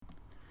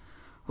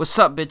What's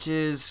up,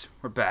 bitches?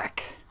 We're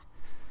back.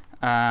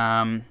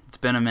 It's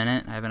been a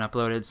minute. I haven't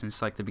uploaded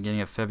since like the beginning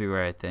of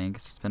February, I think.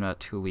 It's been about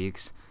 2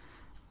 weeks.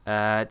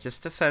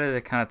 Just decided to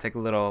kind of take a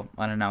little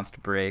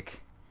unannounced break.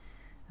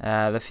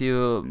 The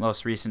few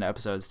most recent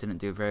episodes didn't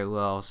do very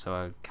well, so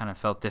I kind of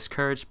felt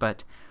discouraged,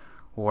 but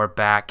we're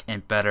back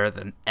and better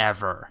than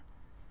ever.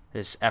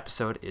 This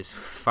episode is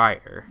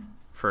fire,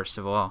 first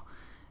of all.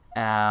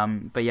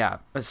 But yeah,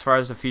 as far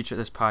as the future of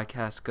this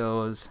podcast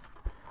goes,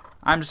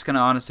 I'm just going to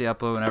honestly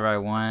upload whenever I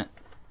want.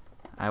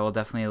 I will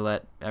definitely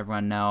let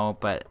everyone know,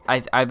 but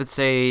I would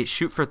say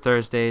shoot for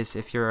Thursdays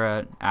if you're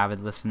an avid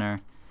listener.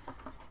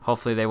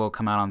 Hopefully they will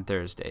come out on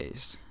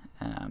Thursdays.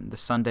 The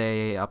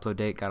Sunday upload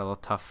date got a little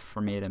tough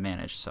for me to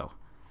manage, so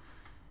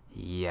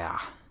yeah.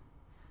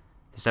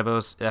 This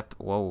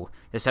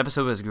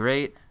episode was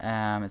great.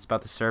 It's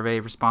about the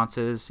survey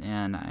responses,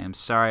 and I am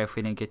sorry if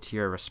we didn't get to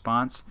your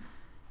response.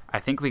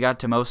 I think we got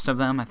to most of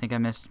them. I think I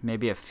missed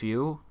maybe a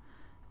few.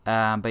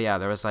 But yeah,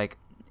 there was like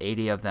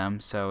 80 of them,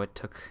 so it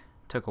took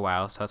a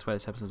while. So that's why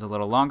this episode's a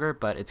little longer,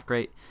 but it's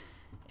great.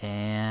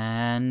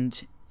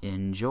 And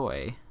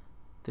enjoy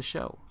the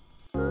show.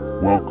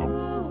 Welcome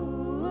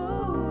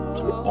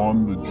to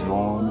On the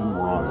John and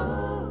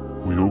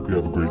Ryan. We hope you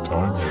have a great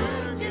time here.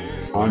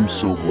 I'm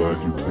so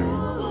glad you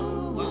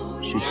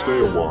came. So stay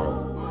a while,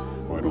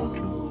 why don't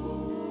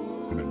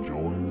you? And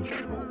enjoy the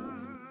show.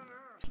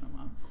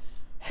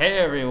 Hey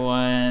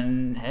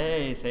everyone!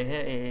 Hey, say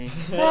hey.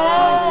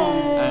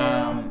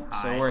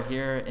 So we're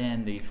here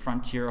in the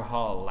Frontier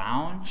Hall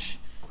Lounge.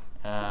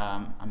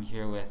 I'm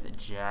here with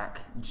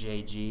Jack,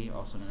 JG,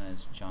 also known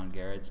as John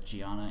Garrett's,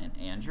 Gianna, and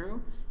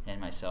Andrew, and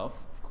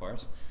myself, of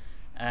course.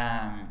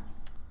 And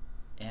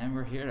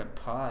we're here to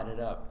pod it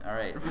up. All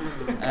right.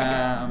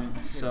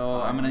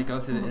 So I'm going to go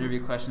through the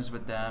interview questions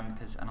with them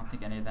because I don't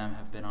think any of them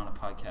have been on a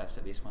podcast,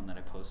 at least one that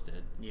I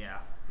posted. Yeah.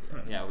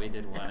 Yeah, we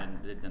did one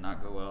and it did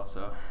not go well.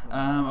 So,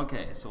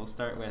 okay, so we'll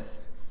start with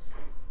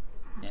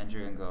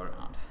Andrew and go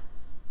around.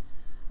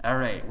 All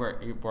right,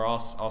 we're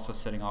also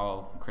sitting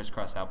all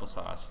crisscross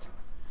applesauced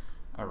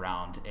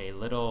around a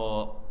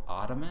little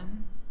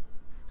ottoman.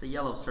 It's a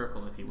yellow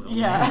circle, if you will.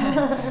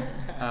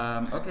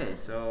 Yeah. Okay,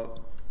 so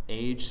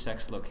age,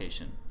 sex,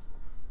 location.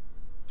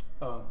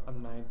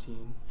 I'm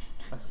 19.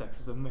 My sex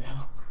is a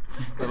male.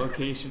 The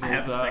location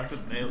is sex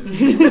with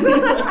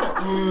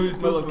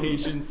males. my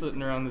location's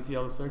sitting around this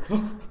yellow circle.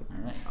 All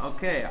right.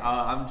 Okay,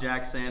 I'm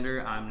Jack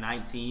Sander. I'm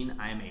 19.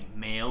 I'm a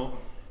male,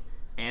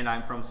 and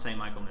I'm from St.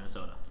 Michael,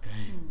 Minnesota.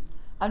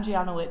 I'm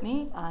Gianna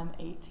Whitney. I'm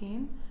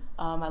 18.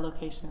 My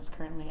location is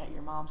currently at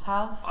your mom's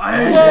house.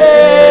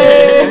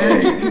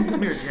 Hey!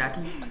 Come here,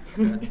 Jackie.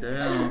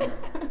 Damn.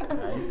 All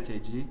right,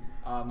 JG.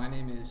 My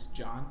name is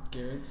John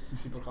Garretts.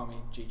 People call me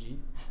JG,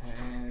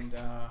 and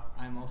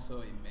I'm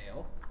also a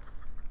male.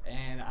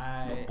 And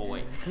I'm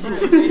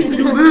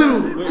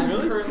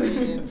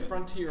currently in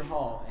Frontier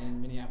Hall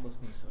in Minneapolis,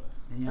 Minnesota.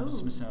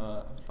 Minneapolis,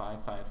 Minnesota,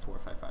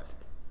 55455.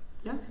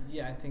 Yeah.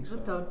 Yeah, I think so.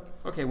 Zip code.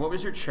 Okay, what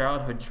was your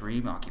childhood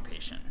dream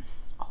occupation?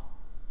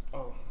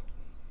 Oh.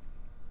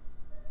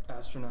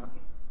 Astronaut.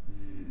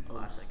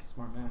 Classic.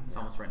 Smart man. It's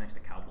almost right next to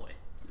cowboy.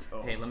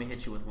 Oh. Hey, let me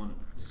hit you with one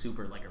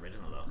super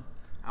original though.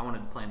 I wanted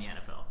to play in the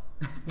NFL.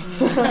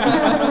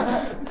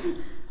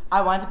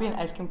 I wanted to be an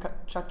ice cream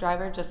truck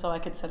driver just so I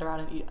could sit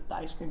around and eat the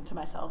ice cream to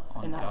myself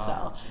in that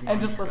cell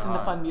and just listen to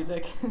fun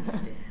music.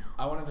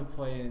 I wanted to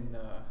play in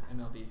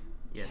MLB.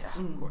 Yes,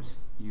 of course.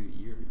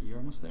 You're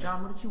almost there.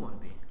 John, what did you want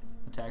to be?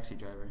 A taxi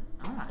driver.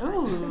 Ah,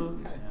 Ooh.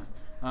 Nice.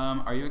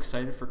 Yeah. Are you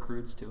excited for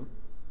Crudes too?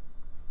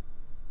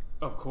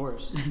 Of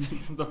course.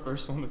 The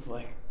first one was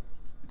like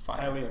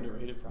highly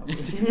underrated, probably.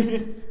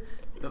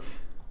 The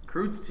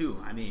Crudes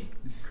 2, I mean,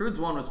 Crudes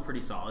 1 was pretty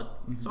solid.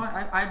 Mm-hmm. So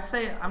I'd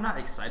say I'm not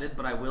excited,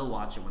 but I will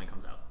watch it when it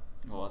comes out.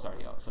 Well, it's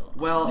already out, so.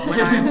 Well,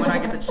 when I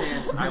get the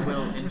chance, I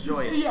will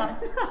enjoy it. Yeah.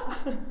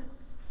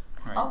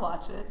 Right. I'll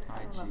watch it.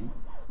 IG.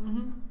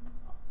 Mm-hmm.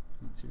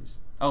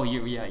 Oh,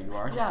 you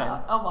are Yeah,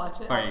 excited? I'll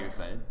watch it. Are you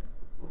excited?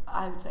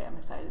 I would say I'm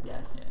excited,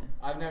 yes. Yeah.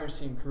 I've never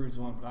seen Crudes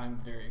 1, but I'm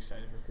very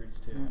excited for Crudes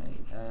 2. All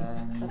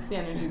right. That's the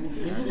energy we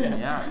need.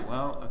 Yeah.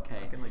 Well, okay.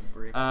 I can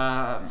break.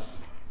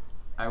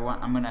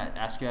 I'm gonna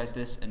ask you guys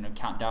this and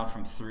count down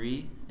from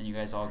 3, and you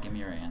guys all give me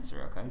your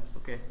answer. Okay.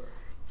 Okay.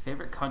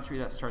 Favorite country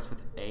that starts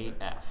with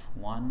AF?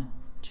 1,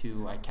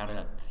 2. I counted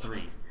at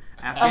 3.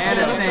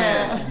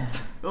 Afghanistan.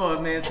 Oh,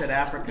 a man said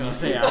Africa. Did you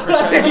say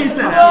Africa? He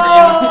said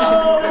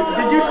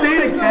Africa. Did you say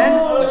it again?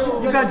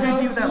 You got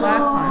JG with that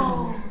last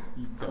time.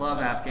 I love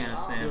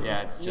Afghanistan.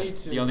 Yeah, it's Me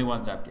just too. the only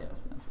one's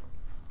Afghanistan. So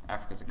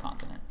Africa's a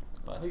continent.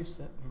 But You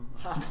said.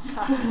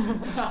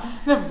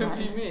 Never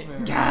Could be mind.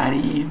 me. got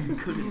him.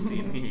 Couldn't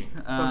see me.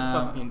 It's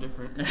tough being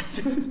different.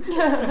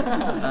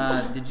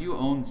 Did you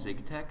own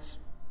ZigTex?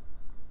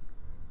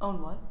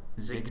 Own what?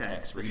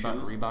 ZigTex. for Reebok,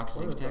 shoes? Reebok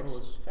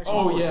ZigTex. It's actually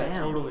Oh yeah,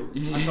 damn. totally.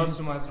 I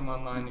customized them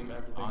online and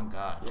everything. Oh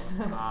God.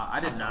 I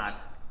did not.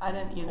 I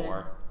didn't either.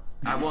 Poor.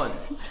 I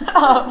was.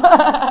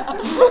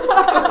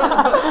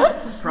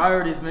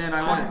 Priorities, man.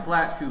 I wanted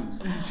flat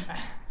shoes.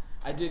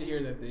 I did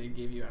hear that they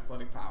gave you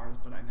athletic powers,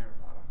 but I never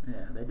bought them.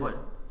 Yeah, they did. But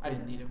I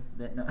didn't need him.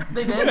 No.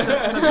 They did.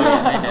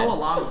 To go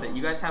along with it,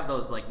 you guys have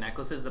those like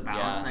necklaces, the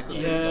balance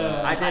necklaces.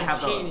 Yeah. I did have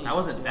those. Titanium. I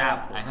wasn't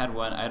that poor. I had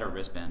one. I had a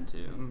wristband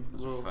too.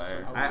 Those were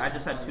fire. I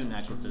just had 2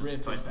 necklaces, Ripping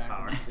twice the back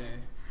power. in the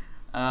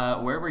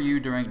day. Where were you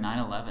during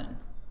 9/11?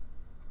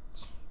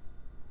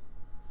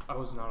 I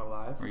was not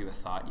alive. Were you a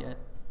thought yet?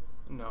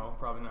 No,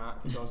 probably not. I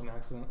think that was an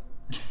accident.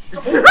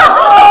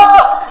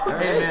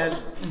 Hey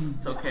man,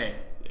 it's okay.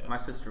 Yeah. My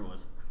sister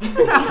was.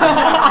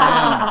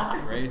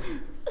 Damn, Grace.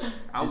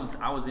 I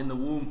was in the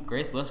womb.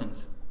 Grace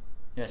listens.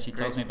 Yeah, she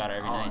tells me about it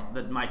every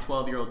night. My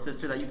 12-year-old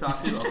sister that you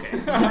talked to.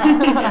 Okay.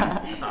 Yeah,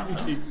 I thought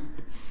so.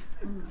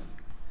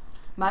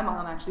 My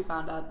mom actually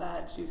found out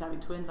that she was having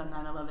twins on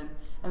 9/11,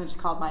 and then she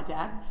called my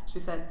dad. She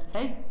said,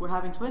 "Hey, we're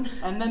having twins,"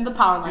 and then the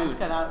power lines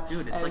cut out.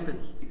 Dude, it's like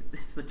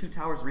it's the 2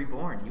 towers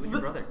reborn. You and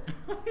your brother.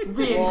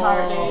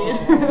 Reincarnated.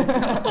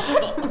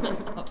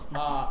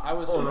 I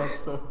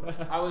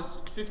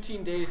was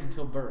 15 days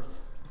until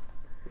birth.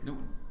 No.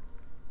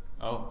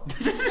 Oh.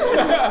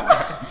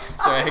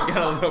 Sorry, I got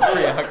a little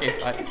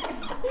preoccupied.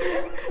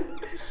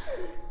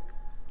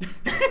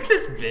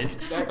 This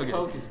bitch. That Okay.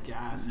 Coke is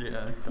gas.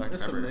 Yeah, Dr.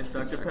 That's some Pepper. nice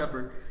Dr.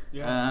 Pepper.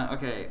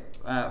 Okay.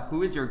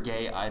 Who is your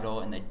gay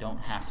idol, and they don't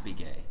have to be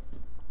gay?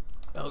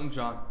 Elton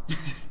John.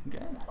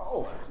 Okay.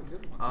 Oh, that's a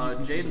good one.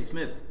 Jaden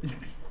Smith.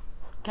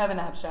 Kevin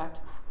Abstract.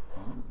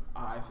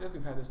 I feel like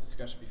we've had this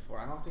discussion before.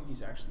 I don't think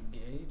he's actually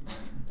gay, but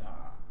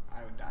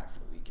I would die for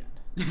the weekend.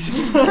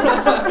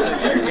 So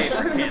you're gay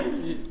for him.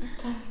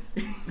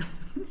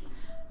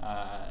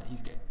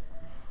 He's gay.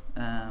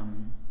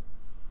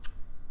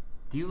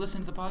 Do you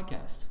listen to the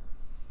podcast?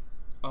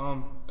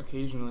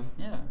 Occasionally.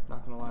 Yeah.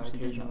 Not gonna lie, Actually,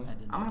 occasionally. I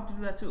didn't I'm gonna have to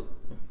do that too.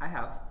 I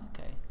have.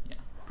 Okay. Yeah.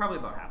 Probably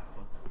about half of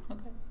them.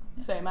 Okay.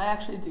 Same. I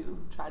actually do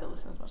try to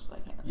listen as much as I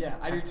can. Yeah,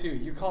 I do too.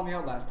 You called me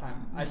out last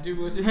time. I do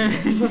listen to it.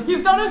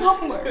 He's done his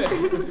homework.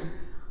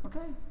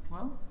 Okay.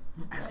 Well.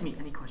 Ask me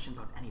any question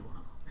about anyone.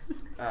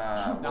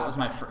 What was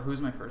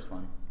who's my first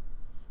one?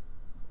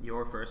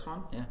 Your first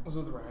one? Yeah. Was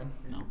it with Ryan?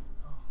 No.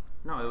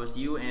 No, it was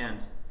you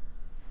and.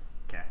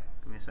 Okay,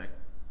 give me a sec.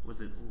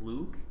 Was it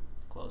Luke?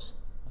 Close.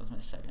 That was my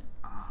second.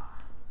 Ah.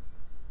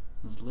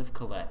 It was Liv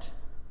Colette.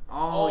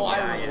 Oh, I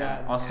yeah, remember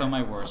yeah. that. Also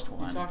my worst We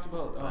one. talked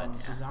about But-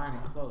 design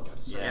and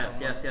clothes.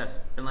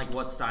 Yes. And like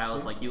what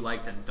styles like you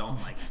liked and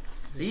don't like.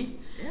 See?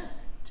 Yeah.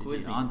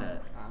 Quiz JJ's me. on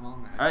that. I'm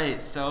on that. All right,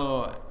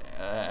 so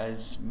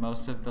as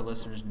most of the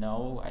listeners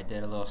know, I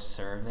did a little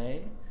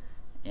survey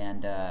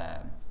and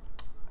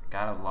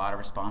got a lot of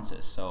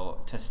responses.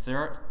 So to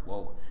start,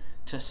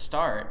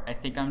 I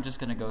think I'm just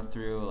gonna go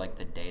through like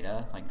the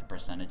data, like the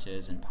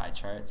percentages and pie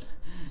charts,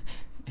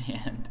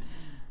 and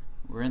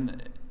we're in the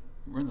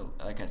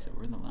like I said,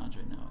 we're in the lounge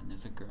right now, and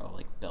there's a girl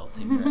like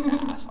belting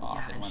her ass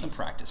off in and one of the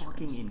practice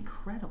fucking rooms.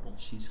 incredible.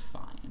 She's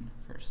fine,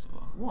 first of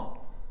all.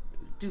 Whoa.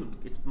 Dude,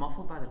 it's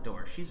muffled by the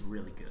door. She's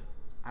really good.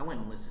 I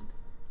went and listened.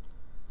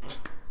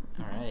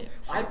 All right.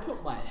 I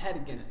put my head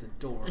against the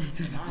door.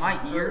 My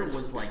ear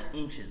was like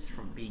inches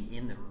from being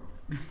in the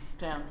room.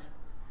 Damn.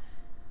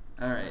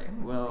 All right.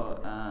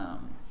 Well,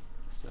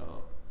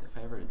 so if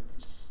I ever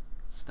just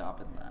stop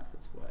and laugh,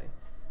 that's why.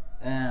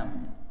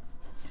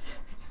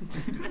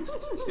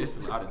 It's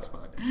loud as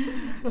fuck.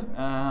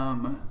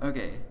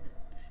 Okay.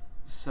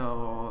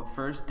 So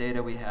first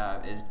data we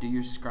have is: do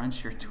you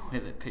scrunch your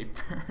toilet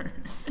paper?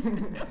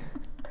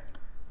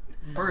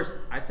 First,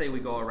 I say we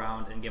go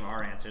around and give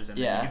our answers and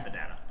then Yeah. we get the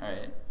data. All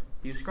right.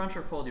 Do you scrunch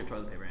or fold your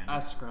toilet paper, Andy? I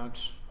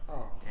scrunch.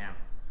 Oh. Damn.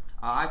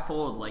 I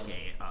fold like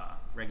a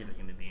regular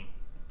human being.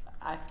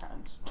 I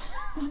scrunch.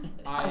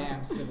 I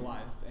am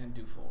civilized and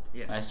do fold.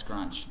 Yes. I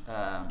scrunch.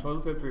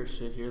 Toilet paper is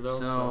shit here though.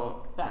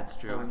 So that's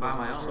I true. buy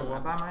my own. I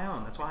buy my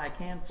own. That's why I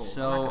can fold.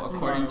 So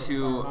according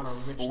to I'm not a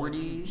rich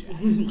 40,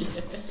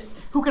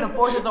 Who can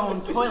afford his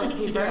own toilet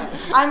paper? Yeah.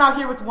 I'm out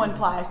here with 1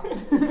 ply. all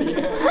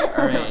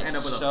right. End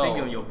up with a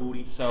finger in your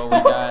booty. So we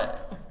got.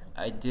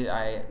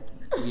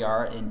 We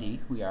are indie.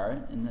 We are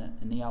in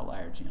the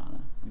outlier, Gianna.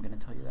 I'm gonna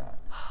tell you that.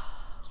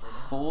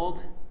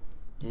 Fold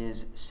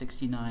is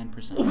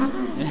 69%.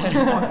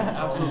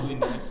 Absolutely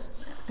nice.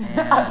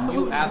 And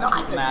You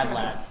absolute mad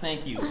lads.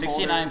 Thank you.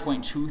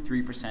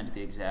 69.23% to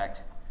be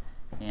exact.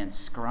 And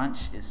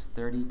scrunch is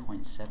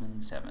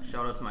 30.77.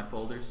 Shout out to my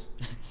folders.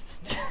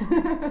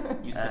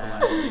 You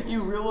civilized.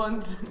 You real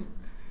ones.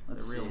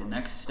 Let's the see. real one.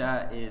 Next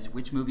stat is: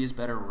 which movie is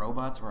better,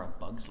 Robots or A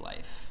Bug's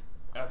Life?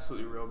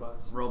 Absolutely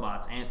robots.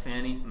 Robots. Aunt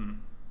Fanny.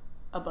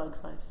 A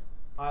Bug's Life.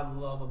 I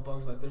love A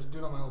Bug's Life. There's a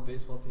dude on my old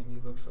baseball team. He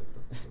looks like the.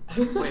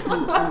 Wait,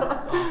 who?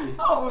 Coffee.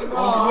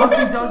 Oh,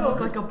 He does look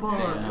like a bug.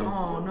 Damn.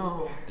 Oh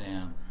no.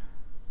 Damn.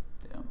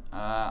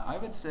 I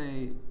would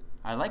say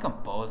I like them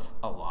both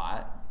a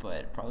lot,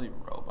 but probably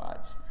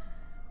Robots.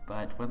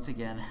 But once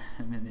again,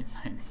 I'm in the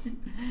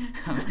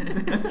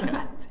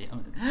God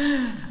damn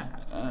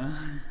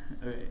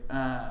it.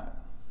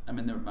 I'm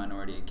in the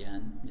minority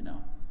again. You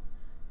know,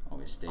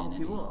 always staying Oh,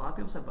 in. a lot of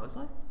people said Bug's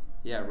Life.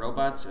 Yeah,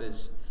 Robots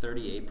is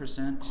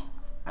 38%.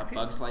 I A feel-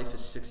 Bug's Life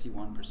is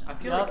 61%. I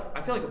feel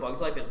like A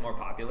Bug's Life is more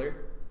popular,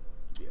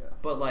 Yeah.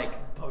 but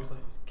like Bug's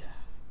Life is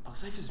gas.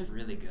 Bugs Life is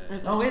really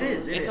good. Oh, it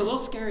is. It's a little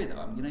scary though.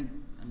 I'm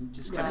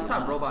just Yeah. gonna I be just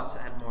thought honest. robots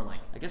had more like.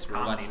 I guess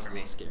comedy robots is a for me.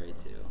 little scary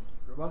too.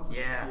 Robots is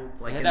Yeah, cool.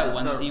 like They in had that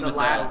one scene with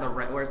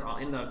where it's all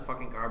in the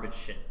fucking garbage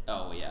shit.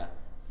 Oh yeah,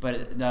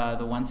 but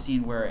the one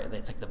scene where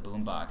it's like the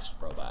boombox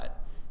robot,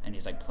 and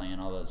he's like playing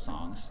all those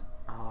songs.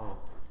 Oh.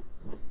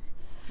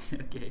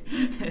 Okay.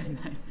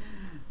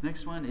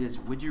 Next one is: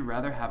 would you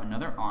rather have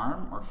another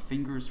arm or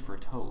fingers for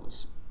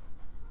toes?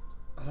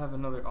 I'd have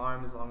another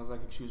arm as long as I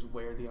could choose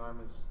where the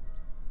arm is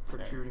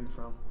protruding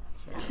from.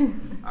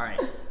 All right,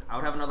 I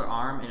would have another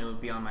arm and it would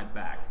be on my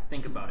back.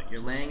 Think about it.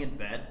 You're laying in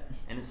bed,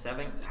 and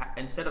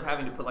instead of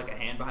having to put like a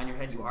hand behind your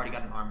head, you already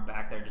got an arm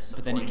back there just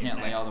But then you supporting your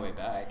can't lay neck. all the way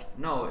back.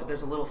 No,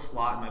 there's a little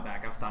slot in my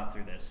back. I've thought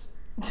through this,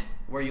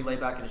 where you lay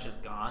back and it's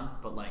just gone.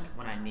 But like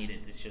when I need it,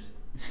 it's just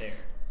there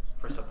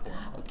for support.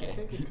 I Okay.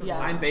 think it could Yeah.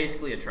 I'm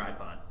basically a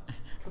tripod.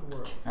 could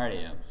work.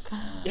 Alrighty.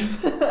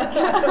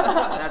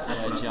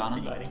 That's what John?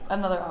 I'm thinking.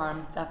 Another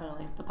arm,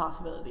 definitely. The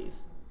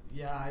possibilities.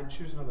 Yeah, I'd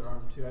choose another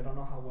arm too. I don't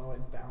know how well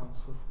I'd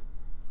balance with.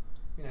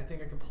 I mean, I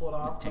think I could pull it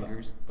off,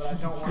 Tinkers. but I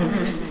don't want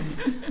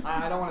to.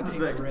 I don't want to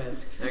take the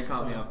risk. That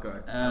caught me so- off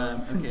guard.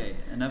 Okay,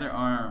 another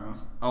arm.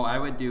 Oh, I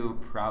would do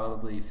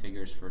probably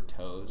fingers for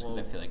toes because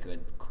I Whoa. feel like it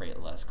would create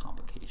less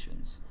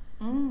complications.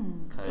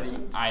 Mm. Because So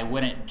it's- I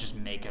wouldn't just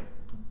make a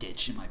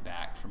ditch in my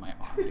back for my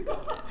arm to go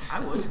in. I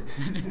would.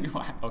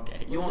 No,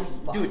 okay. You won't,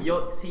 Spot. dude.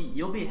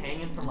 You'll be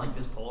hanging from like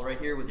this pole right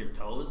here with your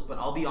toes, but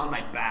I'll be on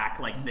my back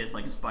like this,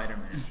 like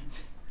Spider-Man.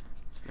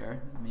 It's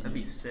fair. I mean, That'd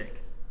be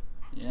sick.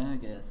 yeah, I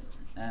guess.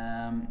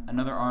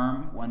 Another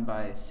arm won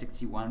by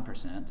 61%.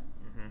 Mm-hmm.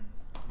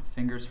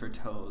 Fingers for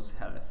toes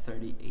had a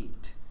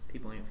 38.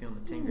 People ain't feeling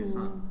the tingers, huh?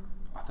 Oh,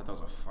 I thought that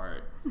was a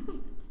fart.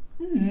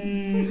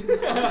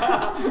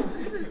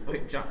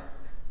 Wait, John.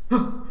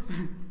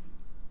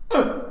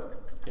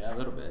 Yeah, a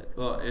little bit.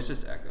 Well, it's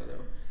just echo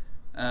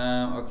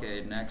though.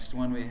 Okay, next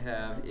one we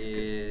have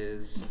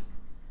is: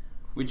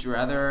 would you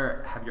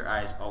rather have your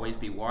eyes always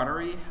be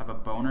watery, have a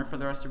boner for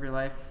the rest of your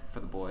life for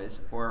the boys,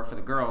 or for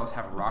the girls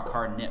have rock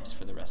hard nips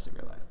for the rest of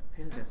your life? I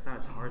feel like that's not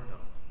as hard though.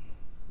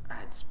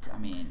 I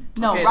mean,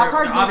 No, Okay, rock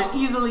they're hard nips obvi-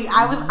 easily.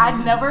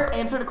 I've never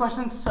answered a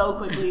question so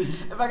quickly.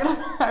 If I could,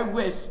 I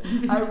wish.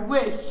 You want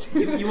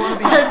to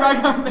be? I had rock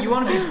hard nips You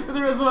want to be? for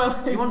the rest of my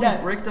life. You want to Yes.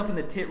 be bricked up in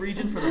the tit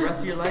region for the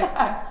rest of your life?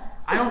 Yes.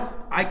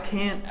 I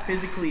can't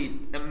physically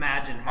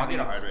imagine having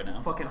get a hard right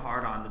now. fucking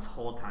hard on this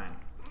whole time.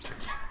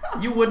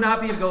 You would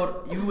not be able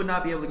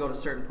to go to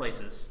certain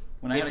places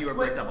When I if had a- you were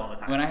bricked up all the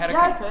time. when I had a Yeah,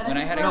 I con- could. when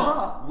I had a No.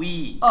 con-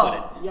 we Oh,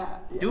 couldn't. yeah.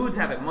 Dudes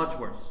have it much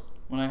worse.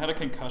 when I had a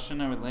concussion,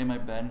 I would lay in my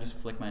bed and just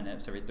flick my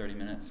nips every 30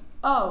 minutes.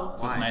 Oh.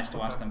 So it's Why? nice to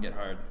watch them get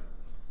hard.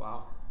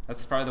 Wow.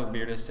 That's probably the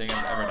weirdest thing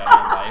I've ever done in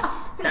my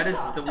life. That is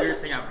the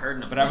weirdest thing I've heard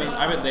in a But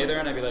I would lay there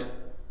and I'd be like,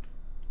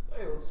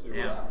 Hey, let's see what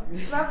Yeah.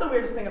 happens. It's not the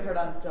weirdest thing I've heard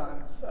on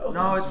John. So.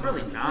 No, it's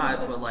really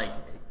not, but like,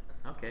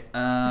 okay.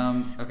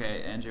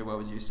 okay, Andrew, what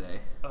would you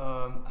say?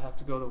 I have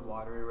to go the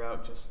watery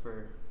route just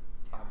for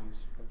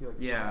obvious. I feel like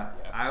it's Yeah,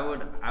 I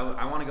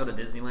want to go to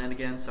Disneyland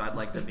again, so I'd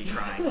like to be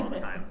crying all the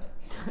time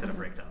instead of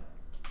bricked up.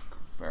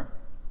 Fair.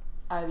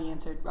 I already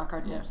answered rock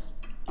hard Yeah. nips.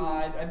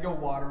 I'd go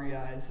watery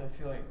eyes. I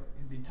feel like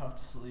it'd be tough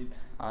to sleep.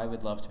 I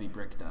would love to be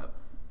bricked up.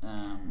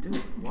 Dude,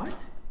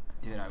 what?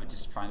 Dude, I would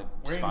just find a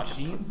wearing spot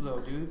jeans to though,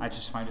 dude. put. I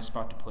just find a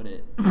spot to put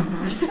it.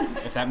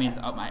 If that means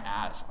up my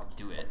ass, I'll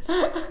do it.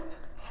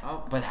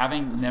 Oh, But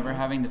never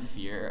having the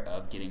fear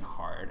of getting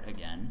hard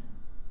again.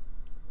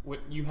 What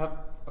you have?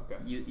 Okay.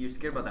 you're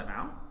scared about that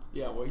now?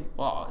 Yeah. Well,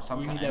 Well, you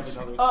sometimes. need to have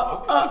another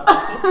Oh,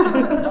 talk.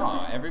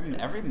 No,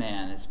 every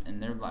man is in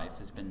their life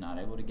has been not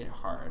able to get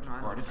hard No,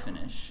 I or to know.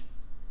 finish,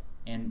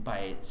 and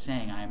by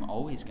saying I'm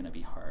always going to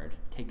be hard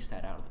takes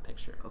that out of the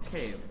picture.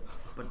 Okay,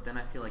 but then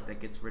I feel like that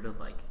gets rid of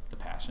like, The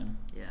passion.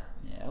 yeah.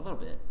 Yeah, a little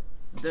bit.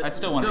 The- I'd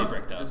still wanna be the-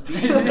 bricked up.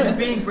 Does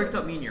being bricked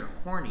up mean you're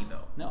horny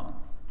though? No,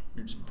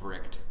 you're just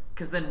bricked.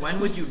 Because then when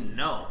would you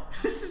know?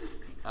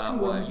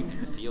 Well, you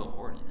can feel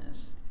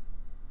horniness.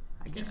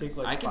 I You can guess. take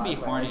like I can be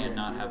 5 horny Viagra and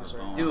not do have this a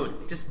right bone.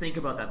 Dude, just think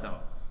about that though.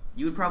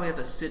 You would probably have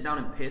to sit down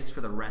and piss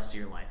for the rest of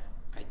your life.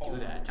 I do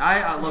that.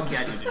 I look,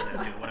 I do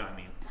that too. What do I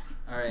mean?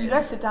 All right. You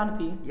guys sit down to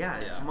pee. Yeah,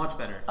 it's Yeah. much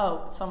better.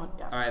 Oh, someone.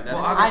 Yeah. All right. That's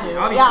Well, I obviously- do.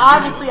 obviously Yeah, you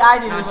obviously I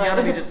do. Not but-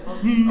 Gianna be just.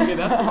 Okay,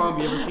 that's fine.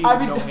 You ever pee I'd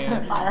with be no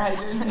hands? fire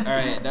hydrant. all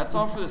right. That's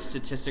all for the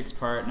statistics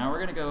part. Now we're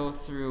gonna go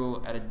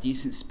through at a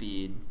decent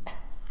speed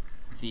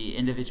the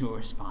individual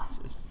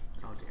responses.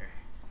 Oh dear.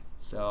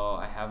 So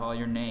I have all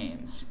your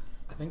names.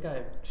 I think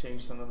I've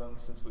changed some of them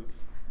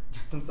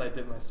since I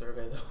did my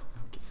survey though.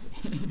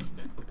 Okay.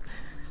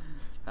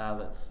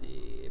 Let's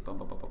see. Bum,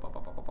 bum, bum, bum, bum,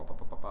 bum, bum, bum, bum,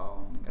 bum,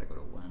 bum. Gotta go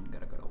to one.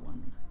 Gotta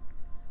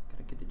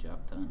get the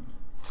job done.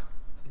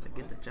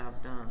 Get the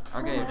job done.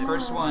 Okay,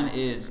 first one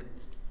is.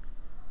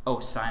 Oh,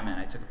 Simon.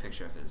 I took a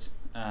picture of his.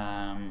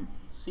 Simon.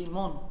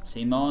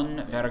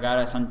 Simon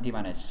Vergara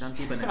Santibanez.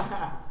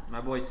 Santibanez.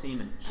 My boy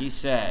Seaman. He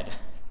said,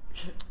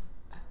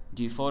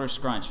 "Do you fold or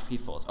scrunch?" He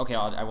folds. Okay,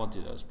 I will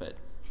do those. But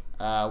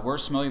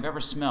worst smell you've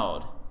ever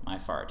smelled? My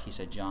fart. He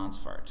said John's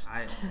fart.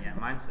 Yeah,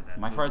 mine said that.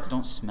 My too. farts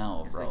don't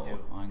smell, Yes, they bro. do.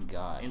 Oh my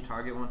god. In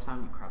Target one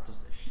time, you cropped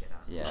us the shit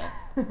out. Yeah.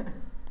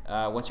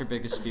 What's your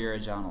biggest fear,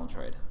 John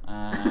Oltroyd?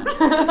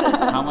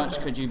 How much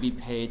could you be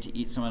paid to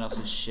eat someone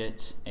else's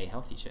shit, a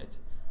healthy shit?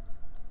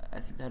 I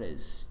think that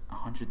is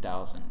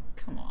 100,000.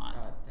 Come on.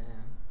 God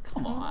damn.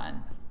 Come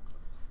on.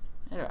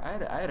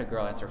 I had a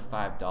girl answer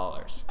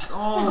 $5.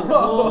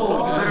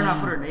 Oh, you better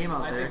not put her name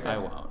out I there. think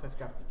that's, I won't. That's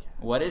gotta be cat.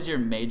 What is your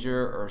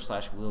major or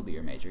 / will be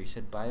your major? He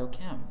said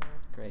biochem.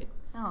 Great.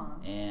 Oh.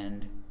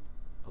 And,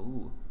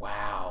 ooh,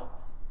 wow.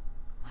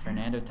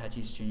 Fernando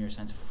Tatis Jr.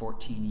 signs a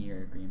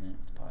 14-year agreement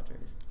with the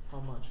Padres. How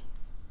much?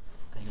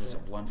 I think it was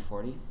at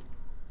 140.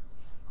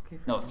 Okay,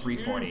 No,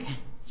 340.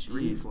 Jeez.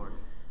 340.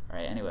 All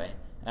right. Anyway,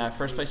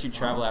 first place you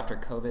travel after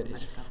COVID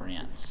is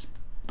France.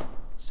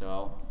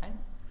 So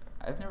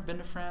I've never been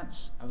to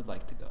France. I would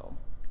like to go.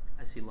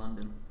 I see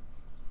London.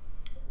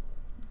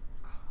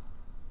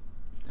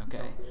 Okay.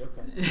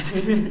 Okay.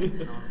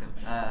 No,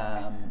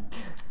 I'm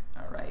kidding.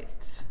 All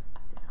right.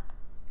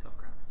 Tough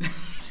crowd.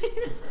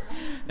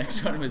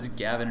 Next one was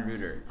Gavin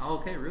Reuter. Oh,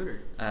 okay, Reuter.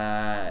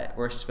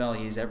 Worst smell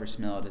he's ever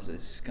smelled is a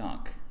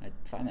skunk. I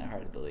find that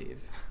hard to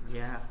believe.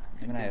 Yeah.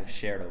 Him and I have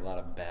shared a lot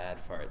of bad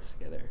farts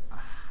together.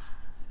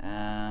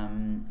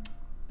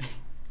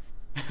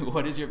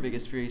 What is your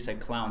biggest fear? He said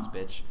clowns,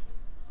 bitch.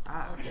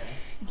 Ah, okay.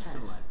 Nice.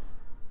 Civilized.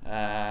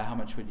 How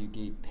much would you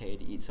get paid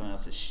to eat someone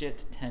else's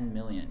shit? 10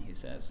 million, he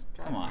says.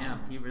 Come on.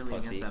 Damn, he really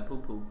pussy. against that poo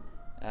poo.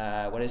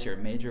 What is your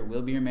major?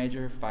 Will be your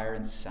major? Fire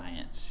and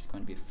science. He's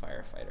going to be a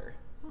firefighter.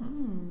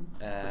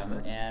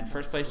 And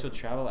first place to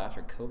travel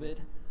after COVID?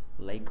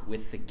 Lake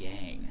with the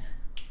gang.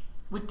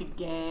 With the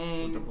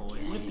gang. With the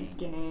boys. With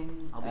the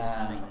gang. I'll be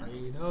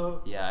sending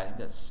it. Yeah, I think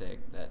that's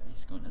sick that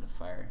he's going into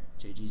fire.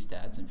 JG's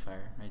dad's in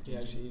fire, right? Yeah,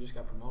 JG? she just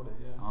got promoted.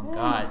 Yeah. Oh Yeah,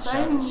 God!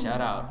 exciting.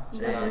 Shout out,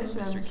 Congratulations.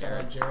 Mr. Shout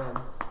out Carrots.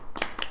 Gerald.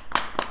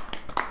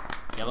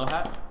 Yellow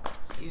hat?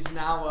 He's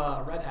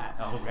now red hat.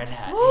 Oh, red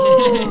hat.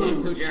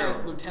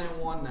 Gerald. Lieutenant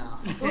 1 now.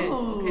 Okay,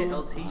 Ooh.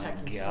 LT.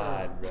 Texan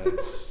God, serve.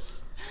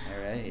 bro.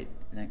 All right,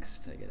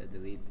 next I gotta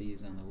delete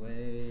these on the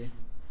way.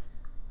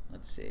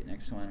 Let's see.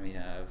 Next one we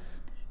have.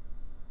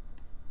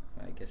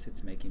 I guess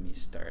it's making me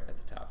start at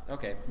the top.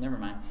 Okay, never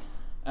mind.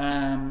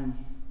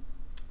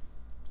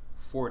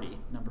 40,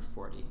 number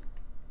 40,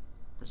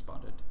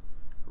 responded.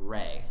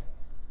 Ray.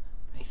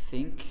 I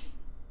think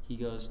he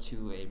goes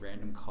to a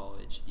random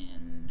college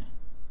in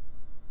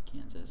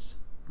Kansas.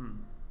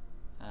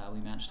 We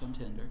matched on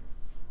Tinder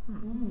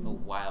a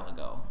while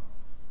ago.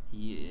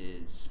 He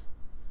is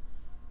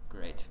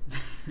great.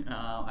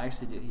 I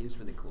actually did. He was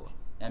really cool.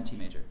 MT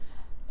major.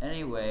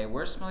 Anyway,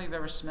 worst smell you've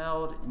ever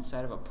smelled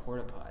inside of a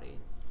porta potty?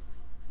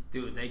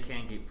 Dude, they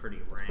can get pretty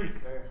It's rank. pretty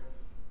fair.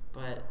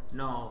 But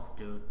No,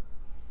 dude.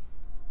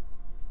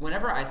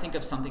 whenever I think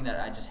of something that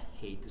I just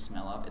hate the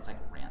smell of, it's like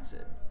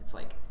rancid. It's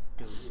like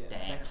a stank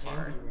that can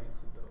fart. be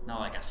rancid though. No,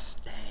 like a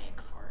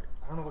stank fart.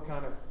 I don't know what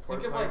kind of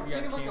Think of porta like- potties you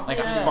think got of in like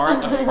a Kansas.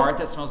 Like a fart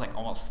that smells like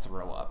almost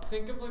throw up.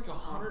 Think of like a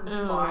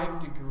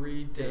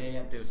 105-degree day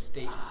at the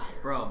state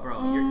fair. Bro,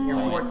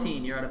 you're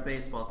 14. You're at a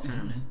baseball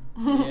tournament.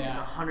 It's Yeah.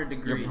 100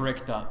 degrees. You're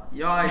bricked up.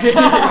 Yo, all right.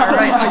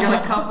 I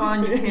got a cup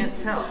on. You can't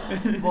tell.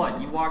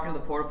 But you walk into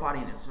the porta potty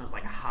and it smells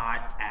like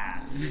hot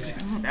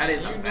ass. Yeah. That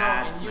is a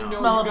bad and smell. you know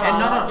Smell you of gotta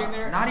And hot. walk in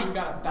there not and even.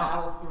 you gotta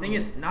battle through. Thing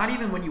is, not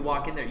even when you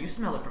walk in there, you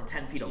smell it from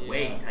 10 feet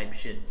away, Yeah. type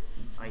shit.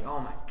 Like, oh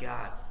my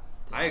god.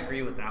 I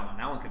agree with that one.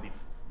 That one could be.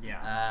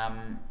 Yeah.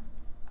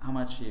 How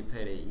much do you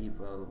pay to eat?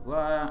 Blah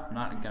blah blah.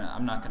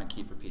 I'm not gonna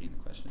keep repeating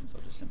the questions.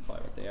 I'll just imply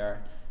what they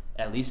are.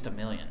 At least $1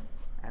 million.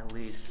 At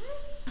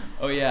least.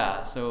 Oh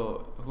yeah.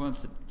 So who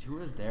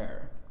was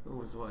there? Who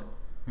was what?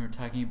 We were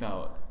talking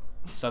about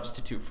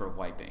substitute for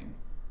wiping.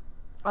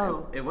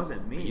 Oh. It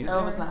wasn't me. you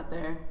I was not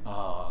there.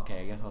 Oh,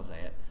 okay. I guess I'll say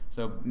it.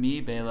 So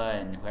me, Bela,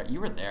 and you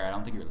were there. I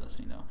don't think you were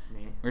listening though.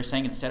 Me. We were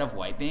saying instead of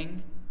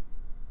wiping,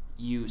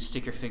 you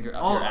stick your finger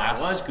up Oh, your I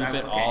ass, was- scoop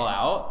it okay. all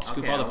out, scoop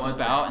Okay, all the I was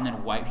poop out, there.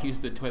 and then use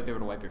the toilet paper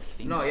to wipe your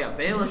finger. No, yeah,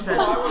 Bela said.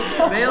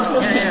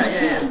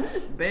 Yeah.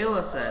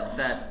 Bela said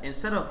that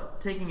instead of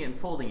taking it and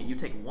folding it, you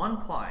take one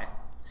ply,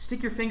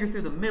 stick your finger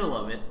through the middle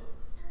of it,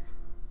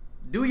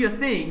 do your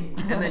thing,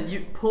 and then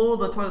you pull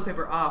the toilet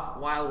paper off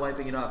while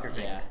wiping it off your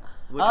finger, Yeah.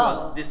 which Oh.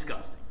 was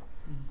disgusting.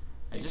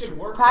 I It just could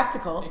work.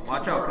 Practical. It could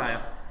Watch out, work.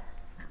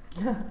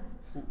 Kaya.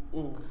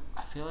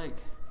 I feel like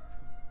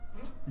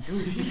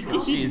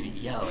she's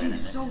yelling. at He's it.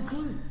 so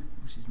good.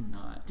 She's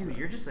not. Dude,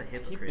 you're just a I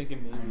keep hypocrite.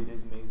 thinking maybe it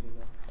is Maisie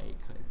though. It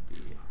could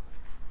be.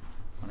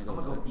 Wanna go I'm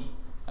gonna look? go eat.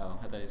 Oh,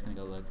 I thought he was gonna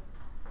go look.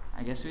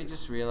 I guess we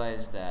just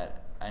realized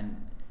that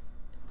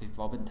we've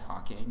all been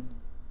talking,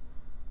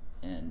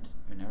 and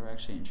we never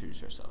actually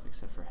introduced ourselves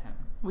except for him.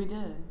 We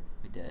did.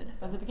 We did.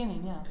 At the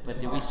beginning, yeah. But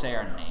did we say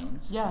our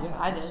names? Yeah, Yeah,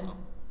 I did.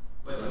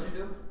 Wait, what did you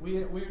do?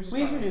 We were just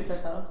We talking- introduced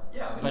ourselves.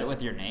 Yeah. But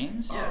with your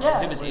names? Yeah.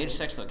 Because Yeah. it was age,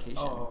 sex, location.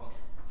 Oh.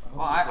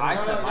 Well, I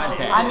said my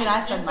Okay. name. I mean,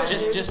 I said mine.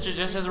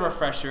 Just as a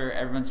refresher,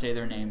 everyone say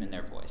their name in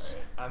their voice.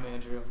 I'm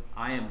Andrew.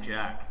 I am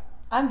Jack.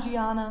 I'm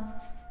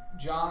Gianna.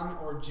 John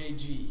or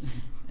JG.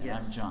 And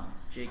Yes. I'm John.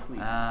 Jake Lee.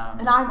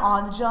 And I'm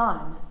on the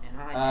John.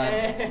 And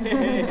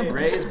I.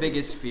 Ray's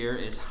biggest fear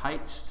is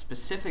heights,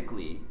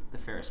 specifically the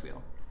Ferris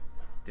wheel.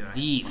 Dude,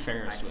 The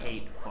Ferris I wheel.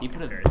 hate He fucking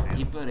put a Ferris wheels.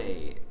 he put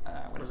a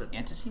what Was is it? it?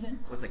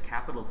 Antecedent? Was it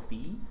capital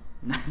fee?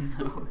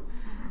 No.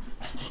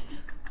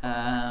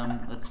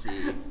 Let's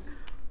see.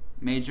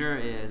 Major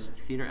is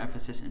theater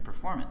emphasis and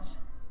performance.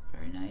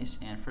 Very nice.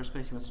 And first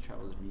place he wants to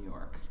travel is New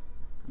York.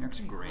 New York's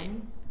Okay, great.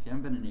 honey. If you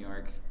haven't been to New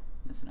York,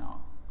 missing out.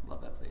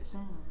 Love that place.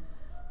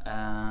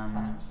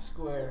 Times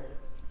Square.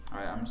 All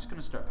right, I'm just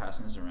gonna start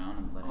passing this around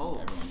and letting Oh.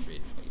 everyone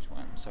read each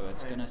one. So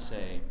it's Right. gonna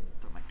say,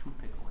 Throw my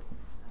toothpick away.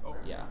 Oh,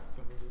 yeah.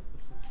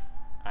 This is.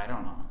 I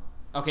don't know.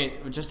 Okay,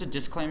 just a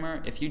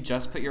disclaimer. If you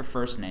just put your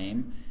first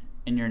name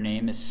and your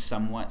name is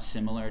somewhat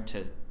similar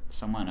to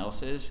someone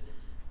else's,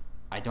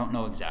 I don't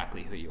know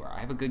exactly who you are. I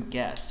have a good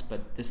guess,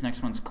 but this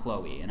next one's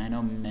Chloe, and I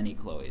know many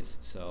Chloes,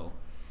 so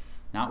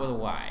not with a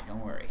Y.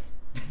 Don't worry.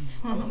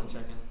 I wasn't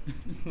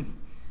checking.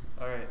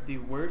 All right. The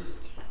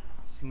worst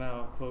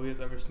smell Chloe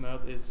has ever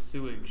smelled is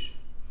sewage.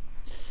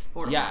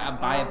 Porta Yeah,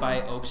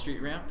 by Oak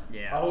Street ramp. potty.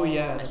 Yeah. Oh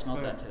yeah. I that's smelled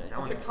fair. that today. That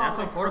one's, a that's what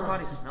common porta potties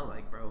occurrence. smell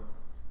like, bro.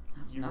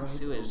 That's You're not right,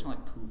 sewage. It though. smells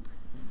like poop.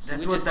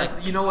 That's Sewage what. is That's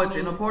like, you know what's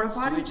in a porta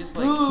potty? sewage is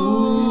like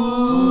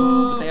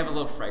poop, but they have a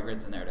little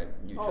fragrance in there to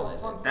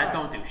neutralize fun it. That fact.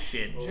 don't do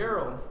shit.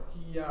 Gerald,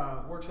 he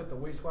works at the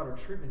wastewater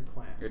treatment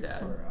plant. Your dad?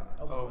 For,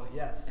 Elberville,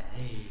 yes.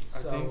 Hey,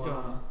 So I think.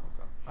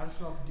 I've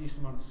smelled a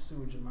decent amount of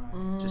sewage in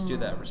my. just do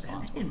that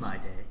response. In my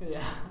day.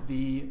 Yeah.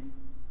 The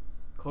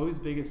Chloe's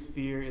biggest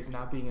fear is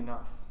not being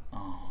enough.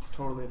 Oh, It's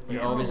totally a fear.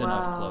 you're always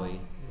enough, wow.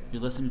 Chloe.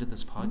 You're listening to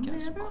this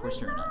podcast. Of course,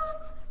 you're enough.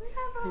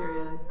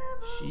 Period.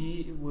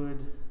 She would.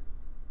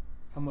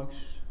 How much?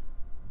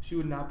 She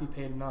would not be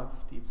paid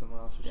enough to eat someone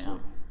else's Damn.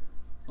 shit.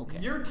 Okay.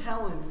 You're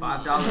telling me.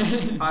 $5.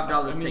 $5.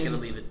 I Take it or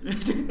mean- leave it.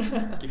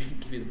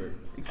 give me the bird.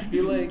 I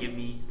feel like Give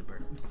me the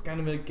bird. this kind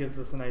of like gives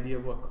us an idea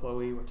of what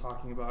Chloe we're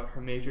talking about.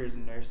 Her major is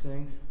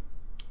nursing.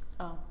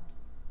 Oh.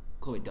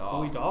 Chloe Dahl.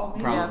 Chloe Dahl?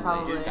 Maybe? Probably. Yeah,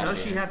 probably. It's gotta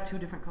Does be. she have two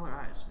different color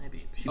eyes?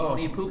 Maybe. She Oh, won't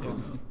she- eat poop.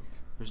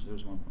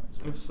 There's one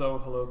more. If so,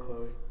 hello,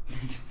 Chloe.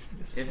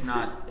 If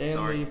not, And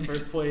sorry. the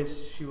first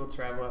place she will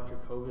travel after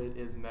COVID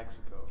is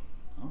Mexico.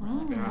 All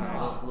right. Very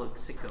nice. Oh, look,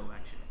 sicko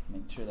action.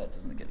 Make sure that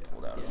doesn't get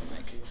pulled out of the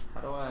mic.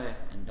 How do I?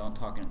 And don't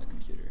talk into the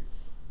computer.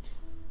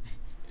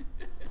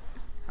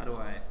 How do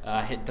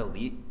I? Hit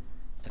delete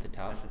at the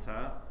top. At the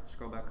top.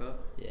 Scroll back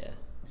up. Yeah.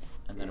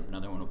 And then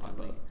another one will pop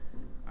up.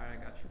 All right,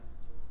 I got you.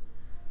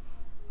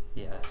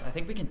 Yeah, so I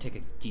think we can take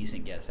a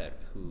decent guess at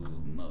who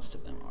most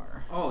of them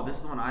are. Oh, this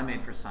is the one I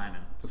made for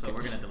Simon. So Okay.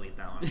 we're gonna delete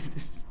that one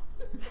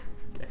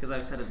because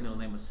I've said his middle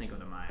name was Cinco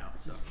de Mayo.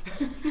 So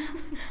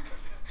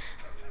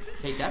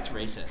Hey, that's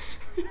racist.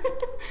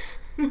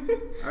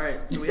 all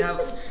right. So we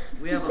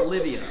have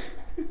Olivia.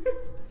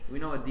 We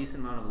know a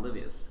decent amount of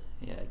Olivias.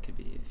 Yeah, it could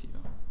be a few.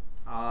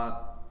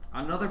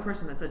 Another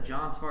person that said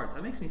John's farts.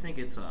 That makes me think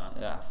it's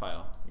Yeah,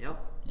 file. Yep.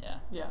 Yeah.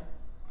 Yeah.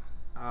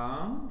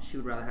 She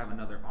would rather have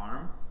another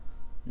arm.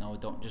 No,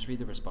 don't. Just read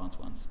the response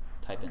ones.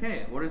 Type in.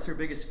 Okay. What is her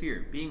biggest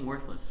fear? Being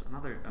worthless.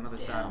 Another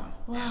sad one.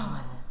 Wow.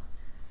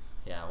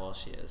 Yeah, well,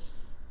 she is.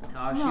 She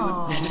No,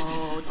 would. don't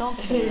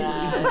say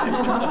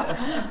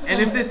that.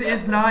 And if this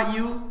is not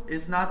you,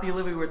 it's not the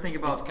Olivia we're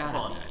thinking about. It's gotta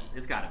apologize. be.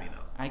 It's gotta be though.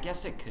 I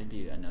guess it could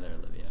be another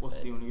Olivia. We'll but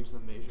see when we get to the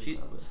major. She-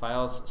 probably.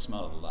 Files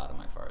smelled a lot of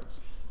my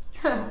farts.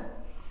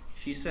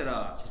 She said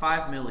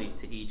 5 milli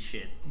to eat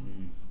shit,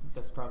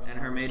 That's probably. and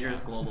her not major is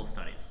count. global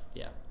studies.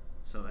 Yeah.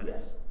 So that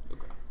is.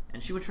 Okay.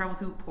 And she would travel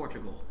to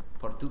Portugal.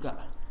 Portugal.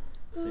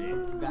 See.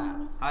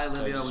 That. Hi So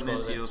Olivia, just we scroll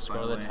miss to you. the, by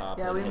scroll the to the way. top.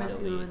 Yeah, we and hit miss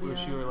you, delete. Olivia. What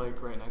if she were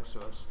like right next to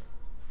us?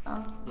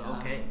 Yeah.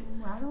 Okay.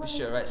 How do I- We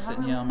should right how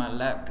sitting do here I- on my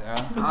lap,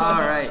 girl.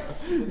 All right.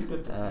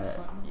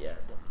 Yeah.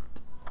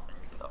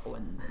 Oh,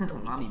 and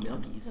Mommy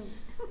milkies.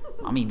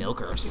 mommy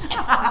milkers.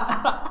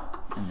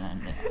 And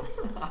then. Okay.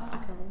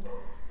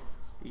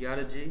 You got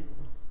it, G?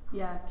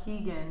 Yeah,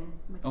 Keegan.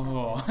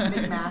 Oh.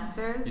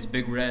 McMasters. He's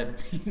big red.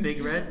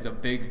 Big red? He's a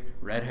big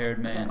red-haired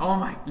man. Oh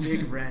my,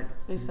 big red.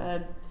 They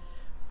said,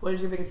 "What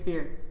is your biggest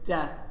fear?"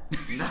 Death.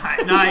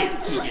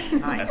 Nice.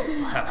 Nice.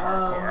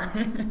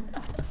 Hardcore.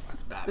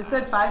 That's bad. They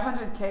said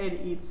 500K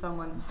to eat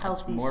someone's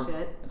healthy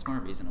shit, That's more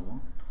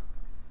reasonable.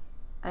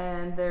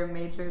 and their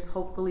major is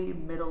hopefully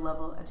middle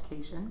level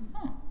education,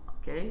 Oh,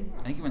 Okay.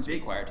 I think he wants to be a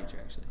Big- choir teacher,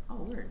 actually. Oh,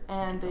 weird.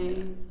 and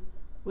they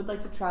would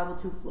like to travel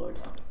to Florida.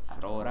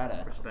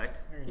 Florida.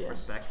 Respect. Yes.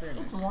 Respect.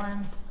 It's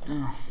warm.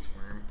 Oh, It's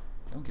worm.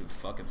 don't give a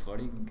fuck in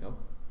Florida. You can go.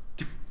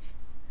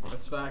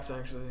 That's facts,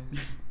 actually.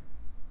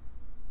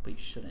 But you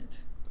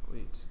shouldn't.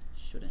 Delete.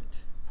 Shouldn't.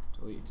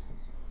 Delete.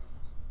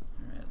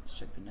 Alright, let's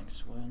check the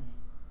next one.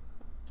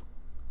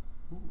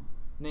 Ooh.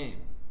 Name.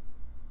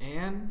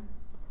 Ann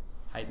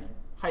Heidman.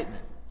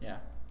 Heitman. Yeah.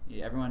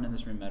 Yeah, everyone in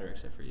this room met her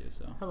except for you,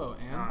 so. Hello,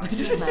 Ann.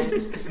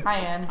 Nice. Hi,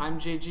 Ann. I'm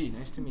JG.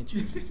 Nice to meet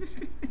you.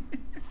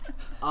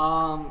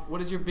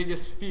 What is your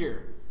biggest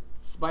fear?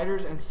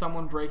 Spiders and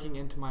someone breaking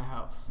into my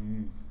house.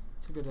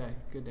 It's a good day.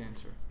 Good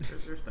answer.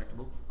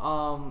 Respectable.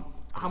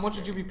 How much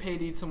would you be paid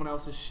to eat someone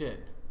else's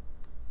shit?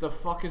 The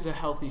fuck is a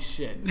healthy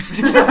shit? A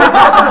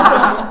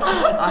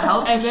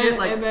healthy And then- shit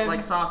like and then-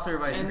 like soft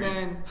serve ice And cream.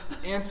 then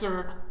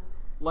answer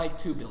like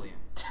 2 billion.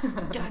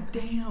 God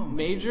damn.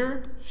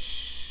 Major?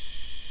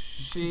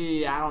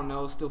 She, I don't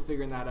know, still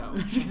figuring that out.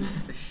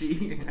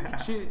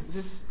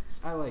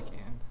 I like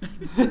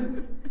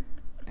Anne.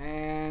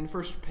 And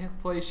first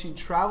place she'd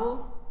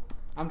travel.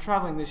 I'm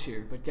traveling this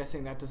year, but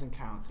guessing that doesn't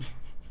count.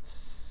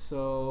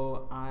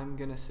 So I'm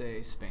gonna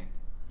say Spain.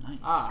 Nice.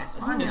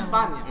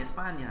 España.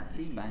 España.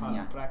 Sí.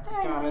 España. Para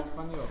practicar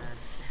español.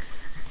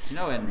 You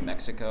know, in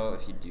Mexico,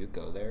 if you do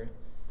go there,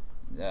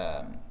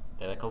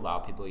 they like allow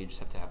people. You just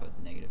have to have a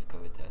negative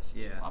COVID test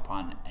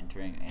upon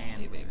entering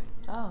and leaving.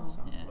 Oh.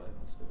 Sounds Yeah. lit.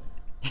 Let's do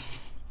it.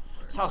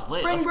 Sounds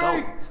lit. Spring Let's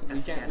break. go.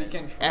 We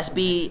can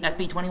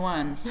SB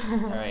 21. All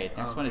right,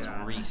 next Oh, one is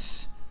God.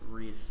 Reese.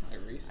 Reese.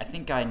 I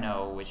think I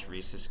know which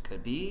Reese's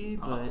could be,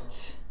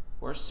 but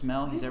worst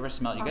smell he's ever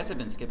smelled. You guys have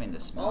been skipping the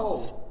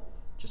smells. Oh.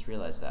 Just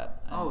realized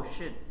that. Oh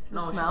shit!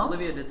 No, smells?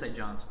 Olivia did say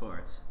John's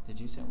farts. Did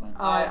you say one?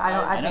 Oh, I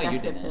I know think I you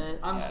skipped didn't. it.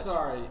 I'm Yeah, it's-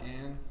 sorry,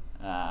 Anne.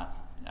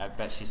 I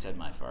bet she said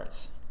my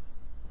farts.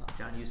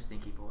 John, you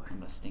stinky boy.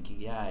 I'm a stinky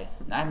guy.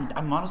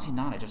 I'm honestly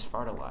not. I just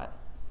fart a lot,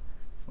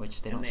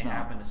 which they And don't they smell.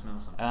 happen to smell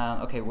something.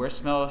 Okay, worst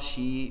smell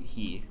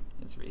he,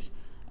 it's Reese,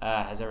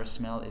 has ever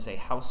smelled is a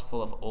house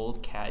full of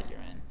old cat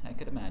urine. I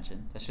could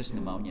imagine. That's just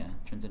pneumonia.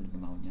 Turns into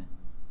pneumonia.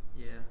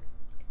 Yeah.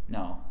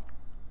 No.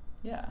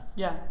 Yeah.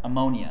 Yeah.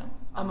 Ammonia.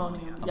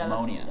 Ammonia. Yeah, that's-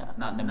 Ammonia, yeah.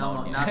 not No,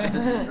 pneumonia. not the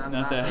disease, not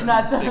Not the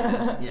Not the-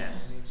 sickness.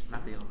 Yes,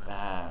 not the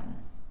illness.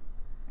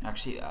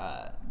 Actually,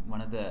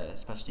 one of the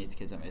special needs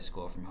kids at my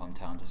school from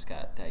hometown just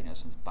got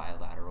diagnosed with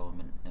bilateral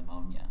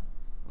pneumonia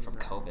from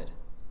that? COVID.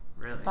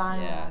 Really? Fine.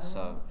 Yeah,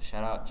 so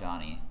shout out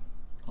Johnny.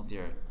 Hope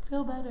you're.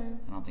 Feel better.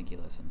 I don't think he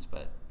listens,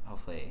 but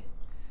hopefully.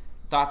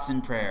 Thoughts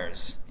and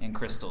prayers and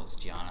crystals,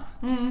 Gianna.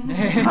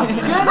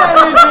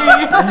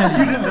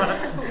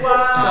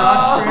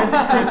 Wow.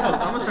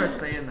 Crystals. I'm gonna start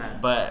saying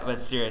that.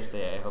 But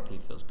seriously, I hope he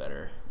feels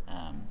better.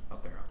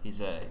 Up there.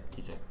 He's a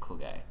cool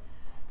guy.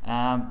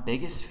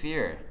 Biggest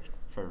fear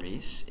for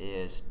Reese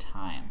is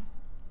time.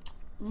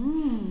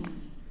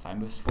 Time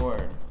moves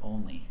forward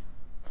only.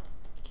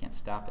 Can't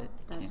stop it.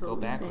 That's Can't what go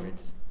we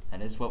backwards.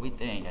 That is what we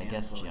think, I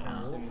guess, slow it Gianna.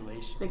 down.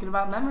 Simulation. Thinking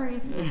about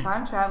memories,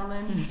 time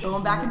traveling,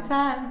 going back in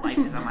time. Life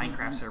is a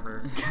Minecraft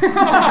server.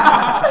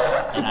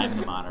 And I'm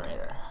the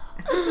moderator.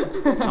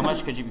 How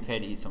much could you be paid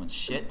to eat someone's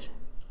shit?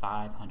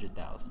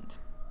 500,000.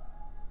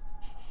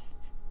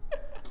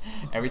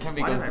 Every time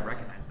we Why go, did I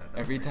recognize that?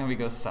 every time we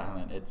go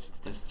silent, it's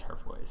just her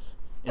voice.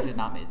 Is it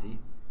not Maisie?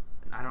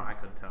 I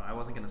couldn't tell. I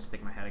wasn't gonna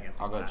stick my head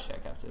against I'll the go glass.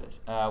 check after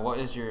this. What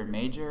is your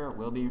major?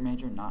 Will be your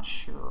major? Not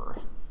sure.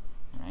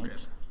 Right. Rip.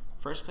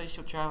 First place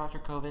you'll travel after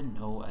COVID?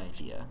 No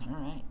idea. All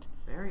right.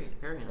 Very,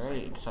 very Very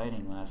insightful.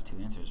 exciting last two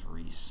answers,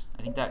 Reese.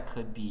 I think that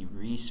could be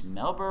Reese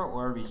Melber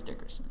or Reese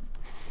Dickerson.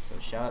 So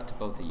shout out to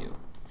both of you.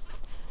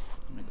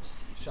 I'm gonna go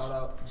see this. Shout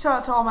out. Shout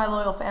out to all my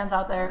loyal fans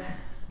out there.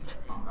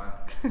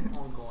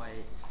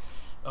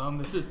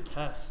 This is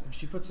Tess, and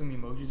she put some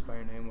emojis by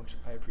her name, which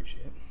I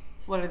appreciate.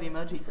 What are the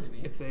emojis?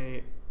 It's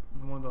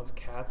one of those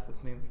cats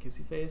that's made with a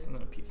kissy face and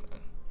then a peace sign.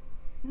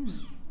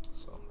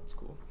 So that's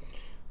cool.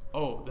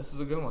 Oh, this is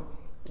a good one.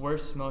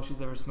 Worst smell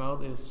she's ever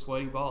smelled is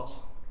sweaty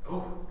balls.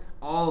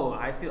 Oh,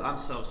 I'm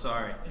so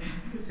sorry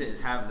to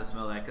have to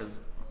smell that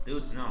because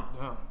dudes, no.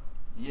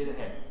 Yeah.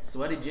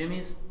 Sweaty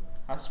Jimmy's.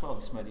 I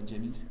smelled sweaty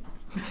Jimmy's.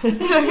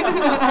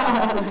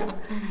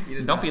 You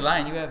did Don't not. be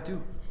lying, you have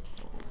too.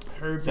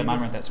 Her Except mine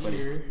weren't biggest that sweaty.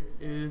 fear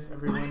is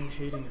everyone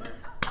hating her.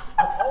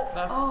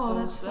 That's Oh, so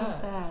that's sad.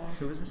 so sad.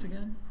 Who was this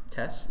again?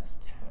 Tess? It's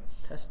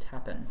Tess. Tess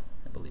Tappan,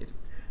 I believe.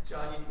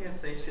 John, you can't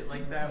say shit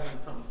like that when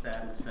something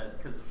sad is said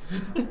because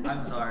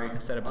I'm sorry. I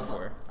said it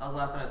before. I was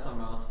laughing at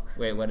something else.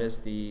 Wait, what is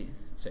the...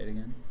 Say it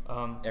again.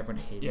 Yeah,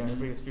 Everyone hating her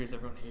me? biggest fear is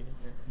everyone hating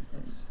her.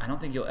 That's I don't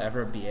think you'll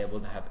ever be able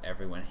to have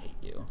everyone hate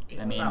you. I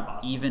It's mean, not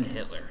possible. even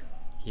Hitler.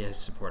 He has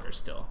supporters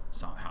still,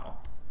 somehow.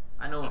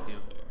 I know a few.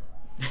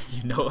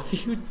 You know a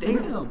few?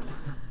 Damn!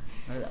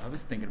 I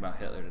was thinking about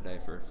Hitler today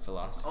for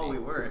philosophy. Oh, we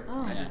were.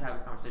 I Yeah. did have a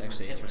It's conversation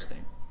actually with Hitler.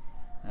 interesting.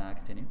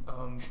 Continue.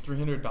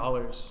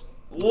 $300.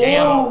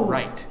 Damn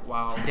right.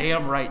 Wow.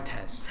 Damn right,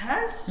 Tess.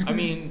 Tess? I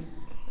mean,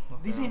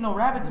 These ain't no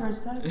rabbit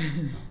turds, Tess.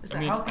 It's I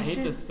mean, I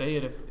hate to say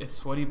it, if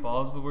sweaty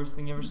balls is the worst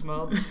thing you ever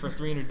smelled, for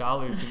 $300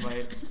 you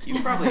might.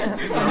 You probably.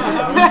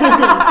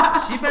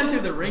 She been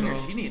through the ringer.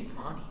 She need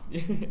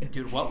money.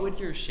 Dude, what would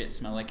your shit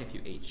smell like if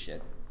you ate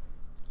shit?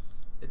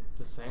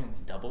 The same.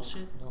 Double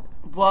shit? No.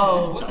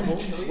 Whoa.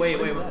 Wait.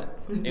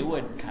 It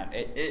would kind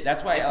of.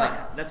 That's why it's I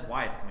not, that's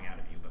why it's coming out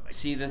of you. But like,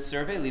 See, the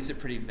survey leaves it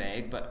pretty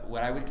vague, but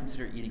what I would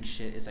consider eating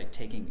shit is like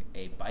taking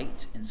a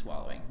bite and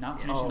swallowing,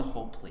 not finishing the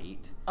whole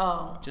plate.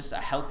 Oh. Just a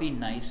healthy,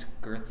 nice,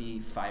 girthy,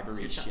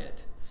 fibery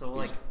shit. so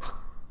like,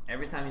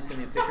 every time you send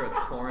me a picture of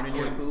corn in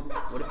your poop,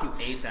 what if you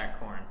ate that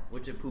corn?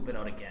 Would you poop it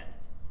out again?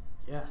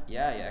 Yeah.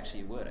 Yeah, you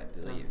actually would, I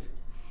believe.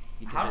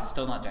 Because How- it's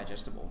still not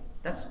digestible.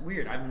 That's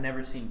weird. I've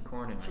never seen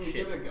corn in Should we shit.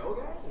 give it a go,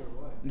 guys, or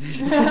what?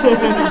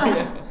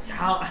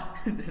 How?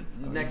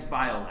 Next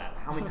bio lab.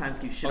 How many times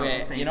can you shit on the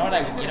Okay, same? you know what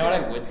piece of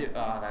I would do?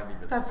 Oh, that'd be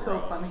really That's so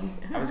gross. funny.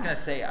 I was gonna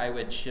say I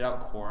would shit out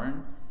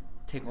corn,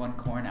 take one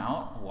corn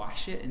out,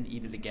 wash it, and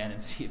eat it again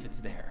and see if it's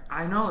there.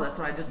 I know, that's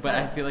what I just But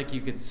I said. feel like you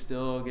could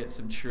still get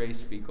some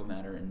trace fecal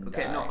matter and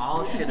Okay, die. no,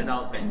 I'll shit it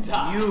out then.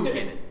 die. You get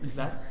it.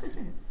 That's.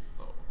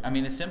 I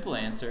mean, the simple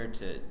answer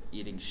to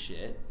eating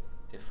shit,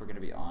 if we're gonna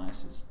be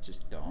honest, is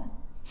just don't.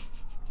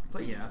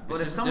 But yeah, but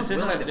This if is- someone's this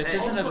isn't willing a, to this pay,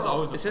 isn't Also, a,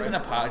 always a this isn't a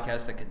price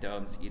podcast that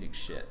condones eating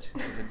shit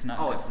because it's not.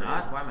 oh, good it's for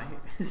not. you. Why am I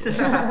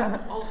here?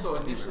 Also,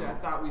 initially, I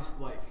thought we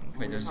like when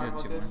we were there's talking two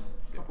about this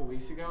a couple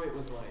weeks ago. It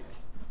was like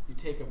you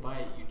take a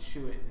bite, you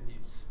chew it, and then you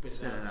spit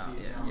it out, see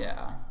it yeah. down.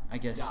 Yeah, I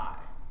guess. Die.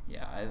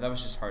 Yeah, that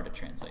was just hard to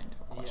translate into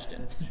a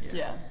question. that's-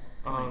 Yeah.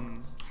 Her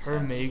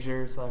Test.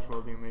 major /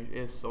 well-being major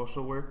is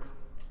social work.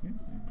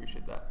 Mm-hmm.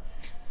 Appreciate that.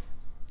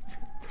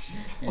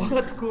 Oh,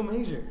 that's a cool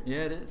major.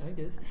 Yeah, it is. I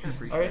guess.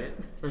 Appreciate All right. it.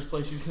 First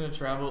place she's gonna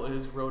travel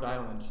is Rhode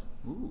Island.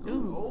 Ooh.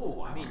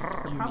 Ooh, I mean, you're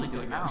probably Unique,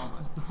 doing I now. guess.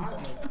 I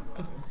like to go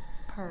there.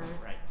 Per.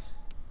 Right.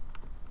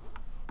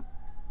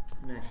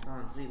 Next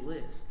on the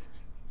list.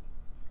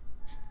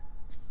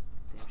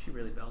 Damn, she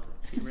really belted.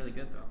 She's really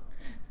good though.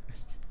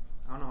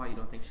 I don't know why you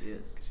don't think she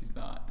is. She's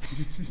not.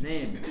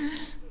 Name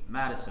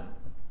Madison.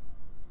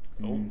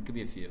 Could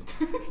be a few.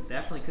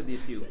 Definitely could be a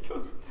few.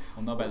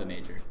 We'll know by the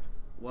major.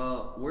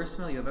 Well, worst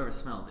smell you've ever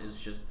smelled is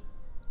just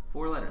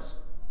 4 letters.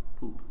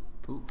 Poop.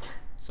 Poop.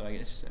 So I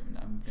guess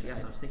I'm She got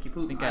some stinky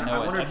poop. I think I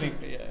know it. wonder I if she's.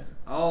 think,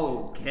 yeah.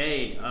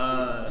 Okay.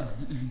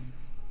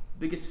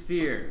 Biggest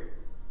fear.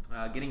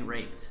 Getting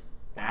raped.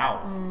 Wow.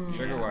 That-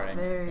 Trigger yeah. warning.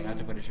 Very- Gonna have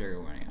to put a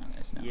trigger warning on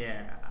this now.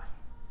 Yeah.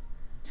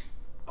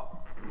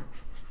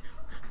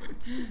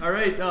 All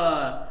right.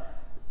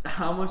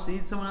 How much to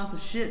eat someone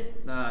else's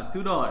shit?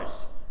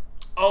 $2.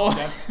 Oh.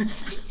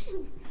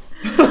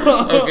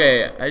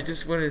 Okay, I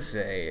just want to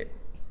say,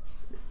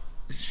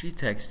 she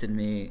texted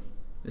me.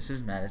 This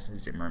is Madison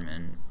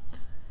Zimmerman.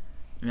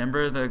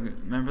 Remember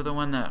the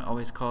one that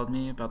always called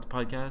me about the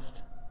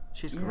podcast?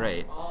 She's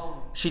great.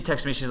 She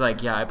texted me. She's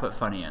like, "Yeah, I put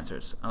funny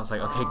answers." I was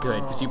like, "Okay,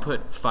 good," because you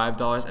put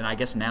 $5 and I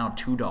guess now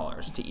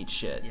 $2 to eat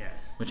shit.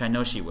 Yes. Which I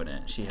know she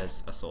wouldn't. She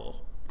has a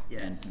soul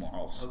Yes. and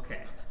morals.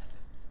 Okay.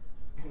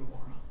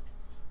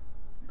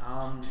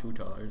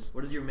 $2.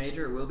 What is your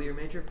major or will be your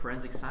major?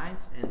 Forensic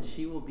science, and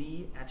she will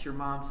be at your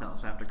mom's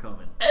house after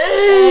COVID.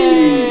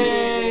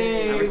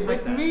 Hey! I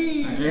respect that.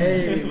 me.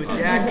 Hey, With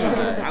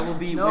Jackie, I will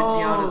be No. with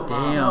Gianna's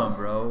mom. Damn,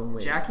 bro.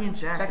 Wait. Jackie and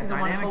Jack, Jackie's the a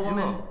dynamic wonderful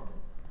duo. woman.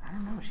 I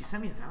don't know. She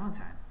sent me a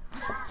Valentine.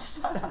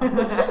 Shut up.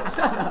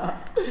 Shut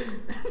up.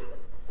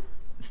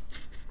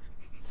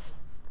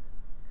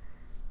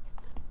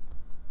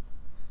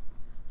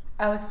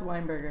 Alex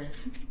Weinberger.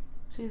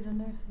 She's in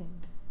nursing.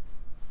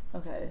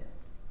 Okay.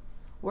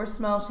 Worst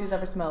smell she's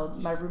ever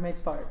smelled. My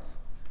roommate's farts.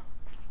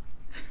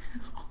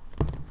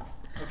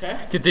 Okay.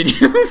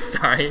 Continue.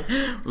 Sorry.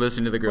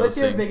 Listen to the girls What's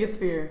your sing. biggest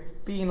fear?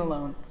 Being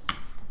alone.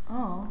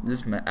 Oh.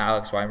 This is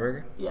Alex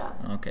Weinberger? Yeah.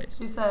 Okay.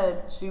 She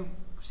said she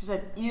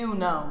said you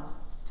no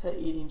to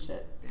eating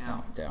shit. Damn.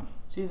 Oh, damn.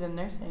 She's in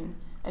nursing,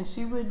 and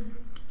she would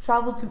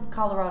travel to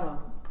Colorado.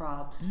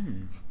 Probs.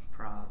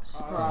 Probs.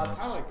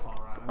 I like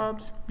Colorado.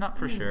 Probs. Not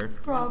for sure.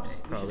 Probs. We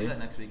should Probably. do that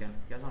next weekend.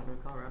 You guys want to go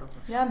to Colorado?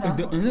 Yeah, I'm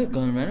down. Isn't it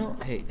Colorado?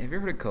 Hey, have you ever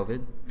heard of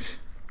COVID?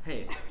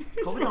 Hey,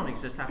 COVID don't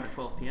exist after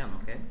 12 p.m.,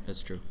 okay?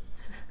 That's true.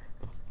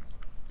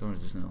 Don't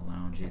exist in the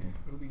lounge either.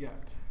 What do we got?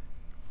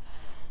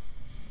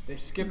 They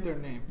skipped their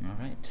name. All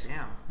right.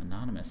 Damn.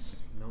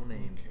 Anonymous. No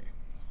name. Okay.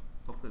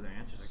 Hopefully their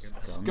answers are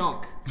good.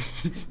 Skunk.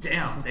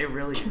 Damn, they're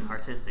really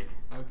artistic.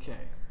 Okay.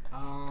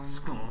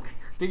 Skunk.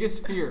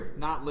 Biggest fear,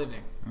 not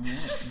living. All right.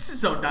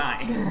 So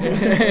die.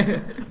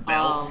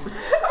 Bell.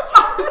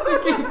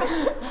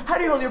 How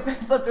do you hold your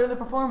pants up during the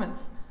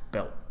performance?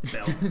 Belt.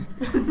 Bell.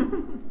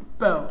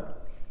 Boom.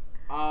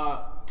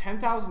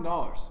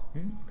 $10,000.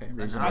 Okay. That's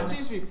Reasonable. That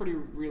seems to be pretty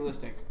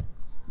realistic.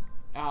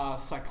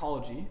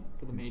 Psychology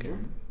for the major.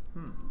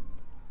 Okay.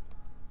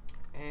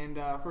 And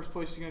first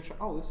place you're gonna try.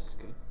 Oh, this is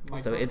good.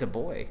 So it's a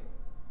boy.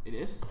 It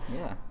is.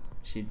 Yeah.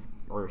 He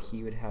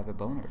would have a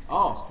boner for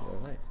Oh. the rest of their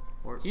life.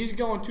 He's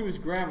going to his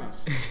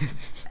grandma's.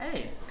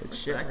 Hey. Good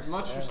shit. Respect.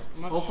 much.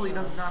 Hopefully he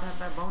does not have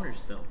that boner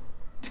still.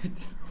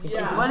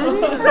 Yeah. What did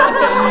he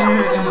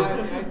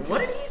say? What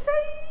did he say?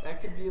 That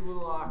could be a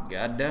little awkward.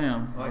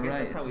 Goddamn. Well, I All guess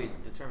right. that's how we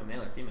determine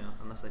male or female,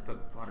 unless they put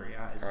watery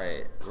eyes. All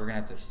right. We're gonna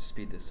have to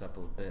speed this up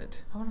a little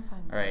bit. I want to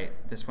find. All right.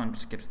 This one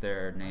skips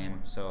their name,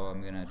 so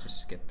I'm gonna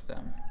just skip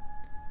them.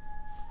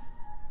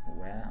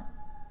 Wow.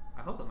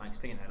 I hope the mic's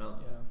picking that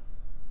up.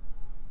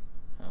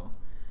 Yeah. Oh.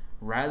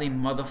 Riley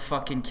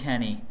motherfucking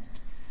Kenny.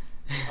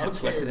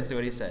 That's Okay.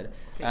 what he said.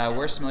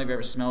 Worst smell I've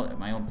ever smelled?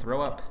 My own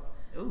throw up.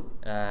 Ooh.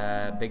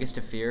 Biggest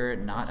to fear,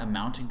 not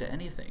amounting to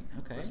anything.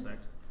 Okay.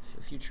 Respect.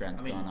 A few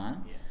trends I mean, going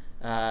on.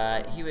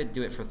 yeah. He would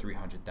do it for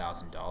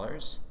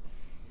 $300,000.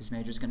 His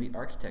major is going to be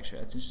architecture.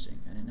 That's interesting.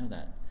 I didn't know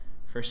that.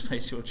 First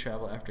place he will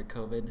travel after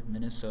COVID,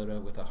 Minnesota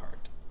with a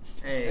heart.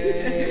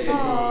 Hey.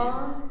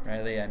 Aww.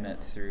 Riley, I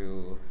met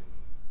through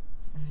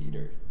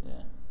theater.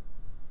 Yeah.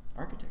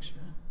 Architecture.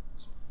 Huh?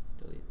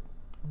 Delete.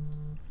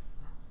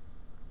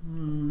 How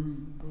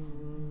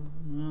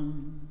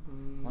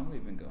long have we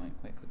been going?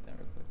 Wait, click that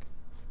real quick.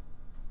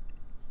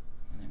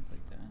 And then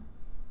click that.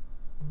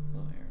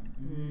 Little arrow.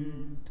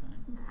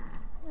 Time.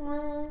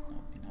 Nope,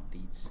 not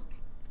beats.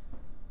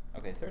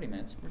 Okay, 30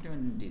 minutes. We're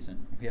doing decent.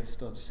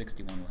 Still have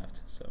 61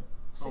 left, so.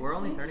 Oh, we're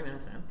only 30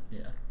 minutes in?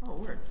 Yeah. Oh,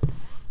 word.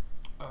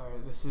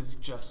 Alright, this is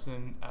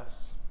Justin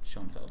S.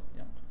 Schoenfeld,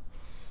 yeah.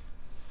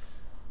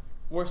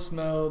 Worst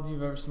smell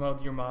you've ever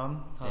smelled your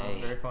mom?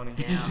 Hey. Very funny.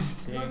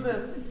 Who's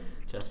this?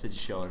 Justin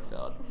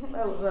Schoenfeld.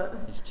 I love that.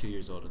 He's 2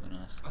 years older than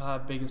us.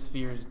 Biggest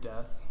fear is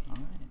death.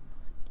 Alright.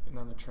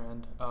 Another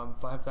trend.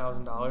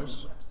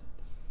 $5,000.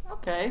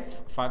 Okay,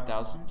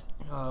 5,000.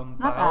 Not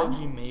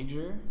Biology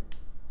major.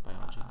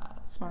 Biology.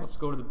 Smart. Let's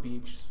go to the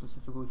beach,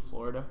 specifically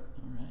Florida.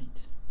 Alright.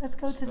 Let's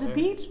go to the Fair.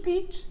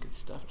 beach. Good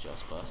stuff,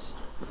 Just Bus.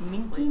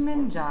 Nicki Is he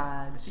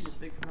Minaj.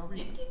 just big for no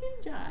reason?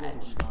 He lives in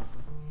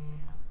Wisconsin.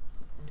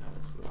 God,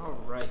 that's a little-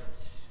 Alright.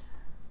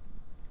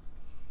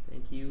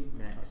 Thank you.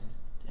 my Next. cousin.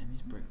 Damn,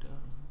 he's bricked up.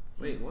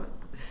 Wait, what?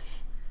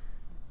 This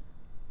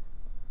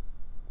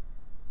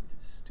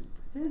is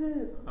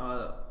stupid.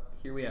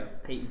 Here we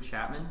have Peyton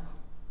Chapman.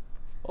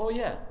 Oh,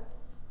 yeah.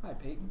 Hi,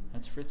 Peyton.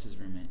 That's Fritz's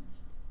roommate.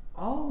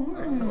 Oh,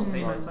 word. Hello,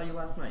 Peyton. I saw you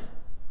last night.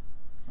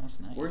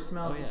 Last night. Worst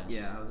smell? Oh,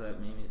 yeah. I was at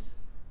Mimi's.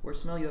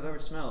 Worst smell you have ever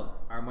smelled?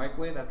 Our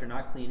microwave after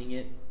not cleaning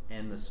it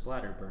and the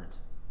splatter burnt.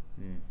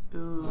 Mm.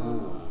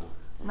 Ooh.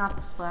 Not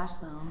the splash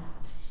zone.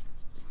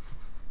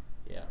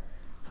 Yeah.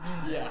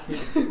 Yeah.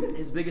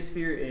 His biggest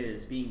fear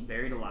is being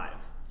buried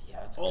alive. Yeah,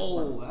 that's a good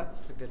one.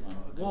 That's a good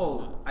one.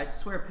 Whoa, I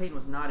swear Peyton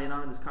was not in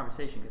on this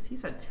conversation because he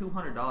said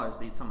 $200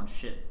 to eat someone's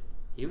shit.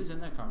 He was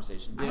in that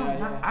conversation.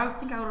 Yeah. I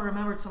think I would have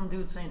remembered some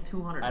dude saying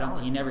 $200. I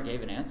don't. He never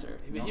gave an answer.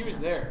 But he was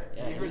there.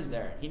 Yeah, he was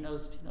there. He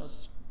knows.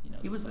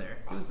 He was there.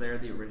 He was there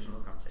at the original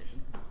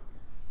conversation.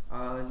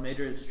 His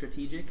major is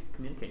strategic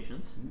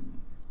communications.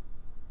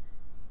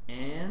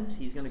 And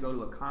he's going to go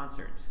to a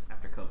concert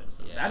after COVID.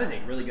 So Yeah. that is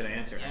a really good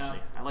answer, Yeah.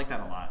 actually. I like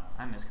that a lot.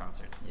 I miss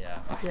concerts. Yeah.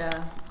 Yeah.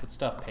 Good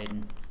stuff,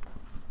 Peyton.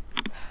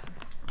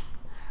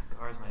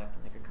 Cars might have to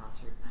make a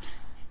concert.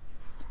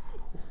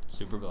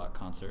 Super Block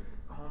concert.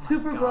 Oh my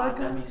Super God, Block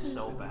that'd be concert.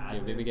 so bad.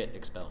 Dude, we would get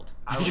expelled.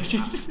 I would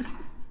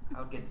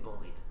get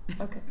bullied.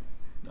 Okay.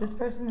 This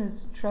person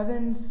is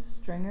Trevin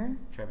Stringer.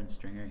 Trevin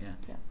Stringer, yeah.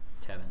 Yeah.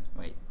 Tevin.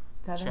 Wait.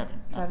 Tevin?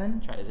 Trevin.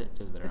 No, Trevin? Is it?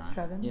 Is there It's on?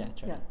 Trevin? Yeah,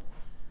 Trevin.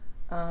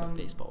 Yeah. Like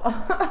baseball.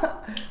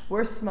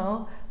 Worst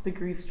smell? The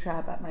grease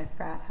trap at my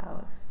frat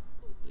house.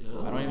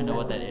 Ew, I don't even know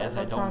what that That is.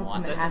 I don't sounds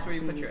want Is that that. just where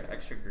you put Nasty. your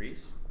extra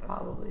grease? That's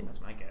Probably.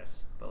 That's my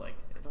guess. But, like,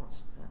 it don't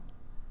smell.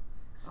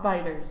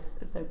 Spiders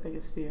is their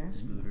biggest fear.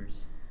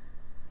 Spooters.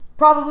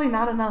 Probably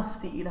not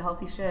enough to eat a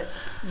healthy shit.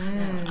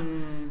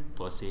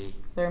 Pussy.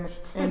 They're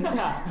in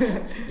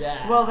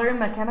Yeah. well, they're in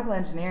mechanical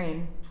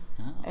engineering,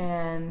 Oh.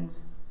 and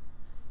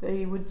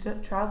they would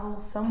travel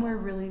somewhere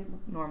really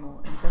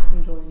normal and just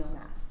enjoy no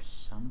mask.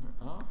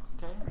 Oh,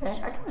 okay.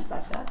 Okay, I can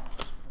respect that.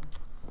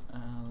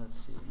 Let's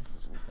see.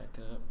 Let's go back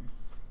up.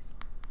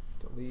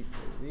 Delete.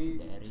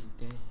 Daddy,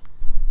 okay.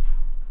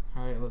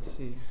 Alright, let's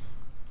see.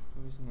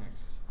 Who's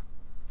next?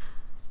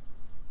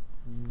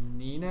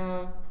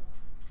 Nina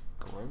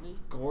Gorley.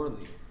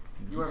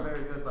 You are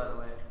very good, by the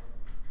way.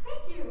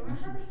 Thank you. I'm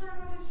ready for an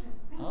audition.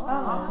 Thank Oh, you.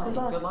 awesome. nice. Good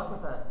luck. Good luck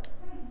with that.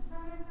 Thanks.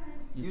 Have a nice night.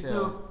 You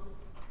too.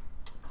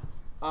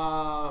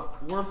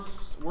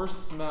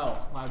 Worst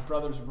smell. My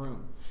brother's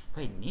room.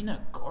 Wait,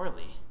 Nina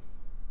Gorley.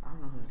 I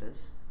don't know who that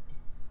is.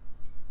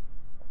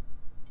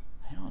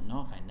 I don't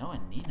know if I know a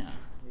Nina.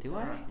 Do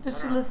I?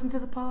 Does she listen to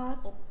the pod?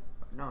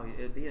 No,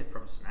 it'd be it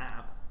from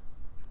Snap.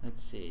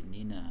 Let's see,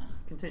 Nina.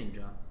 Continue,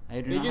 John.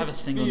 I do not have a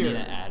Biggest single fear. Nina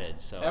added,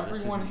 so this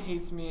Everyone isn't.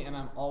 hates me and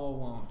I'm all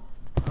alone.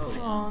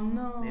 Oh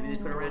no. Maybe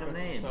they put a random Got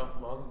some name.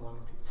 self-love and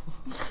loving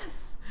people.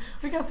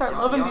 We gotta start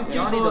loving these people.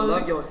 Y'all need to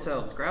love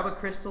yourselves. Grab a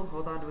crystal,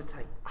 hold on to it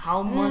tight.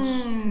 How much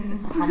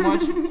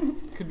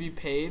could be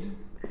paid?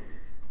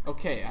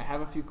 Okay, I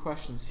have a few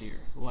questions here.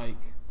 Like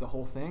the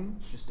whole thing?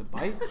 Just a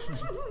bite?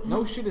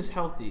 No shit is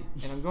healthy,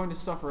 and I'm going to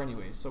suffer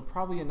anyway, so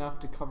probably enough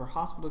to cover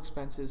hospital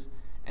expenses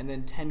and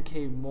then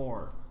 $10K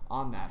more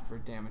on that for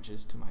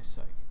damages to my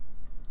psych.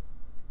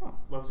 Oh,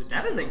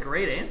 That is a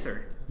great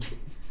answer.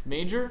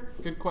 Major?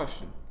 Good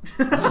question.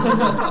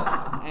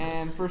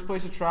 And first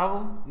place to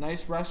travel?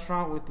 Nice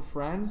restaurant with the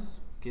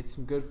friends. Get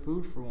some good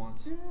food for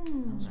once.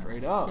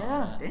 Straight up.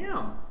 Yeah.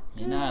 Damn.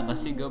 Nina,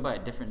 unless you go by a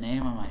different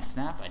name on my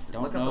Snap, I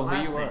don't Look up know the who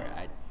last you are.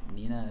 name.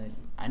 Nina,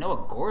 I know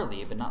a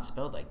Gorley, but not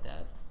spelled like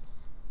that.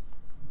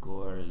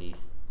 Gorley.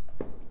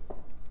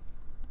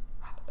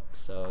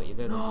 So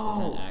either this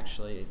isn't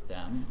actually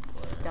them,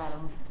 or Got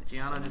him.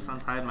 Gianna just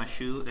untied my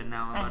shoe, and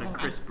now I'm at a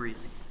Chris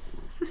Breezy.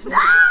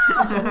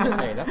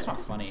 hey, that's not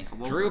funny.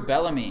 Drew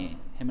Bellamy.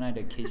 Him and I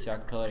did Casey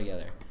Acapella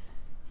together.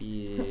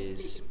 He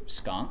is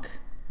skunk.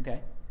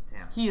 Okay.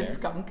 Damn. He is Fair.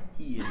 skunk.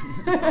 He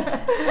is.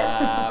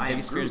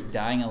 Biggest fear is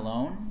dying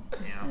alone.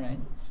 Yeah. All right.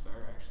 That's fair,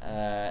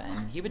 actually.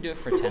 And he would do it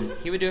for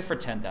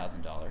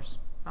 $10,000.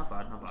 Not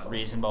bad, not bad.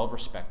 Reasonable,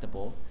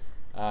 respectable.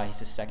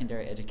 He's a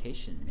secondary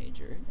education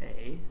major,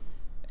 Hey.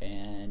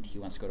 and he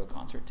wants to go to a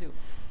concert too.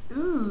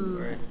 Ooh. Drew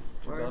Word,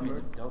 Bellamy's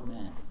a word. dope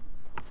man.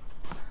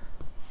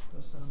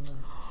 Does sound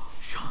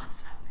nice. Sean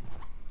sent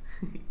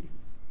me.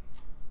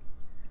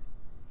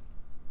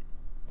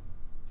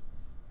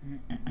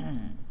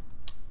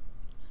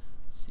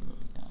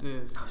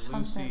 This is Sean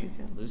Lucy. Sanders,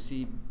 yeah.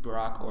 Lucy,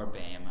 Brock, or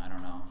Bame. I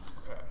don't know.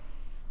 Okay.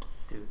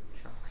 Dude,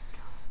 shut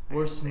my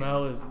Worst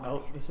smell is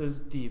this is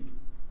deep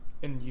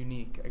and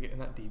unique. I get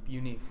not deep,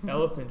 unique.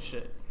 Elephant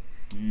shit.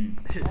 Mm.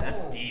 God.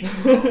 That's deep.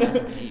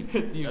 That's deep.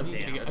 It's unique. That's-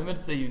 damn, I meant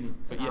to say unique,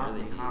 but that's yeah.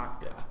 really deep.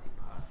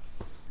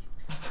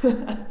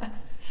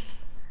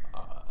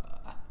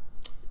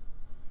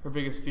 Her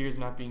biggest fear is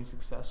not being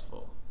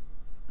successful.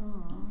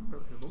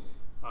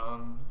 Aw.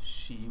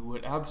 She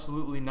would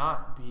absolutely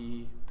not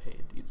be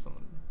paid to eat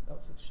someone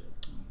else's shit.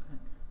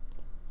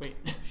 Wait,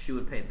 She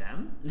would pay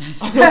them? she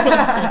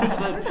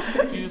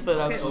just said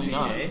absolutely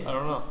not. OBJ. I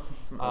don't know.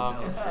 Some Um,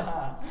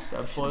 Odell shit. She's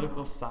at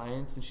political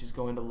science and she's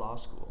going to law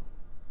school.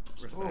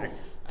 Respect.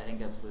 I think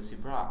that's Lucy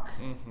Brock.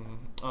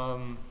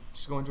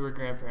 She's going to her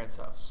grandparents'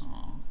 house.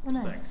 Aw. Oh,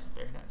 nice. Respect.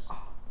 Very nice.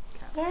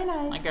 Very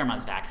nice. My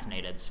grandma's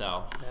vaccinated,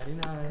 so Very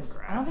nice.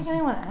 I don't think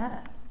anyone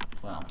asked.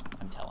 well,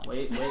 I'm telling.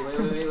 Wait. Still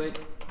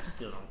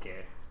don't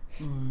care.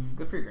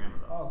 Good for your grandma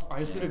though. I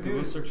just did a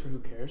Google search for who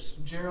cares.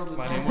 Gerald is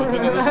My also- name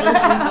wasn't in the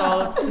search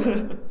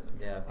results.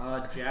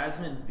 Yeah.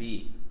 Jasmine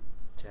V.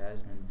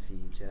 Jasmine V.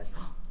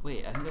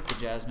 Wait, I think that's the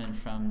Jasmine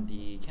from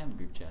the Camp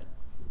group chat.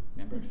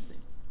 Remember? Interesting.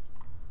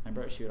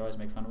 Remember, she would always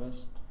make fun of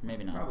us.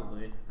 Maybe not.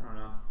 Probably. I don't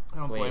know. I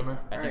don't Wait, blame her.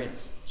 I think Alright.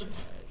 it's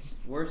Jazz.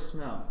 Worst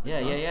smell.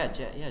 Yeah,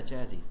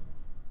 Jazzy.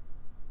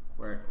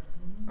 Where?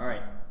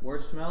 Alright.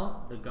 Worst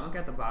smell? The gunk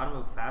at the bottom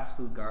of a fast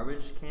food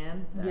garbage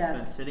can that's Yes.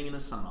 been sitting in the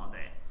sun all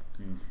day.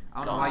 Mm.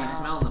 I don't know why you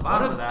smell in the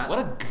bottom of that. What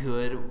a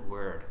good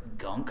word.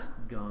 Gunk.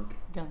 Gunk.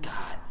 Gunk.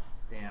 God.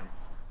 Damn.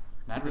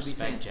 Mad People be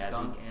saying respect, Jazzy.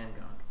 skunk and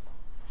gunk.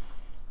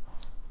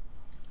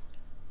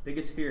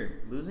 Biggest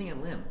fear? Losing a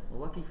limb.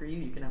 Well, lucky for you,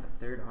 you can have a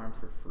third arm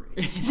for free.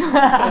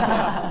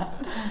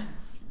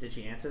 Did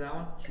she answer that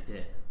one? She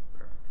did.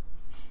 Perfect.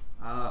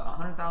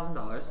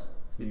 $100,000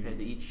 to be paid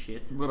to eat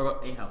shit.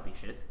 A healthy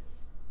shit.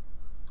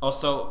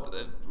 Also,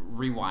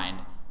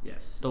 rewind.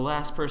 Yes. The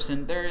last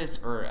person, there is,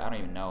 or I don't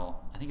even know,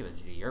 I think it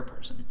was your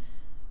person.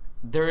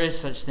 There is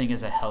such thing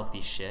as a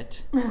healthy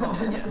shit. Oh,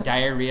 yes.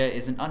 Diarrhea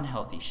is an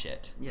unhealthy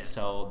shit. Yes.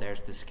 So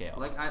there's the scale.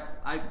 Like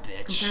I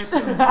Bitch.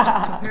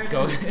 compared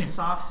Go- to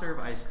soft serve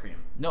ice cream.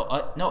 no,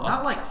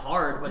 Not like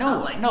hard, but no,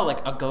 not like no,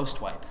 like a ghost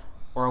wipe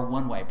or a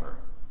one wiper.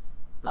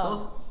 But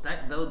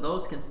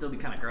those can still be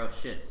kind of gross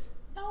shits.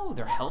 No,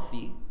 they're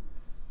healthy.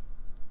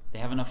 They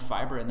have enough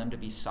fiber in them to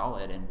be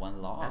solid in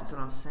one log. That's what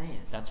I'm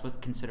saying. That's what's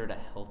considered a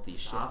healthy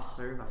Soft shit.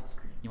 serve ice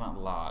cream. You want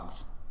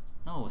logs.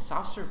 No,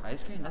 soft serve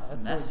ice cream, that's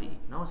That's messy.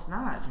 No, it's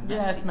not. That's Yeah,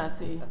 messy. it's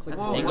messy. That's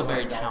Whoa,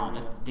 Dingleberry whoa, Town.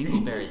 That's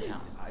Dingleberry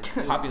Town.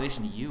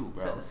 Population of you,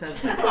 bro. Says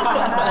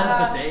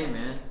bidet,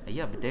 man.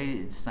 Yeah, but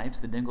they snipes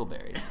the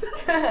dingleberries.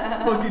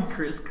 Fucking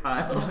Chris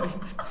Kyle.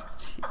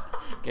 Jeez.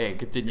 Okay,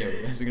 continue.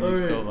 This is gonna be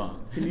so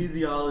long.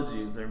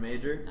 Kinesiology is our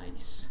major.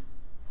 Nice.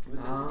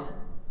 Who's this again?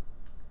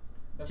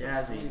 That's a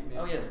Jazzy. sweet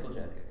Oh name. yeah, still Jazzy.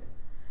 Okay.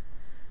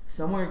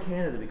 Somewhere in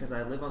Canada because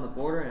I live on the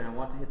border and I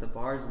want to hit the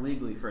bars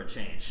legally for a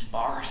change.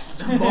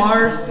 Bars.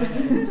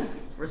 Bars.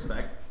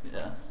 Respect.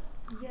 Yeah.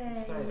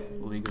 Yay.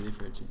 Legally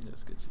for a change.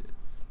 That's good shit.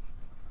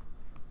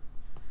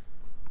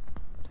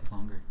 Take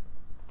longer.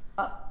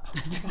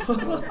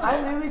 I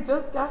really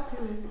just got to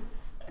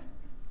it.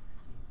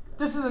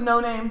 This is a no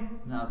name.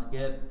 Now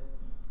skip.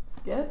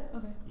 Skip?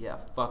 Okay. Yeah,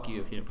 fuck you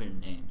if you didn't put your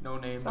name. No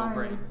name, no Sorry.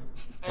 brain.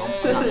 Don't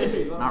Hey, not, let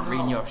 'em not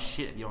reading know. your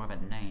shit if you don't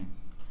have a name.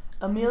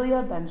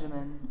 Amelia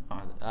Benjamin.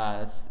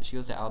 She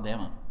goes to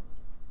Alabama.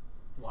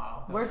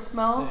 Wow. that's Worst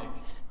smell? sick.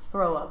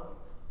 Throw up.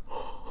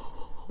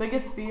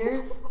 Biggest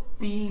fear?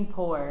 Being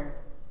poor.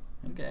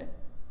 Okay.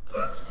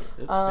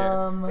 That's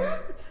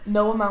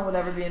No amount would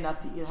ever be enough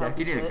to eat Jack,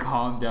 healthy you need to shit.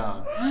 calm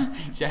down.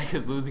 Jack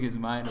is losing his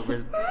mind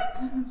over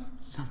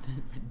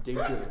something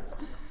ridiculous.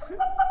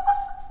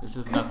 This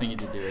has nothing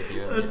to do with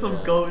you. That's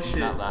some goat He's shit.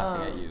 not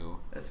laughing at you.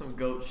 That's some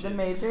goat The shit.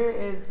 major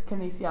is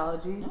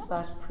kinesiology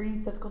 /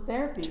 pre-physical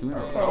therapy. 2 in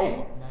a Okay.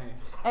 row.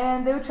 Nice.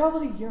 And they would travel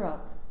to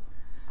Europe.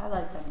 I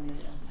like that,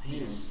 Amelia.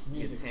 Nice.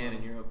 You get tan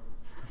in Europe.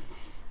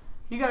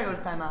 You gotta go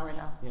to timeout right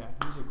now. Yeah,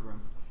 music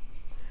room.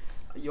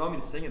 You want me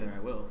to sing it there? I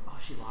will. Oh,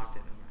 she locked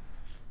it.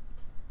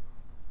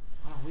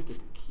 Why don't we get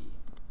the key?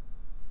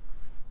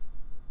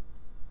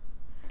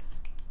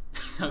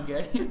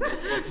 Okay.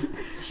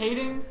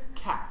 Hating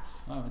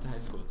cats. Oh, I went to high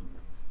school with him.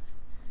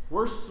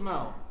 Worst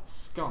smell?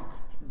 Skunk.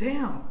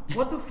 Damn.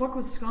 What the fuck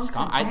was skunks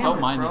Skunk. in I Kansas,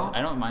 don't mind bro? this.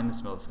 I don't mind the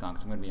smell of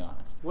skunks. I'm gonna be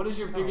honest. What is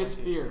your biggest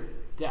fear?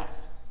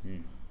 Death.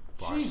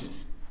 Bars.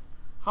 Jesus.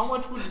 How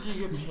much would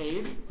you get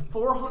paid?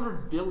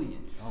 400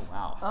 billion. Oh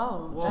wow.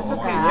 Oh, That's that's more.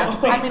 okay.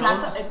 Jeff I mean, Bezos.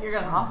 that's if you're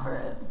gonna offer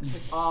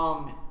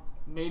it.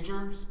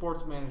 Major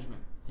sports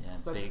management. Yeah,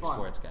 That's big fun.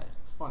 sports guy.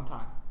 It's a fun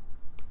time.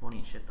 Won't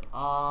eat shit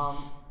though.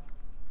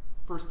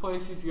 First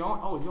place he's going.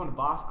 Oh, he's going to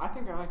Boston. I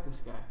think I like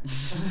this guy.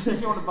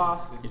 He's going to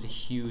Boston. He's a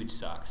huge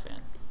Sox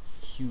fan.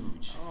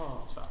 Huge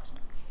Oh. Sox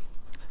fan.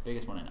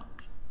 Biggest one I know.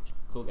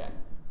 Cool guy.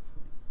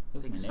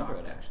 Lives in Big my Sox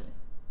neighborhood guy. actually.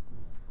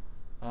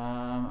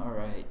 All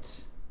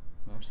right.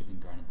 I've actually been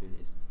grinding through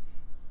these.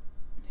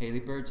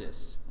 Haley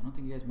Burgess. I don't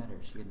think you guys met her.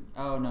 She could.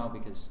 Oh no,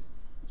 because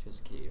she was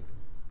a KU.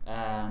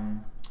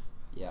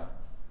 Yeah.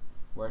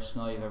 Worst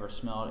smell you've ever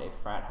smelled? A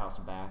frat house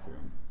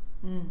bathroom.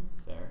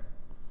 Fair.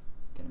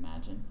 Can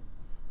imagine.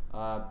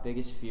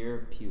 Biggest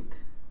fear? Puke.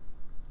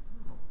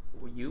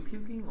 Were you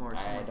puking or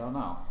I someone? don't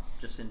know.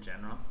 Just in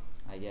general.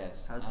 I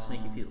guess. How does this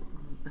make you feel?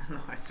 No,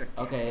 I start.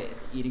 Okay,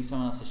 eating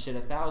someone else's shit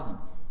 1,000.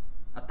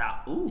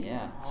 Ooh.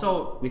 Yeah.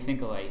 So We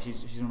think alike.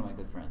 She's one of my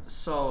good friends.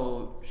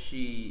 So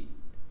she's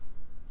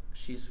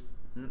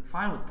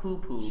fine with poo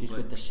poo. She's but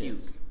with the puke.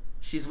 shits.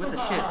 She's with the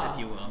shits, if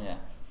you will. Yeah.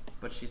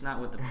 But she's not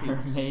with the Her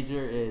pukes.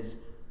 major is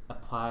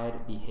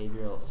applied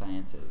behavioral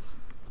sciences,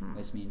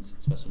 which means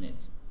special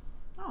needs,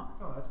 Oh.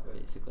 Oh, that's good.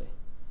 basically.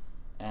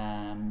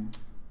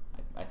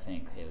 I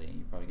think, Haley,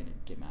 you're probably going to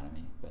get mad at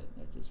me, but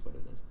that's just what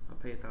it is. I'll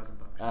pay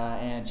 $1,000.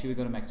 And she would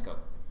go to Mexico.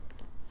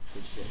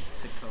 Good shit.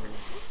 Sick cover.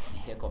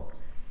 Mexico.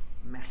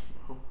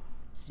 Mexico.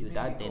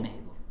 Ciudad de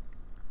Mexico.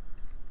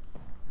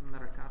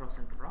 Mercado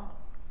Central.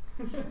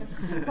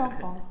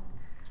 Bonk,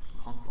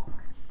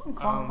 Honk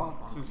bonk.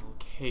 bonk. This is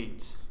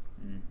Kate.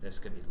 This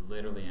could be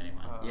literally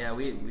anyone. Yeah,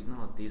 we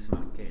know a decent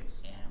amount of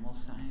Kates. Animal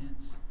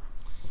science.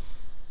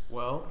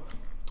 Well,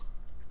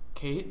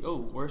 Kate. Oh,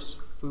 worst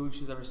food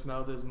she's ever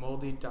smelled is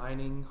moldy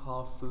dining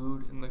hall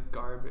food in the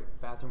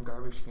bathroom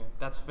garbage can.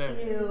 That's fair.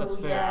 Ew, That's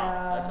fair.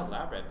 yeah. That's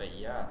elaborate, but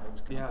yeah, that's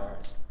kind Yeah. of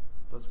ours.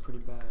 That's pretty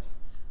bad.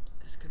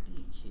 This could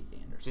be Kate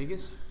Anderson.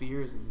 Biggest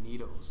fear is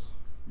needles.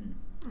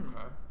 Okay.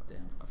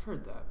 Damn. I've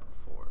heard that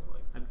before.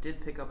 Like, I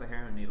did pick up a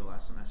heroin needle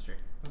last semester.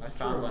 I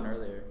found one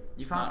earlier.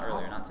 You found- Not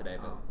earlier, oh. not today,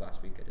 but Oh.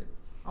 last week I did.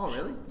 Oh,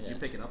 really? Did you Yeah.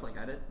 pick it up like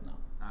I did? No.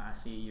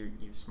 See, you're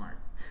smart.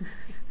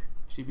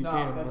 she'd be No,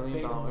 paid $1 that's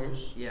million.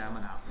 beta Yeah, I'm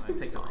an alpha. I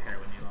picked up a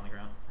heroin needle on the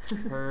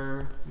ground.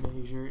 Her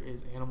major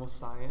is animal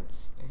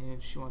science,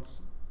 and she wants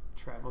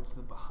to travel to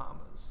the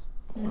Bahamas.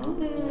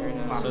 Very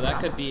nice. So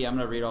that could be. I'm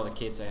gonna read all the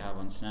Kates I have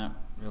on Snap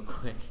real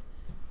quick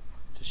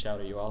to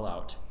shout you all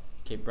out.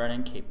 Kate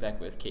Brennan, Kate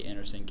Beckwith, Kate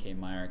Anderson, Kate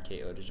Meyer,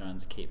 Kate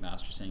Odejohns, Kate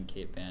Masterson,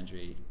 Kate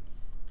Bandry,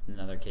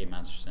 another Kate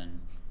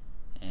Masterson,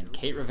 and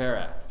Kate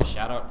Rivera.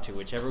 Shout out to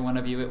whichever one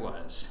of you it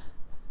was.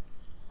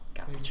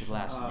 Gotta put your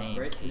last name,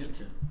 Grace Kate.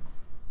 Newton.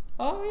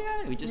 Oh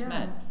yeah, we just Yeah.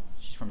 met.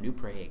 She's from New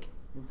Prague,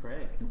 New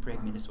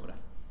Prague. Minnesota.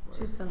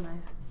 She's so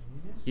nice.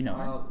 You know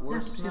her? Yeah,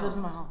 Worst she smell. lives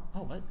in my home.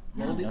 Oh what?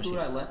 Moldy No, food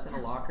I left in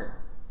a locker.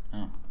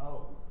 Oh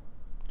Oh.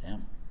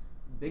 damn.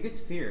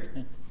 Biggest fear?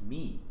 Hmm.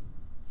 Me.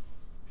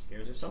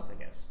 Scares herself,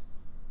 I guess.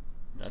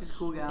 That's a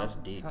cool gal. That's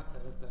deep.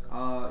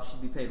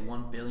 She'd be paid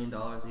 $1 billion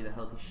to eat a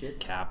healthy shit.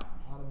 Cap.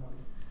 A lot of money.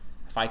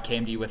 If I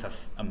came to you with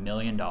 $1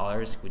 million,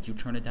 would you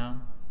turn it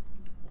down?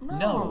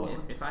 No.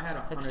 If I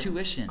had That's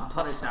tuition,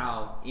 plus some.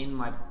 $100 in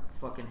my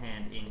fucking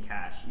hand in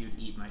cash, you'd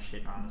eat my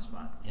shit on the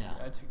spot. Yeah.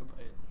 I'd take a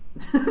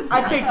bite.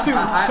 I take two.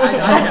 I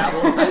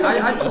dabble.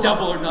 I'd pull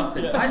Double up- or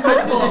nothing.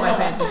 I'd pull out my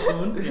fancy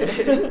spoon.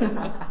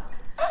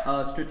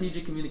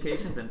 Strategic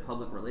communications and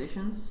public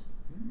relations.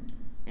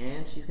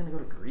 And she's gonna go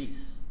to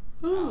Greece.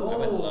 I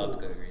would love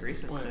to go to Greece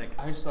Greece. is Wait, sick.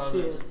 I just thought of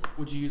She this. is.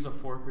 Would you use a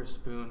fork or a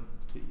spoon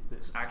to eat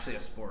this? It's actually a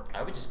spork.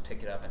 I would just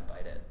pick it up and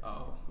bite it.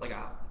 Oh. Like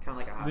a kind of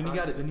like a hot Then you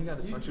dog.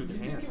 got to touch it with your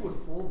think it hands.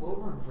 would fold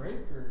over and break,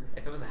 or?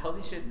 If it was a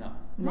healthy shit, no.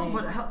 No, Name.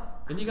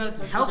 but Then you got to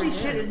touch it healthy with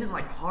your shit hands. isn't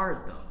like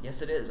hard though.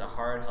 Yes, it is a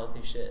hard,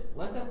 healthy shit.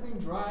 Let that thing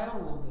dry out a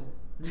little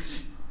bit.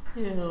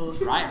 Ew.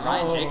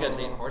 Ryan Jacobs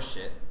ate horse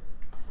shit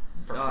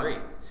for free.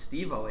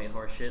 Steve-O ate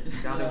horse shit.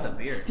 Down there with a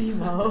beer.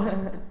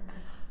 Steve-O.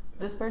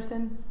 This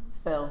person,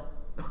 Phil.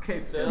 Okay,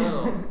 Phil.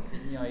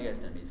 You know, you guys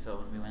didn't meet Phil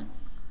when we went.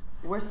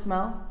 Worst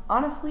smell?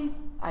 Honestly,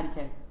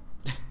 IDK.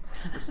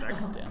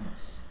 Respect. Damn.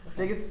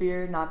 Biggest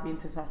fear, not being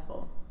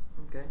successful.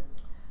 Okay.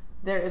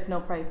 There is no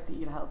price to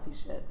eat healthy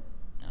shit.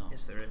 No.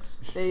 Yes, there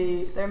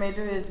is. Their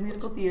major is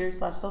musical theater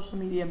 / social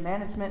media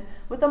management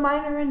with a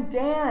minor in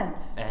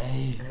dance.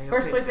 Hey. Hey,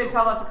 First okay, place they Phil.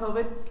 travel after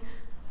COVID.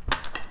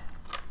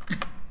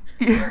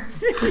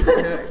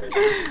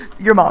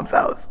 Your mom's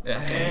house.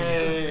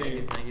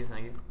 Hey. Thank you.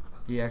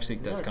 He actually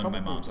does Yeah, come to my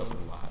couple mom's house a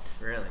lot.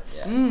 Really?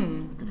 Yeah.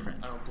 Mm. Good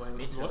friends. I don't blame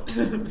Me you. too.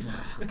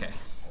 What? Okay.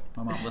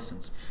 My mom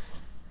listens.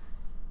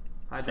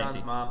 Hi, Safety.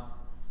 John's mom.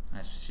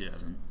 She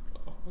doesn't.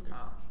 Oh, okay.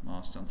 Oh,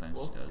 Well, sometimes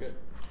Well, she does. good.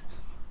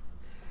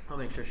 I'll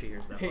make sure she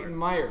hears that Peyton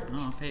part. Meyer.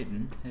 Oh,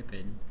 Peyton. Hey,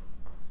 Peyton.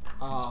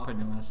 Let's put in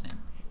your last name.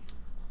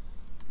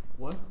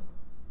 What?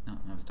 No,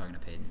 I was talking to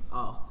Peyton.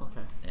 Oh,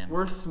 okay. Damn.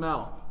 Worst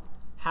smell.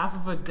 Half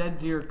of a dead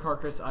deer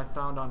carcass I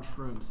found on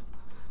shrooms.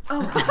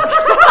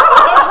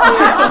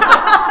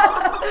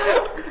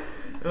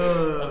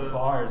 That's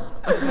bars.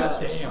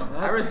 Damn.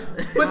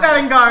 Put that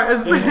in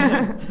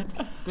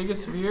Gars.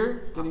 Biggest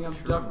fear? Getting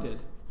abducted.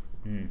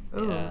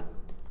 Yeah.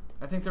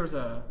 I think there was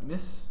a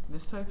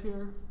mistype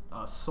here.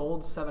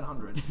 Sold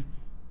 700.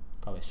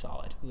 Probably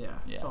solid. Yeah,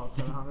 Yeah. sold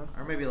 700.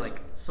 Or maybe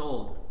like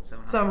sold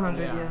 700.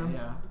 700,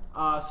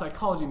 Yeah.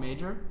 Psychology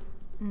major.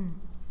 Hmm?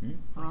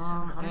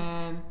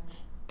 And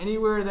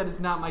anywhere that is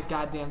not my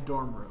goddamn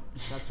dorm room.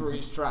 That's where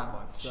he's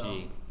traveling.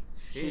 So.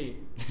 She.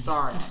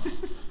 Sorry.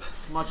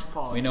 Much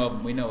apology. We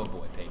know a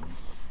boy Peyton.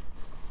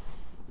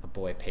 A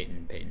boy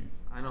Peyton.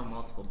 I know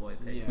multiple boy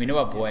Peyton. Yeah. We know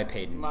a boy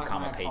Peyton, My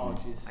comma Peyton.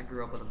 apologies. I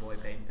grew up with a boy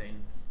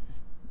Peyton.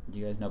 Do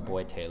you guys know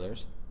boy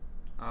Taylors?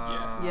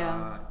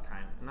 Yeah.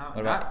 Kind of. No,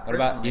 What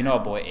about? Do you know a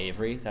boy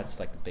Avery? That's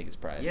like the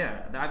biggest prize.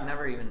 Yeah, I've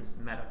never even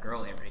met a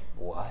girl Avery.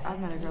 What? I've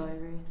met a girl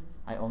Avery.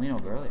 I only know a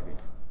girl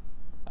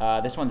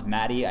Avery. This one's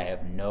Maddie. I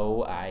have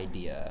no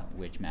idea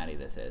which Maddie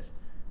this is.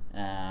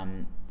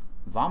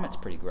 Vomit's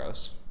pretty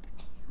gross.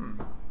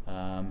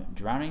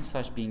 Drowning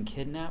 / being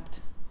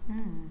kidnapped.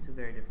 Two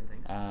very different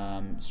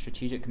things.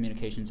 Strategic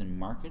communications and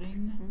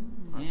marketing.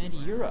 And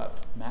Europe.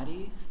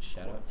 Maddie,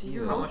 shout out to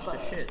you. How much to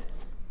shit?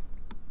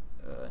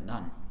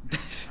 None.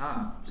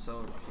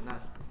 So you're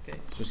not okay.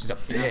 So she's a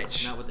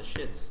bitch. Not with the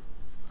shits.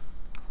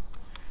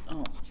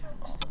 Oh.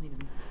 Still need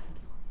to be.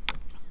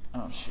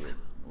 Oh shit.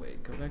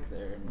 Wait, go back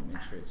there and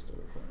make sure it's still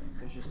recording.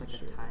 There's just like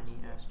Make a sure tiny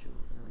it's- ass jewel.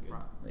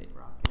 Wait.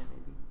 Rock in it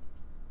maybe.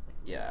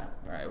 Yeah.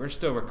 All right, we're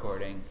still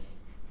recording.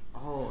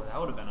 Oh, that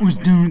would have been. We're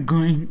okay. still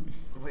recording.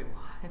 Wait,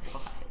 why?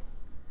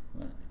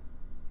 What?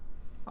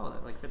 Oh,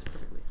 that like fits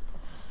perfectly.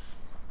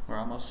 We're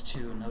almost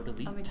to no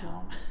delete I'll make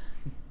town.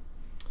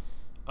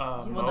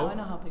 Well, Mo now I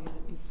know how big it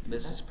needs to be.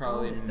 This is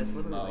probably That's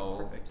literally Mo.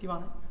 like perfect. Do you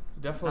want it?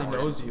 definitely I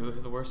knows you.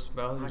 The worst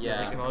smell. He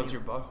Yeah. smells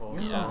your butthole.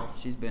 Yeah,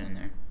 she's been in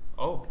there.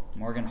 Oh.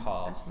 Morgan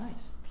Hall. That's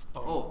nice.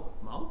 Oh. Oh,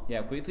 Mo?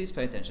 Yeah, could we please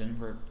pay attention?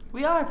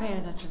 We are paying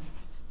attention.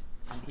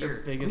 I'm Your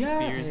here. biggest Yeah,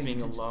 fear is paying being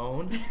attention.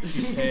 alone.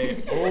 She paid.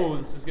 Oh,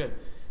 this is good.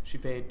 She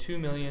paid $2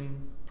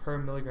 million per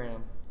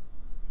milligram.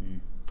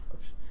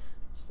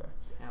 That's fair.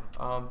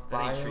 Damn.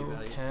 That ain't street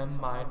value.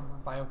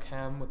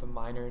 Biochem with a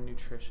minor in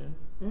nutrition.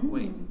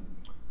 Wait.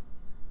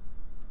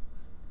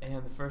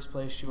 And the first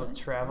place she will What?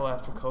 travel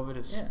after COVID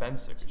is Yeah.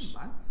 Spencer's.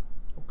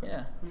 What?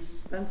 Yeah.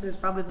 Spencer's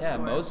probably the Yeah,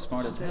 store. Mo's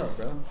smart as hell,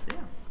 bro. Yeah.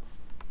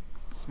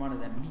 Smarter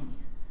than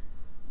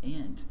me.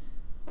 And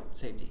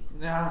safety.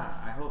 Nah,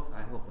 I hope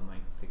the mic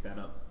picked that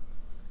up.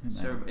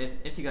 So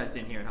if you guys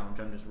didn't hear it, I'm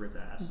trying to just rip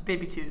the ass.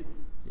 Baby toot.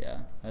 Yeah,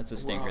 that's a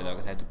stinker Wow. though,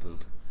 because I have to poop.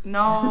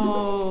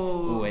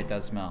 No. Ooh, it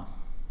does smell.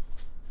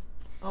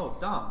 Oh,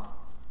 Dom.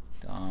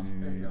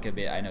 Could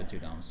be. I know two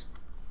Doms.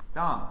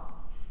 Dom.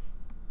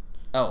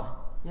 Oh.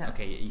 Yeah.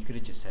 Okay, you could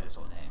have just said his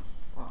whole name.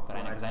 Wow, But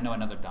I know, because I know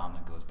another Dom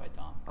that goes by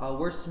Dom.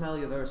 Worst smell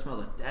you've ever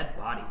smelled? A dead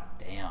body.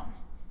 Damn.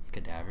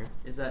 Cadaver.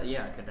 Is that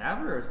a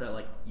cadaver or is that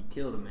like you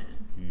killed a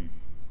man?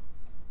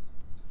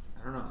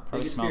 I don't know. Probably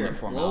Biggest smelled fear, the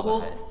global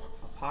formaldehyde.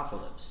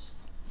 apocalypse.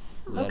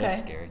 Ooh, that is Okay.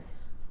 scary.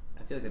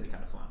 I feel like that'd be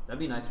kind of fun. That'd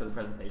be nice for the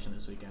presentation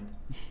this weekend.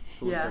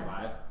 Who would Yeah.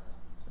 survive?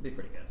 That'd be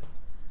pretty good.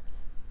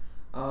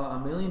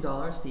 $1 million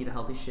to eat a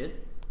healthy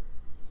shit.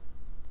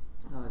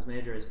 His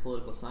major is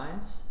political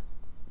science.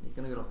 He's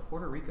gonna go to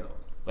Puerto Rico.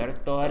 Puerto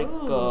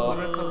Rico.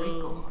 Puerto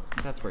Rico.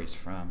 That's where he's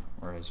from,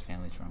 or his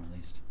family's from at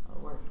least. Oh,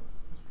 word.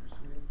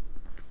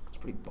 It's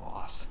pretty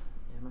boss.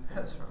 Yeah,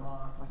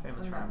 my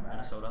family's from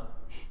Minnesota.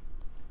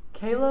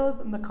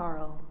 Caleb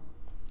McCarl.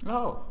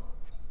 Oh.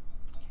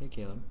 Okay,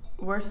 Caleb.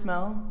 Worst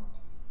smell?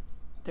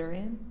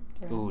 Durian?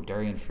 Ooh,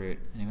 durian fruit.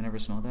 Anyone ever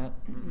smelled that?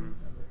 Mm-hmm.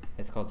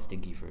 It's called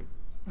stinky fruit.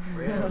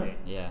 Really?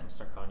 Yeah, I'm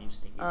start calling you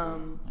stinky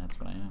food. that's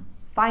what I am.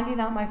 Finding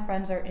out my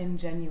friends are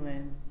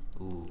ingenuine.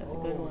 Ooh. That's a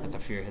good one. That's a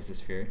fear. Has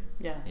this fear?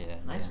 Yeah. Yeah.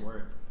 Nice yeah.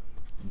 word.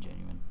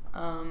 Ingenuine.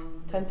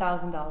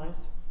 $10,000.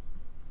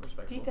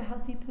 Respectful. Eat a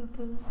healthy poo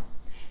poo.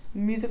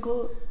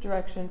 Musical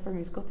direction for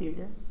musical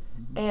theater.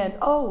 Mm-hmm. And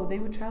they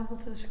would travel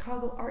to the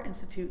Chicago Art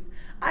Institute.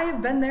 I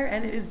have been there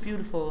and it is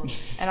beautiful.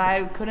 And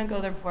I couldn't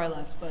go there before I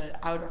left, but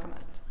I would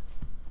recommend.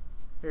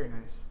 Very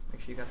nice.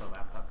 Make sure you got the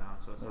laptop down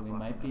so it's So not we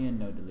blocking might it. be in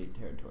no delete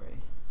territory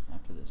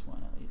after this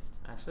one at least.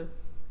 Actually?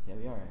 Yeah,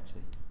 we are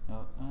actually.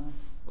 Oh.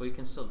 Well, you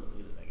can still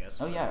delete it, I guess.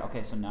 Oh yeah.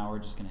 Okay. So now we're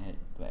just gonna hit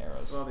the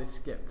arrows. Well, they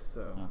skipped,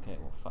 so. Okay.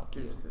 Well, fuck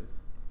you. Deuces.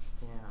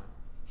 Yeah.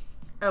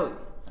 Ellie,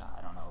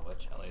 I don't know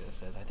which Ellie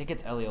this is. I think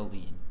it's Ellie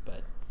Oline,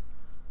 but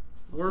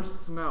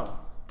worst smell.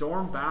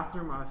 Dorm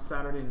bathroom on a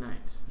Saturday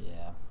night.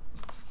 yeah.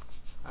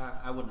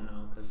 I wouldn't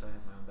know because I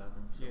have my own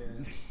bathroom. So.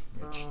 Yeah.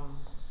 Rich.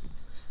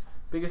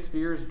 Biggest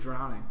fear is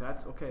drowning.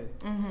 That's okay.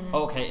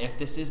 Okay, if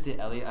this is the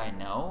Ellie I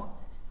know,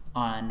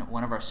 on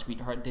one of our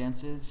sweetheart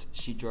dances,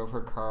 she drove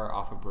her car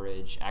off a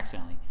bridge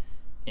accidentally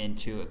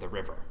into the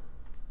river,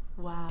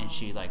 Wow. and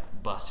she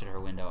like busted her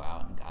window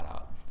out and got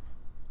out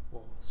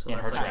So in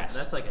that's her like dress.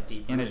 That's like a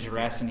deep. in a rooted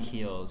dress fear. and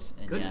heels.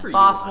 And Good yeah. for you.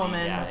 Boss honey.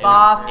 woman. Yeah,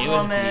 Boss it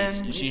was woman.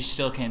 beast. And she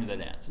still came to the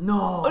dance.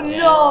 No. Oh,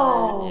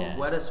 no. Yeah.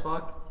 Wet as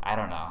fuck. I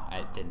don't know.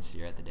 I didn't see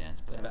her at the dance,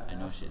 but I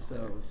know she's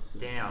there.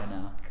 Damn. I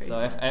know. Crazy. So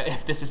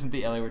if this isn't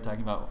the Ellie we're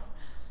talking about,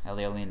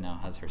 Ellie Oline now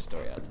has her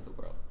story out to the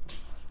world.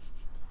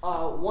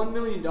 $1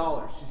 million.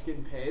 She's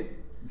getting paid.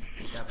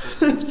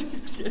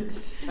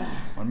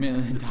 $1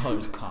 million,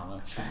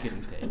 comma. She's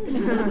getting paid.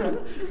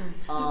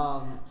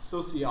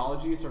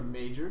 Sociology is her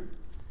major,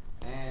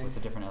 and What's a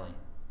different Ellie?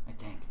 I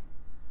think.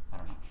 I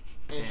don't know.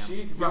 and Damn.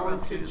 she's going to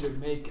References.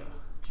 Jamaica.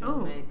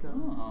 Jamaica.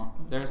 Oh,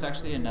 there's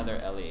actually another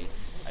Ellie.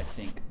 I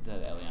think the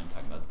Ellie I'm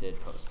talking about did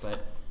post,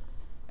 but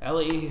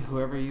Ellie,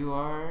 whoever you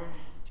are,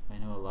 I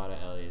know a lot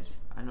of Ellies.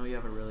 I know you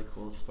have a really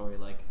cool story.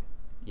 Like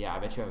Yeah, I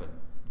bet you have a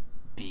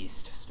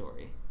beast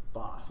story.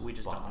 Boss. we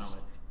just don't know Boss. it.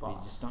 We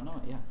Boss. just don't know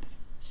it. Yeah,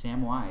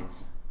 Sam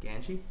Wise.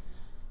 Ganji.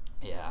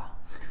 Yeah.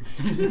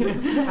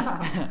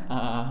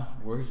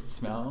 Worst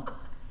smell.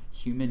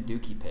 Human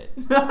dookie pit.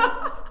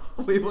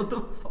 Wait, what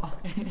the fuck?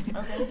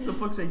 Okay. The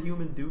fuck's a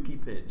human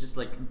dookie pit? Just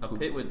like a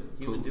pit with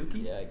human Poop.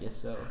 dookie? Yeah, I guess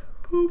so.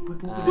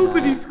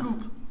 Poopity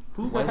scoop.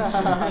 What's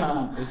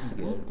this is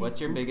good. What's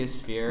your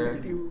biggest fear?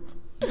 You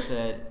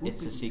said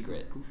it's a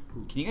secret.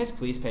 Can you guys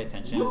please pay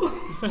attention?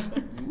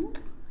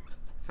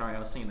 Sorry, I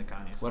was singing the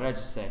Kanye song. What did I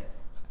just say?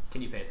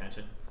 Can you pay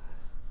attention?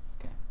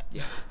 Okay.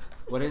 Yeah.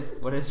 What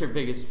is your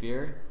biggest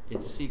fear?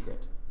 It's a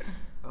secret.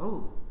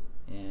 Oh.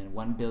 And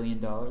 $1 billion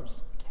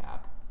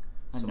cap.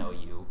 I So- know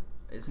you.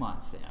 Is Come on,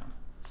 Sam.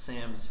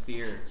 Sam's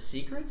fear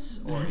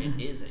secrets, or it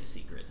is a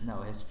secret?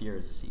 No, his fear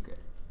is a secret.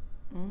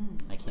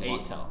 Like he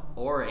won't tell.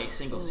 Or a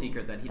single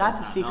secret that he That's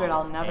does a not secret know.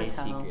 I'll It's never a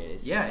tell. secret.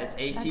 It's Yeah, just-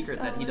 it's a secret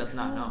that he does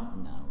not know.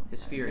 No.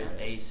 His fear I is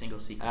doubt a it. single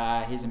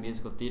secret. He's a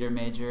musical theater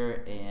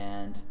major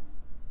and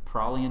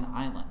Prolian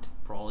Island.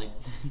 Probably.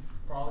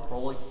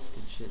 Probably.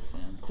 Good shit,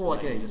 Sam.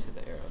 Crikey. You just hit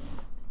the arrow.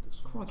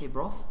 Crikey,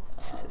 bro.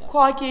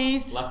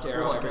 Quickies. Left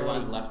arrow, Crikey.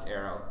 everyone. Left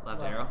arrow.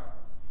 Left arrow.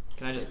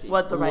 Can I just? Safety.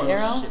 What, the right Ooh, I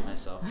arrow? Shit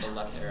myself. The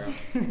left arrow.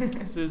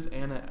 This is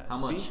Anna Espy. How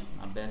much?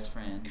 My best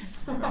friend.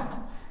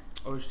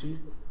 Oh, is she?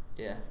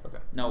 Yeah. Okay.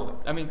 No.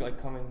 I mean, like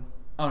coming.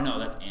 Oh no,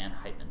 that's Anne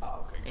Heitman.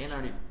 Oh, okay. And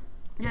already.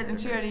 Yeah,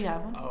 didn't you already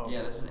have one? Oh.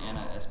 Yeah, this is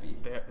Anna Espy.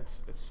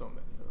 It's so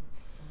many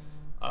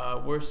of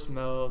them. Worst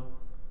smell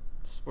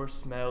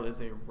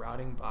is a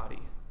rotting body.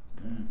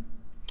 Mm.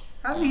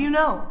 How do you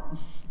know?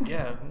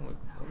 Yeah.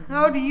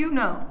 How do you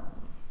know?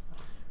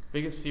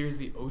 Biggest fear is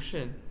the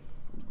ocean.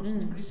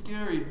 Ocean's pretty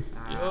scary.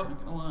 Yup.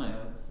 Not gonna lie.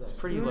 It's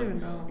pretty You like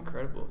don't know.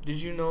 incredible.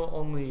 Did you know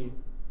only?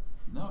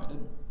 No, I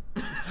didn't.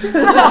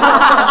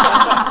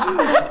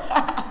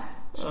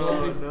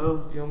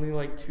 Only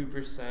like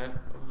 2%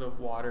 of the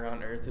water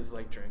on Earth is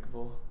like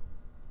drinkable,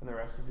 and the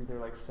rest is either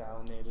like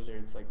salinated or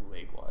it's like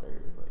lake water,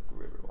 or like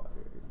river water,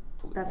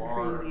 polluted That's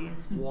water. crazy.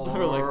 Or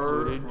like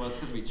polluted. Well, it's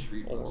because we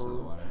treat most of the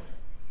Or- water.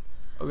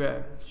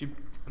 Okay, she $1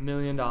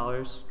 million.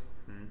 Okay.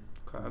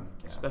 Yeah.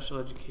 Special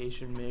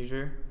education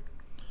major.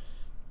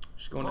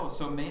 She's going Oh, to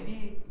so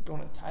maybe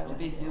going to Thailand.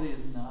 maybe Haley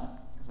is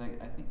not because I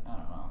think I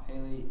don't know.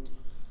 Haley,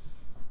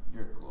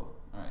 you're cool.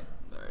 All right.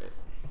 All right.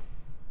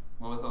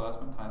 What was the last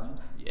one? Thailand.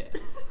 Yeah.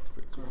 It's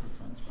pretty That's cool. where her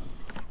friends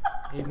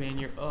from. Hey man,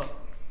 you're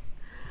up.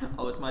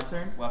 Oh, it's my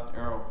turn. Left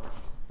arrow.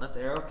 Left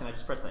arrow. Can I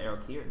just press the arrow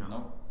key or no?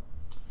 Nope.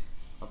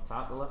 Up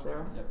top, the left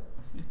arrow. Yep.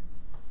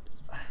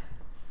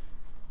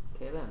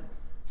 Okay then.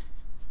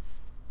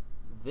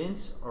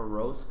 Vince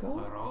Orozco.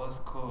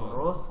 Orozco.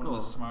 Orozco. One of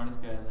the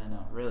smartest guys I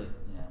know. Really?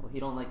 Yeah. Well, he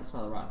don't like the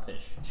smell of rotten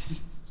fish.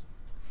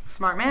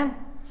 Smart man.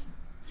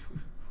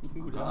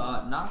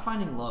 Not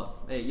finding love.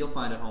 Hey, you'll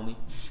find it, homie.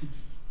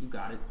 You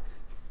got it.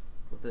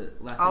 With the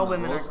last All name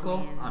women are Orozco,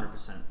 queens. 100%.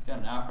 He's got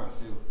an afro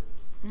too.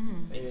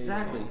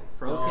 Exactly.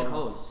 Froze get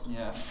hose.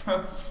 Yeah.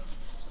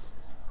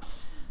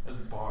 That's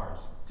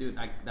bars. Dude,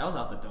 that was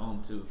out the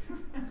dome too.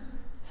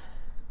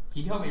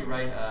 He helped me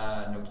write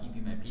 "No Keepy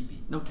My Peepee."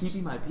 No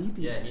keeping my pee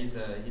pee. Yeah, he's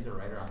a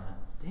writer on that.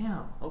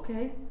 Damn.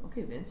 Okay,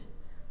 Vince.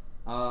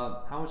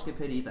 How much get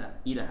paid to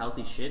eat a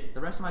healthy shit?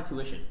 The rest of my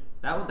tuition.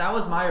 That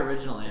was my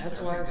original answer.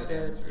 That's why I good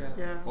said answer.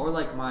 yeah. Yeah. Or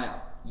like my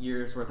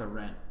year's worth of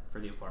rent for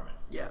the apartment.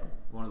 Yeah.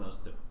 One of those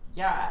two.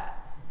 Yeah.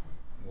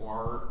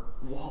 War.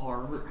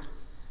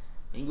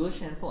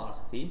 English and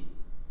philosophy.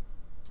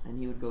 And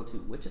he would go to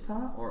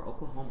Wichita or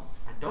Oklahoma.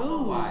 I don't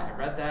know why. I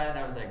read that and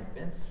I was like,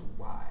 Vince,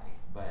 why?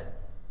 But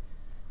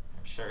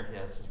I'm sure he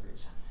has his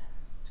reason.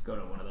 To go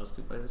to one of those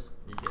two places.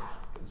 Yeah,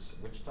 because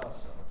Wichita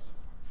sucks,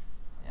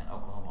 and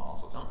Oklahoma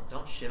also sucks.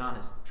 Don't shit on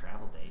his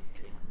travel date.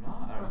 No,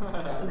 I don't know.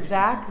 He's got a reason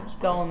Zach for his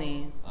place.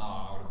 Dolney.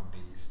 Oh, what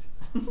a beast.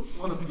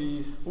 What a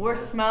beast.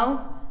 Worst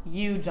smell?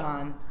 You,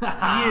 John.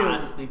 Ah, You.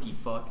 stinky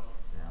fuck.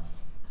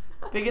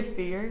 Yeah. Biggest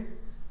fear?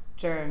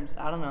 Germs.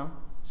 I don't know.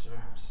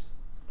 Germs.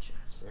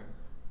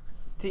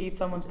 To eat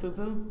someone's poo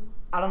poo?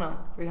 I don't know.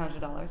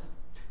 $300.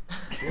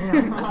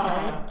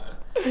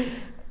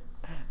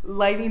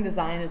 Lighting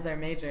design is their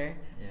major.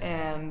 Yeah.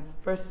 And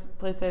first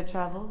place they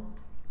travel?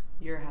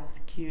 Your house,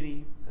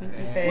 cutie. Winky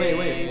Hey. face.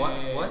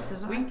 Wait, what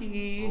does that?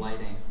 Winky.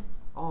 Lighting.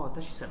 Oh, I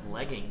thought she said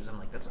leggings. I'm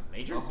like, that's a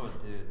major. He's also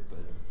a dude, but.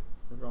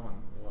 We're going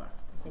left.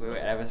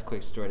 Wait, I have a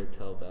quick story to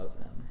tell about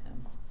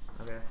him.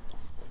 Okay.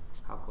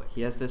 How quick?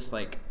 He has this,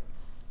 like,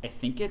 I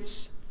think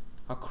it's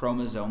a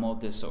chromosomal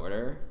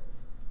disorder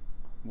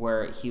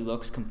where he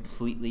looks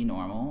completely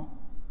normal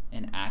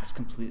and acts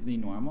completely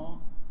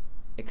normal,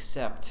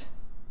 except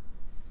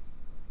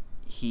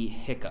he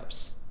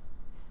hiccups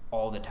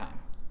all the time.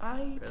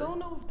 I don't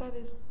know if that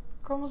is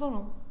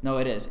chromosomal. No,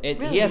 it is. He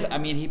Really? has. I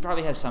mean, he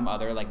probably has some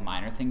other like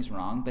minor things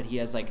wrong, but he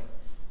has like,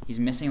 he's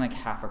missing like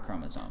half a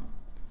chromosome.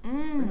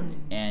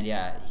 And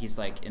yeah, he's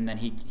like, and then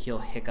he'll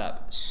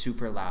hiccup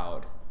super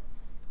loud.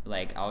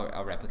 Like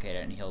I'll replicate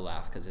it and he'll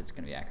laugh because it's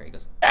gonna be accurate. He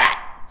goes ah!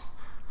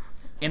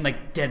 In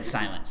like dead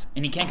silence,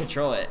 and he can't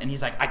control it. And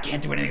he's like, I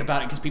can't do anything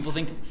about it because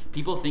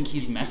people think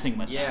he's messing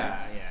with them. Yeah.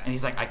 And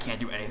he's like, I can't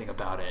do anything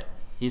about it.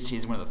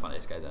 He's one of the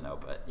funniest guys I know.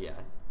 But yeah,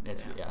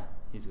 he's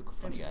a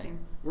funny guy. Interesting.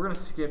 We're gonna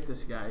skip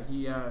this guy.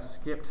 He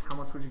skipped how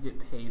much would you get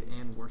paid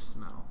and worst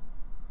smell.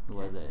 Who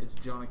was it? It's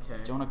Jonah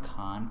K. Jonah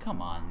Khan, come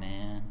on,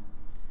 man.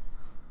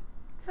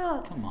 Fill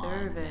out the Come on,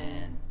 survey.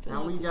 man. Fill Now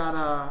out we the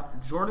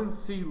got Jordan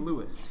C.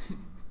 Lewis.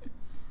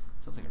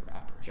 Sounds like a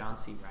rapper. John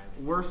C.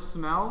 Riley. Worst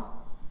smell?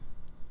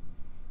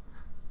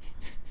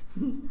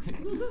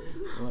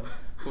 What?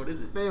 What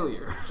is it?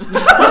 Failure.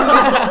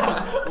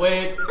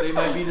 Wait, they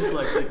might be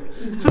dyslexic.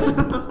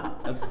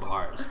 That's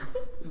bars.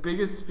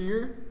 Biggest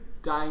fear?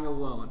 Dying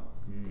alone.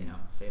 Damn,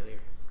 failure.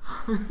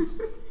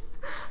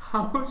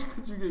 How much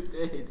could you get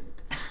paid?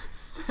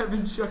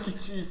 7 Chuck E.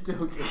 Cheese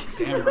tokens.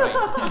 Damn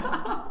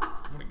right.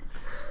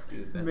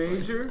 Dude, that's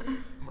Major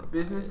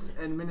business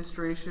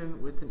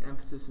administration with an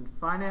emphasis in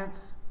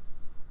finance,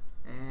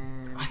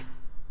 and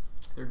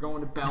they're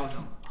going to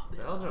Belgium.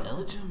 Belgium.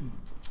 Belgium.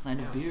 I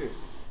know beer.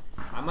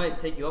 I might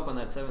take you up on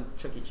that 7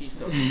 Chuck E. Cheese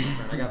tokens, my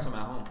friend. I got some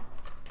at home.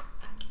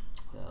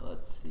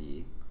 Let's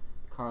see.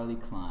 Carly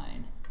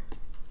Klein,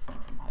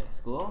 friend from high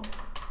school.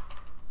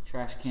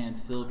 Trash can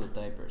filled with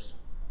diapers.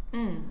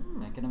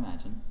 I can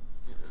imagine.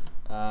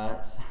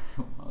 This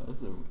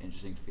is an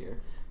interesting fear.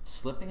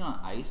 Slipping on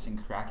ice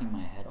and cracking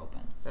my head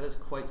open. That is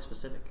quite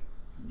specific.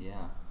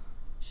 Yeah.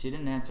 She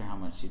didn't answer how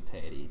much she'd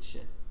pay to eat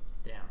shit.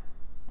 Damn.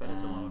 But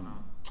it's a low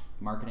amount.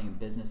 Marketing and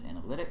business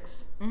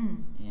analytics.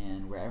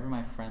 And wherever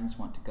my friends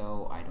want to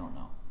go, I don't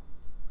know.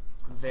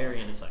 Very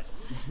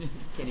indecisive.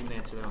 Can't even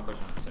answer their own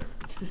question on the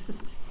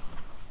server.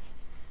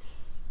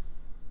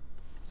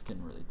 It's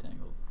getting really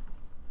tangled.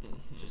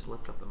 Just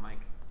lift up the mic.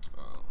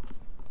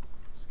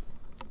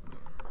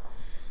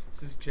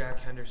 This is Jack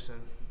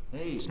Henderson.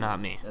 Hey, It's not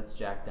me. That's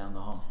Jack down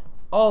the hall.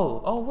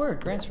 Oh,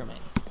 word. Grant's roommate.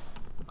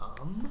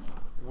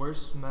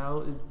 Worst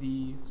smell is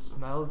the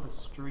smell of the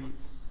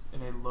streets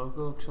in a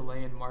local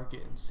Chilean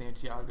market in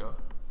Santiago.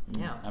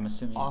 Yeah. I'm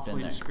assuming he's Awfully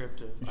been there.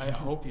 descriptive. I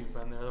hope you've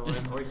been there.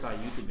 Otherwise, Or you saw a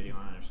YouTube video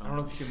on it or I something. don't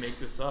know if you can make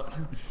this up.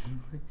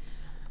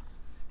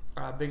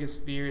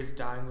 Biggest fear is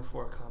dying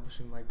before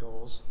accomplishing my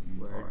goals.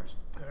 Word. Bars.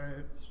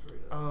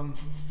 Alright.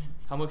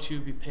 How much you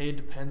would be paid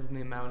depends on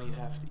the amount you'd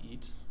have to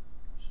eat.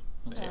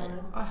 That's Yeah. fair.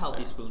 A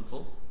healthy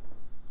spoonful.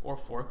 Or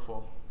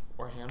forkful.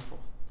 Or handful.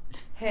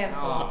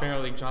 Handful. Oh.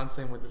 Apparently, John's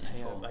saying with his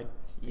Handful. hands.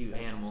 You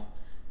that's- animal.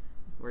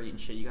 We're eating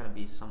shit. You gotta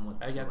be somewhat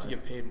I have to civilized.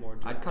 get paid more.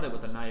 to I'd do cut it with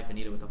a this. knife and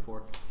eat it with a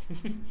fork.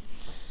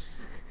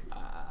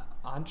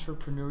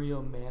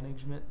 Entrepreneurial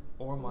management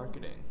or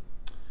marketing.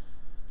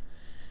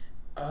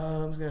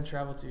 I'm just gonna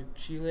travel to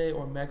Chile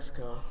or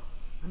Mexico.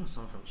 I know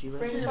someone from Chile.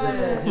 Bring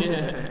fire.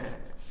 Yeah.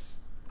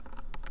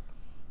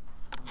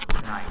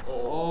 Nice.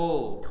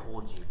 Oh,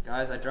 told you.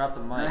 Guys, I dropped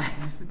the mic.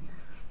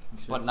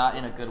 But not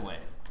in a good way.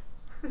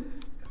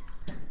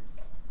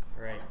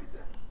 Alright.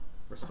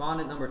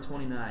 Respondent number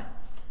 29.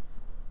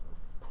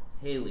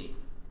 Haley.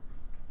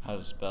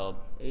 How's it spelled?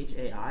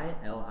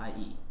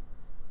 H-A-I-L-I-E.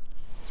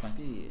 This might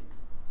be.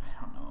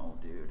 I don't know,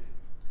 dude.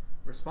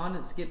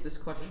 Respondent skipped this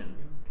question.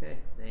 Okay.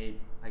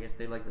 I guess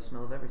they like the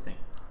smell of everything.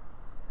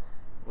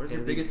 What is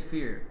your Haley. biggest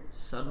fear?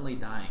 Suddenly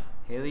dying.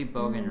 Haley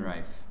Bogan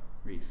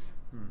Reef.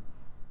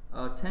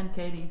 10K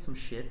to eat some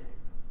shit.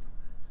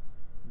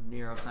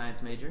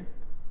 Neuroscience major.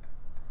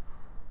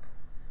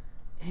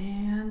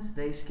 And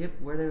they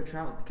skipped where they would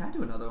travel. Can I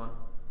do another one?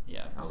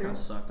 Yeah. Oh, that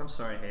sucked. I'm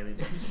sorry, Haley.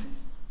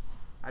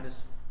 I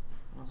just.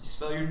 want some-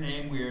 Spell your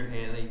name weird,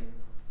 Haley.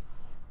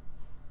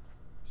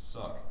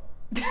 Suck.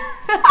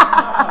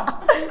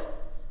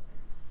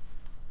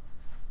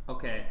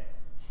 Okay.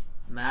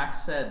 Max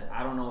said,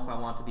 I don't know if I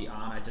want to be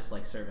on. I just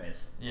like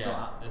surveys.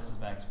 So, this is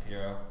Max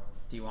Piero.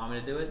 do you want me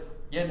to do it?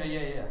 Yeah, no,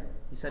 yeah.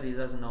 He said he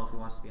doesn't know if he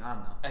wants to be on,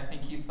 though. I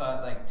think he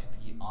thought, like, to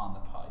be on the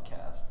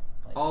podcast.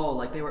 Like, Oh,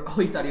 like they were. Oh,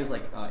 he thought he was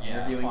like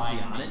interviewing to be applying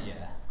on it.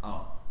 Yeah.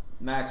 Oh,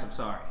 Max, I'm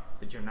sorry,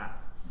 but you're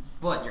not.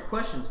 But your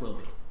questions will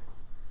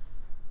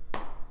be.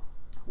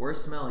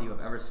 Worst smell you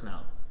have ever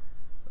smelled?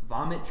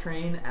 Vomit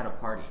train at a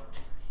party.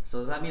 So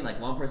does that mean like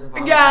one person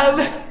vomits? Yeah. and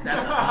the next-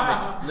 that's a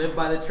vomit. Live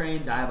by the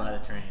train, die by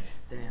the train.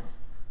 Damn.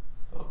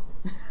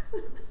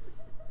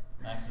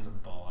 Max is a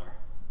baller.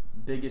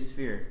 Biggest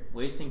fear: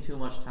 wasting too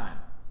much time.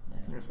 I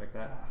can Yeah. respect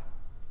that.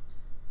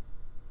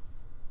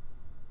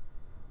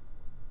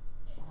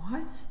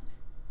 What?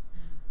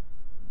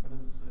 What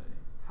does it say?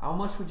 How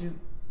much would you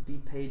be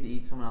paid to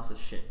eat someone else's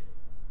shit?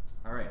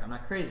 Alright, I'm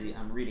not crazy,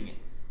 I'm reading it.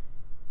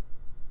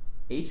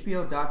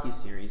 HBO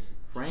docuseries,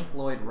 Frank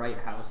Lloyd Wright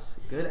House,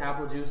 good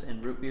apple juice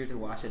and root beer to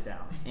wash it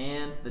down,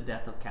 and the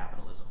death of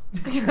capitalism.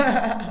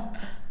 Yeah.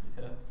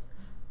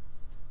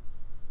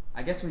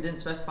 I guess we didn't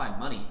specify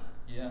money,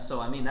 Yeah. so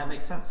I mean that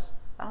makes sense.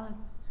 Valid.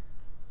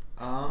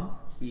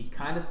 He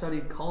kind of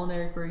studied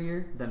culinary for a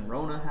year, then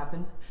Rona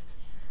happened.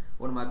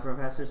 One of my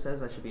professors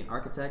says I should be an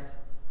architect.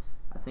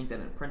 I think that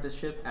an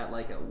apprenticeship at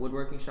like a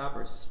woodworking shop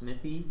or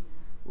smithy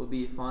would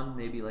be fun,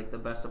 maybe like the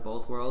best of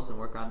both worlds, and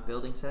work on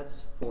building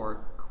sets for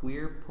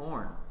queer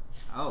porn.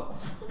 Oh.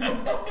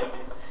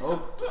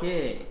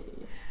 Okay.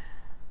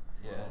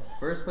 Yeah.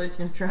 First place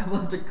you're gonna travel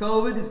after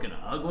COVID is gonna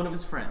hug one of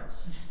his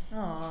friends.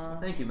 Aww.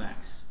 Thank you,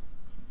 Max.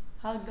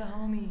 Hug the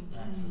homie.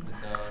 Max is the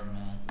dog,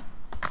 man.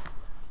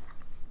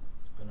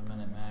 It's been a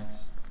minute,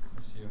 Max.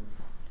 Miss you.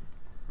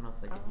 I don't know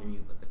if they can hear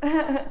you, but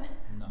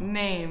No.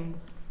 Name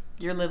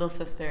your little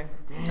sister.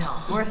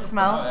 damn. Worst Oh,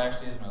 smell?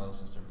 actually, it's my little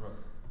sister,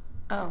 Brooke.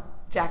 Oh,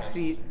 Jack's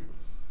feet.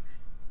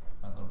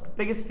 It's my little brother.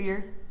 Biggest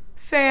fear?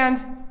 Sand.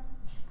 Fuck.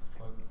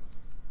 Girl,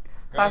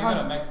 you go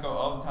 500. to Mexico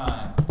all the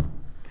time.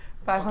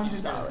 Fuck you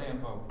scared of $500. saying,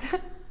 folks.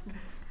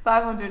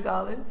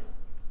 $500.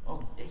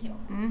 Oh, damn.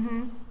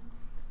 Mm-hmm.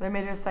 Their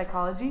major is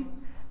psychology,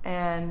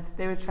 and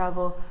they would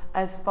travel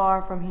as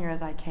far from here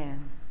as I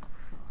can.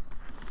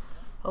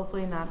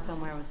 Hopefully not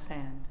somewhere with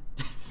sand.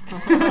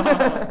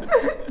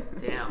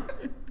 Damn.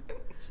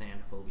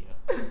 Sandphobia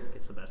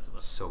gets the best of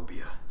us.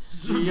 Sobia.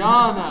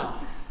 Gianna.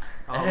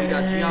 Oh, we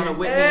got Gianna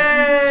Whitney.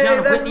 Hey,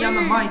 Gianna that's Whitney on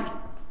the me. mic.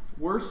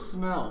 Worst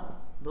smell.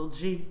 Little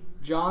G.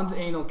 John's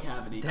anal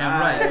cavity. Damn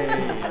right.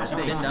 Hey, she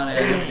been down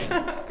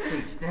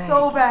everything.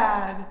 So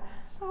bad.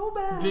 So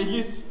bad.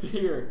 Biggest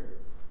fear.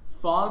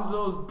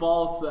 Fonzo's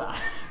ball sack.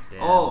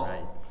 Damn Oh,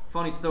 right.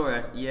 funny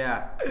story.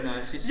 Yeah.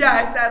 No, she's Yeah,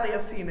 I sadly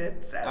have seen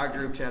it. Sadly. Our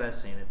group chat has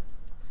seen it.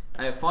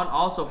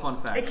 Fun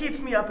fact. It keeps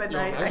me up at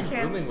night. I imagine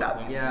can't rooming with stop.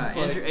 him. Yeah, It's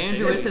like-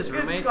 Andrew is his It's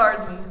roommate,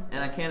 scarred me.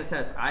 and I can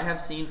attest. I have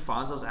seen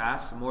Fonzo's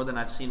ass more than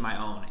I've seen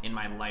my own in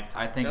my I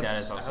lifetime. think that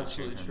That's is also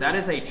absolutely true. true. That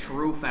is a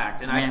true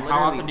fact, and I mean, I how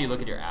literally often do you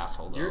look at your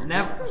asshole, though?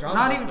 never, John's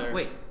not up even. there.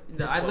 Wait,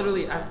 You're I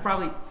literally, close. I've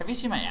probably. Have you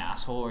seen my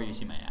asshole or you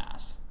seen my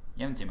ass?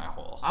 You haven't seen my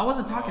hole. I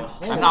wasn't talking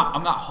whole.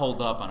 I'm not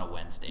holed up on a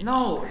Wednesday.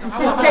 No,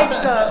 Take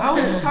the. I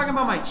was just talking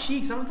about my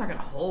cheeks. I was talking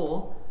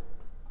whole.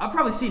 I've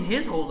probably seen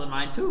his hole in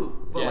mine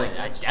too, but Yeah, like,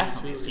 I definitely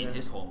have true, seen yeah.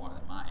 his hole more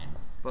than mine.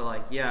 but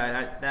like,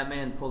 yeah, that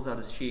man pulls out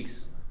his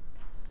cheeks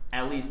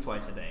at least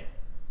twice a day.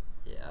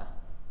 Yeah.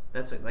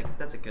 That's a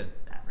good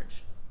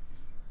average.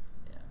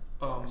 Yeah.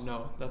 Oh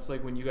no, that's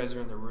like when you guys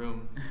are in the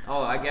room.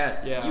 Oh, I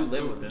guess. Yeah, You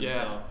live with him, Yeah,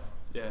 so.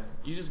 yeah.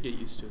 You just get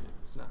used to it.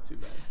 It's not too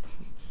bad.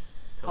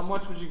 How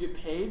much would you get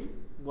paid?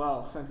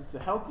 Well, since it's a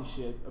healthy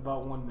shit,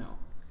 about $1 mil.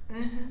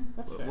 Mm-hmm.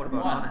 That's fair. What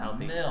about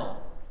unhealthy?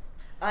 Mil.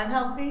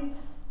 Unhealthy?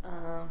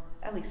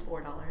 At least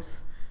 $4.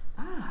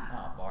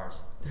 Oh,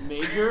 bars.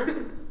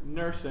 Major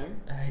nursing.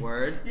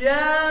 Word.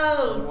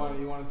 Yo!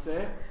 You want to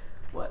say it?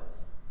 What?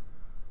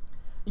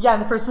 Yeah,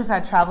 the first place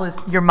I'd travel is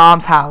your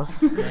mom's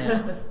house.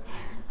 Yeah.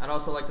 I'd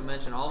also like to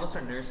mention all of us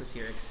are nurses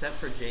here except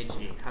for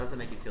JG. How does that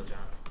make you feel, John?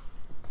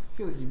 I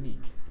feel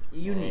unique.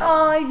 Unique.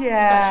 Oh,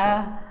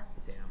 yeah.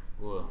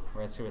 Damn. Ooh,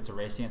 it's a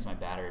race against my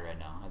battery right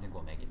now. I think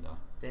we'll make it though.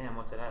 Damn,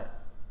 what's it at?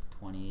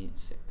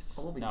 26.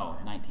 Oh, we'll be no,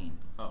 fine. 19.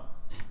 Oh.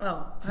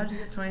 Oh, how'd you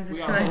get 26 We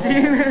to got a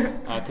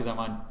 19? Because I'm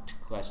on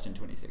question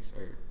 26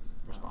 or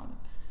respondent.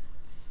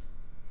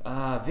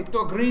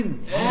 Victor Green.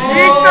 Victor!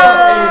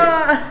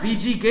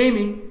 VG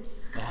Gaming.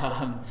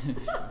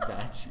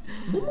 Batch.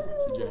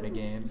 Vagina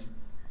games.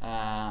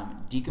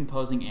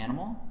 Decomposing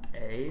animal.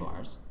 A.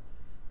 Bars.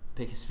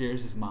 Biggest fear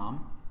is his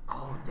mom.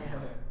 Oh,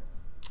 damn.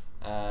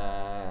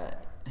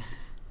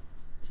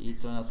 To eat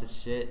someone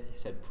else's shit, he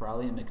said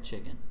probably a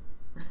McChicken.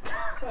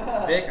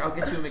 Vic, I'll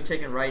get you a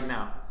McChicken right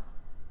now.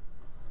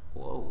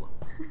 Whoa.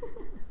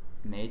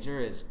 Major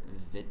is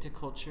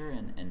viticulture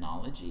and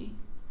enology.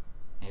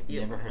 I've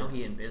never heard know of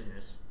he in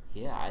business.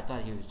 Yeah, I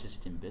thought he was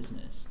just in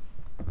business.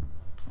 I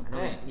know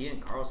Okay. he in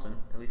Carlson.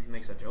 At least he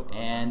makes that joke all the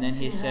time. And then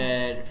he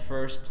said,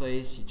 first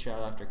place you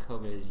travel after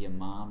COVID is your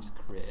mom's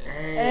crib.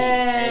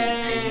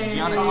 Hey,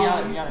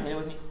 Gianna, hit it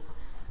with me.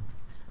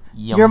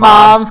 Your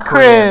mom's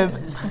crib.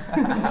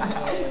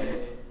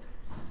 Hey.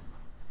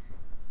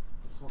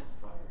 This one's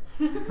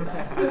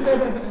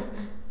fire.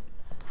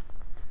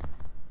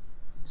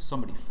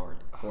 Somebody farted.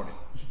 Farted.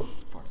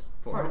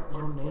 Forward.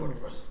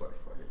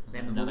 Is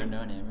that another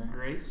no-namer?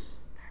 Grace.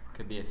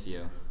 Could be a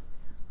few.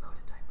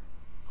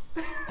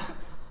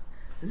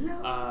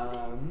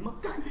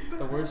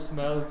 The worst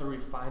smell is the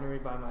refinery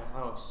by my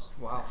house.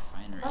 Wow.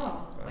 Refinery.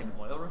 Like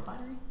oil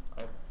refinery?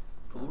 I-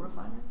 Pool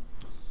refinery?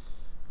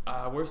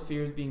 Worst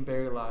fear is being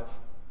buried alive.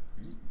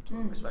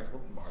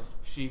 Respectable.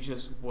 She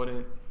just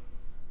wouldn't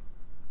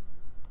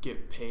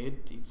get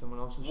paid to eat someone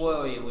else's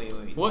shit.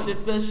 Wait. What? It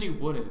says she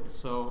wouldn't,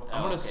 so I'm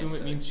Oh, gonna okay, assume so-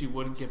 it means she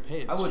wouldn't get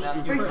paid. I wouldn't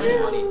ask For you for any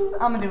money. you.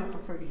 I'm gonna do it for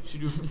free. She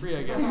do it for free,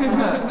 I guess.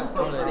 I'm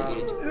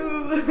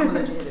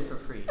gonna get it for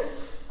free.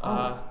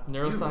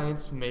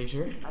 Neuroscience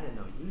major. I didn't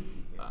know you'd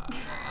be here.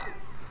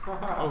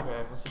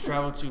 Okay, wants to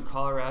travel to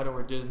Colorado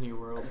or Disney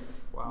World.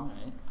 Wow.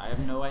 Alright. I have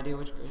no idea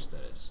which grace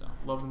that is, so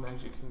Love the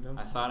Magic Kingdom.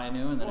 I thought I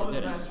knew and then I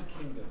didn't.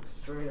 Kingdom,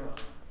 straight up.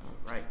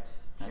 Right.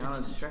 I didn't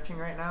Gianna's know. stretching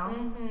right now.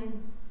 Mm-hmm.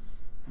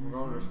 We're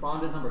going to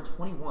respondent number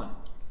 21.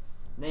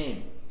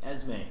 Name,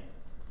 Esme.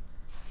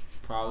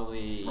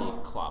 Probably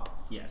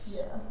Klopp. Yes.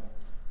 Yeah.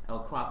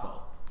 El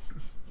Clapo.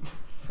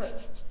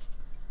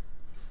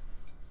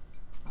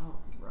 All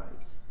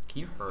right.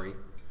 Can you hurry?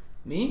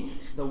 Me?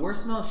 The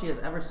worst smell she has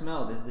ever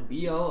smelled is the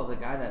BO of the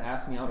guy that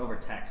asked me out over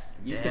text.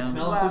 You can Damn.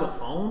 smell it through the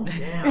phone?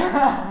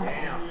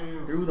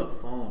 Damn. Through the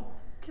phone.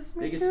 Kiss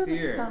me Biggest through the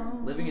fear.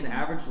 phone. Living an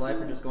average life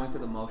or just going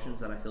through the motions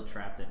that I feel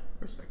trapped in.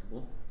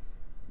 Respectable.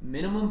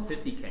 Minimum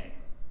 50K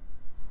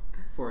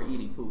for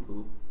eating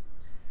poo-poo.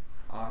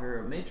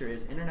 Her major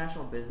is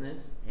international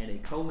business and a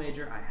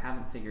co-major I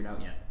haven't figured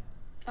out yet.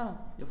 Oh,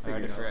 You'll I figure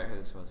already it out. forgot who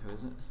this was. Who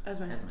is it?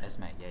 Esme. Esme.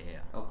 Esme. Yeah.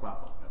 El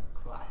Clapo.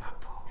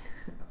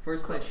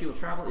 First place she will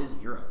travel is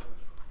Europe.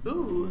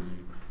 Ooh.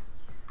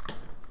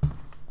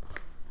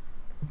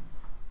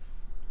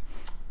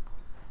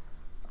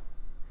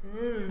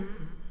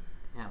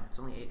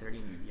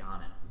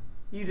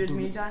 You did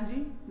me,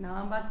 Janji. Now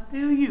I'm about to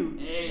do you.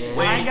 Hey.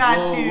 Wait, I got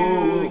whoa, you.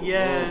 Whoa,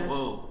 Yeah.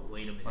 Whoa,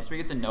 wait a minute. Once we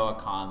get to Noah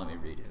Khan, let me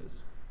read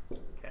his.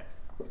 Okay.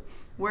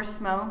 Worst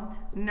smell?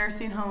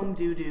 Nursing home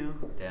doo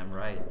doo. Damn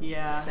right. It's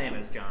Yeah. the same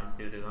as John's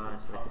doo-doo,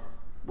 honestly.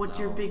 What's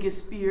your No.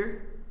 biggest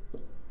fear?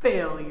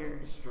 Failure.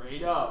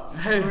 Straight up.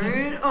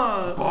 Straight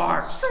up.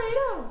 Bars. Straight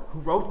up. Who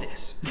wrote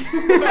this?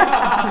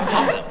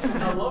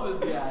 I love this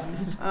guy.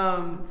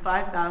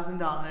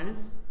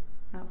 $5,000.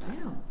 Not bad.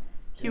 Damn.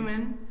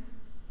 Human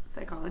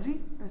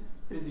psychology or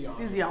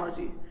Physiology.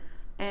 physiology,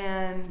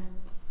 and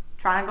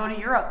trying to go to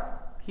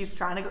Europe. He's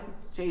trying to go.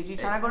 JG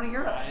trying to go to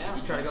Europe. I am.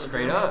 You trying to go to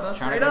Straight Germany up, with us?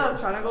 trying Straight up,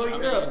 trying to go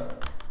to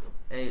Europe.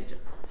 Hey,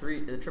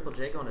 Triple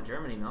J going to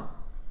Germany, no?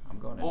 I'm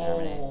going to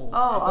Germany. Oh,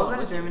 I'll I'll go go to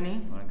with you.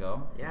 Germany. You wanna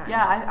go? Yeah.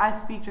 Yeah, I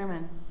speak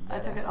German. I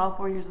took it all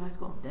 4 years of high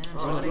school. Damn,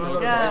 Oh, buddy. you wanna go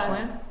to Yeah.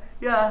 Deutschland?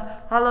 Ja,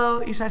 hallo,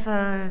 ich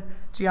heiße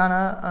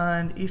Gianna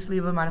und ich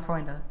liebe meine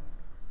Freunde.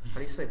 How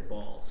do you say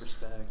balls?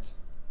 Respect.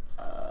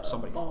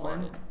 Somebody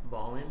Ballin'. farted.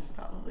 Ballin?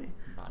 Probably.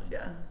 Body.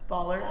 Yeah,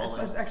 baller.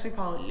 Ballin'. It's actually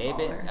probably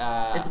Leben,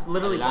 baller. It's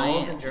literally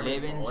balls in German,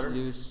 it's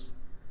Lebenslust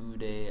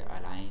Ude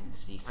allein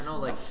sich I know,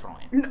 like-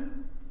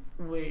 freuen.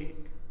 Wait.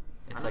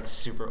 It's like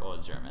super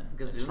old German.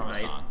 It's from a Gesundheit.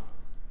 song.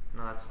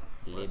 No, that's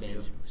bless you.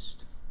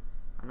 Lebenslust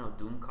I know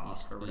Doomcough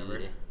ist or whatever.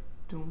 Ude.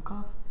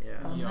 Doomcough? Yeah.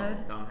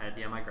 Dumbhead? Dumbhead.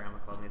 Yeah, my grandma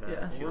called me that.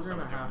 Yeah. She We're was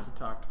gonna from have German. to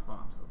talk to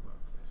Fonzo about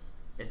this.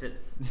 Is it?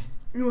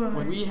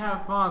 When we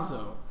have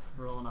Fonzo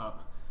rolling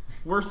up,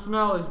 worst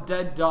smell is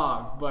dead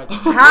dog, but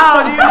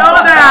How do you know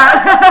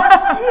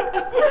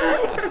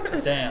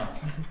that? Damn.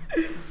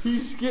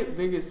 he's skip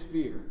biggest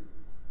fear.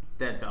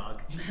 Dead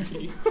dog.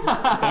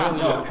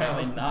 No,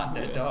 apparently not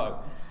that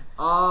dog.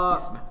 He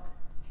smelled.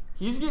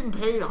 He's getting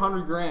paid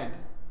 $100,000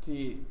 to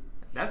eat.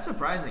 That's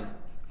surprising.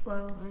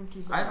 Well,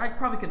 I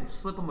probably could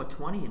slip him a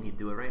 20 and he'd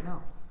do it right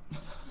now.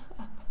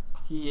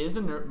 He is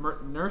a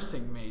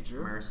nursing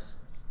major. Merce.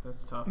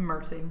 That's tough.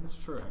 mercy. That's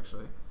true,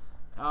 actually.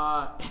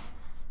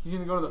 He's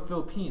gonna go to the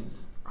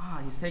Philippines.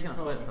 Ah, he's taking a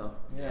split though.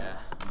 Yeah.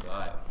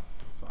 But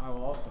So I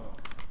will also.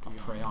 I'll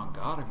pray on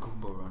God a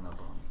Goomba run up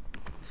on me.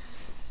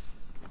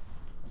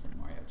 That's a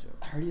Mario joke.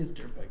 I heard he has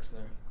dirt bikes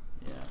there.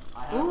 Yeah.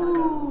 I have heard that as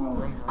well.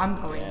 Ooh, I'm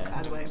going, Yeah.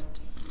 by the way.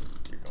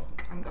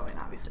 I'm going,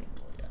 obviously.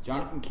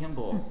 Jonathan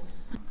Kimball.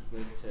 He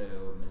goes to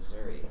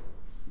Missouri,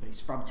 but he's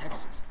from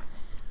Texas.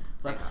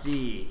 Let's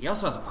see. He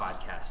also has a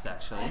podcast,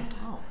 actually.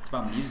 Oh. It's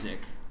about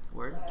music.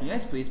 Word. Can you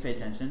guys please pay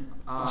attention?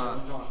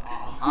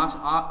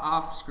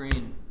 Off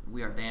screen,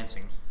 we are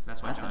dancing.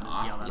 That's why That's John an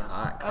just yelled at us.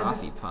 hot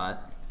coffee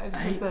pot. I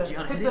just Hey, hit the,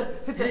 Gianna, hit hit the,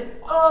 it, hit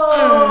hit the,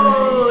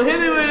 oh, hit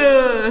it with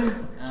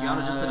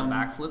Gianna just did a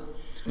backflip.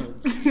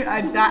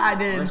 I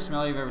did. Worst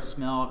smell you've ever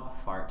smelled?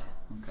 Fart.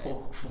 Okay.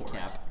 Fart.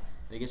 Cap.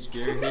 Biggest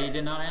fear? He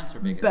did not answer.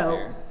 Biggest Belt.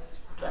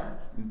 fear.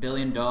 $1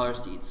 billion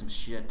to eat some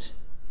shit.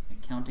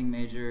 Accounting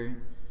major.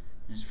 And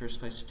his first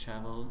place to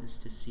travel is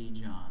to see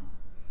John.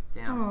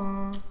 Damn.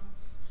 Aw.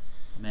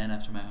 A man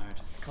after my heart.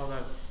 Call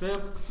that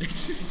sip.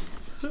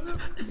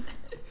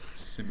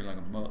 Sipping like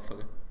a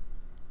motherfucker.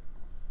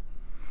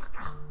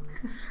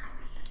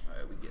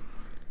 Alright, we get.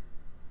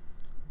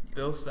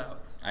 Bill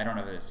South. I don't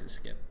know if this is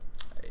skip.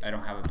 I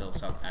don't have a Bill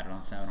South. I don't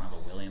have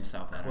a William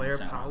South. Claire I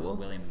don't have a Powell?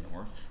 William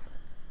North.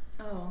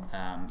 Oh.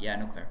 Yeah,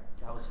 no Claire.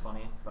 That was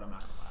funny, but I'm not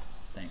gonna laugh.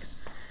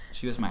 Thanks.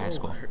 She was my high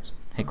school.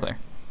 Hey Claire.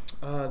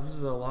 This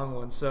is a long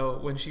one. So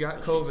when she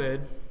got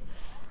COVID,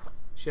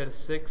 she had a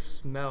sick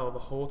smell the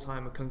whole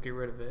time and couldn't get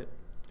rid of it.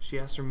 She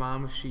asked her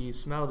mom if she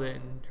smelled it,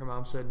 and her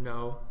mom said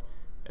no.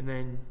 And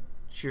then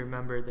she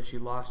remembered that she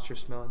lost her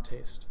smell and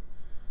taste.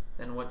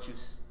 Then what you?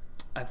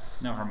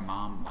 That's No, her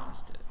mom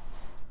lost it.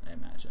 I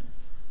imagine.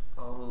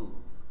 Oh.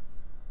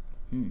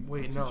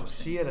 wait, that's no,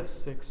 interesting. she had a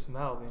sick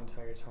smell the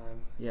entire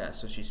time. Yeah,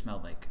 so she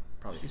smelled like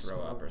probably She throw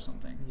up smelled- or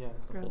something Yeah,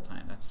 the whole Gross.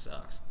 time. That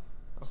sucks.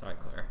 Sorry,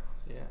 Claire.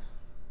 yeah.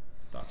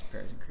 Thoughts,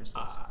 prayers, and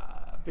crystals.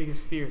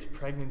 Biggest fear is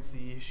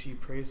pregnancy. She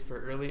prays for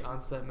early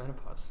onset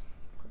menopause.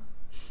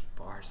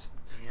 Bars.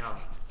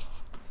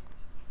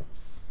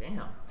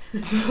 Damn.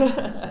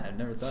 I've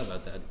never thought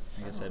about that.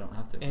 I guess I don't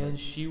have to. And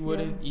she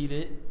wouldn't eat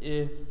it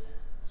if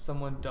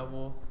someone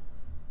double.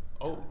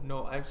 Oh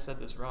no, I've said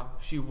this wrong.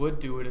 She would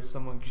do it if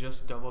someone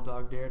just double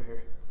dog dared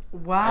her.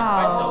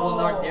 Wow. I double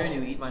dog dare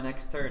you eat my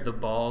next third. the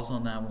balls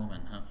on that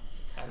woman, huh?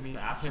 I mean,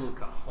 The absolute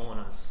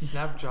cojones.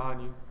 snap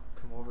John, you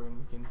come over and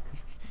we can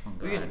Oh,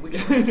 We God. can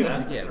arrange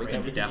that. Yeah, we can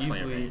we can definitely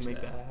easily arrange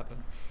make that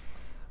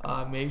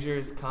happen. Major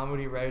is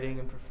comedy, writing,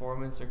 and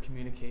performance or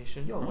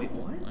communication. Yo, wait,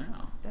 what?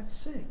 Wow. That's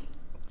sick.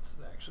 It's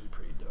actually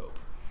pretty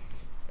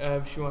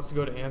dope. She wants to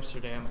go to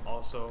Amsterdam,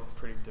 also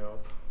pretty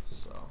dope.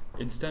 So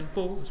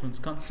Istanbul is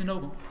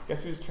Constantinople.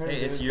 guess who's turn? Hey,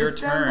 it it's is? your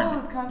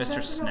Istanbul turn, is Mr.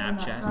 Constantinople, not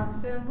Snapchat.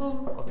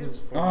 Constantinople. I'll do this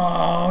for you.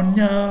 Oh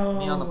no!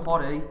 Me on the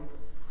potty.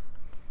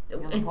 Me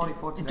on the potty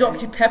for today.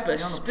 Dr. Pepper Me on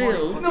the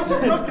spilled. potty for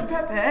today. Dr.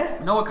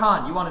 Pepe. Noah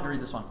Khan, you wanted to read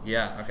this one.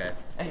 Yeah. Okay.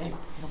 Hey,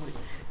 nobody.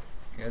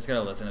 You guys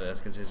gotta listen to this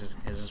because this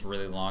is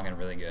really long and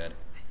really good.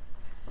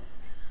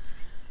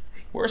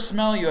 Worst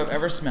smell you have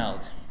ever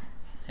smelled?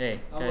 Hey,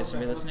 guys, are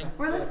we listening?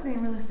 We're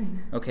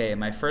listening. Okay,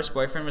 my first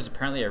boyfriend was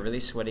apparently a really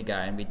sweaty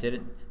guy, and we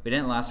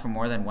didn't last for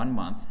more than 1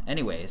 month.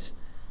 Anyways,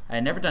 I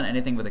had never done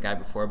anything with a guy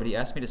before, but he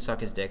asked me to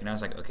suck his dick, and I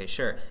was like, okay,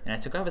 sure. And I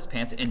took off his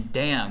pants, and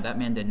damn, that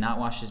man did not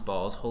wash his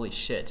balls. Holy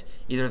shit.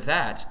 Either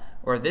that,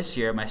 or this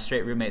year, my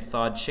straight roommate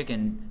thawed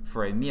chicken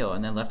for a meal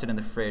and then left it in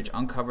the fridge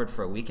uncovered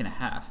for a week and a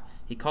half.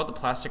 He called the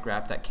plastic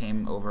wrap that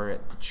came over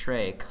the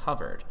tray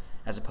covered,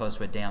 as opposed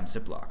to a damn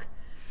Ziploc.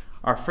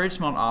 Our fridge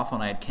smelled awful,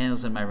 and I had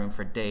candles in my room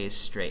for days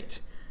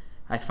straight.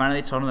 I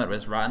finally told him that it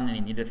was rotten and he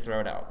needed to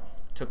throw it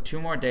out. Took 2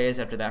 more days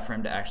after that for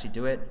him to actually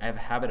do it. I have a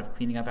habit of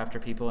cleaning up after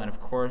people, and of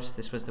course,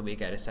 this was the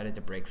week I decided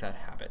to break that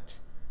habit.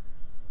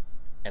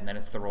 And then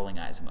it's the rolling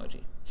eyes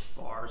emoji.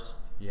 Bars.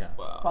 Yeah.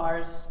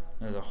 Bars.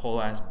 There's a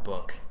whole ass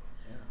book.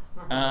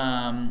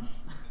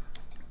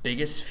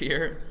 Biggest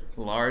fear: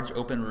 large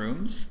open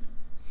rooms,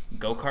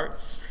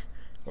 go-karts,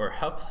 or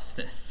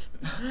helplessness.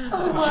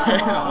 Those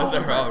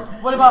are all.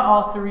 What about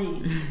all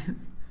 3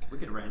 We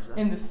could arrange that.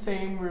 in the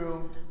same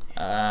room?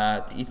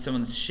 Eat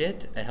someone's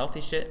shit, a healthy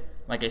shit,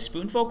 like a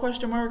spoonful ?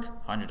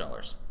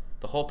 $100.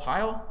 The whole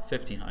pile,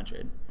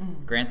 $1,500.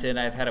 Granted,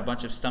 I've had a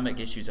bunch of stomach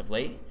issues of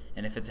late,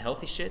 and if it's a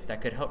healthy shit, that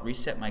could help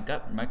reset my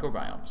gut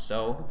microbiome.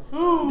 So,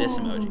 this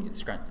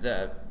emoji,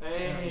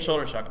 the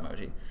shoulder shrug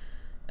emoji.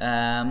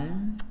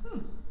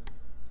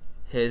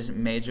 His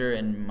major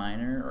and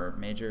minor, or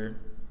major,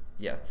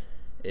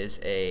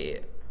 is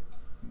a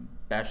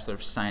Bachelor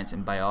of Science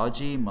in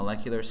Biology,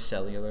 Molecular,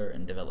 Cellular,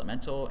 and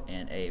Developmental,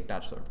 and a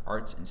Bachelor of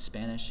Arts in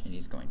Spanish, and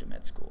he's going to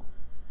med school.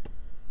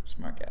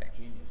 Smart guy.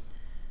 Genius.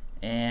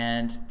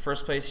 And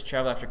first place he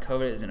traveled after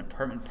COVID is an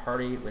apartment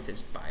party with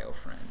his bio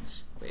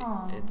friends. Wait,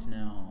 Aw. it's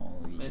now...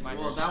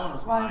 Well, that one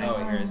was Why mine. is it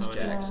Oh, here it's so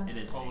Jack's. It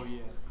is. Oh yeah.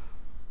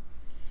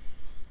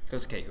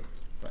 Goes to KU,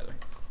 by the way.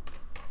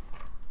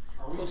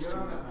 Are we Close good to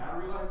on that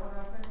battery life on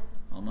that thing?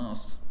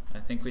 Almost. I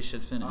think we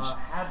should finish.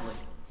 Hadley.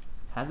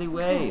 Hadley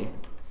Way.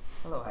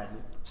 Hello, Hadley.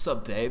 What's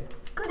up, babe?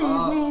 Good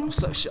evening.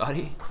 What's up,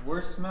 shawty?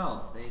 Worst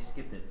smell. They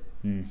skipped it.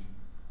 Hmm.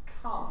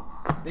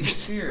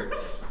 Biggest fear: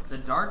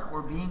 the dark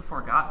or being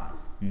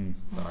forgotten.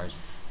 Bars.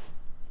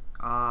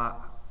 How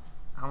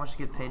much to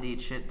get paid to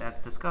eat shit?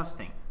 That's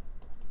disgusting.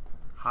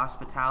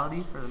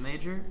 Hospitality for the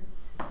major,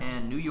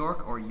 and New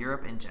York or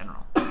Europe in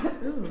general. Damn.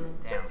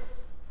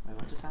 Wait,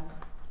 what just happened?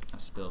 I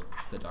spilled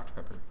the Dr.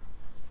 Pepper.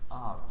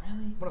 Oh,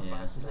 really? What a Yeah.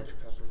 bias with Dr.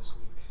 Pepper this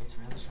week. It's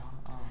really strong.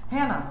 Oh,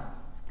 Hannah.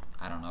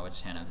 I don't know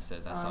which Hannah this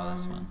is. I saw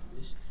this one.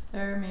 delicious.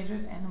 Their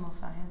major's animal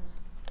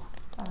science.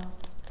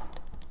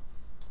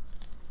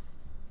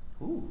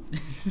 Ooh.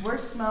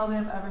 Worst smell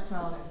they've ever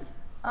smelled.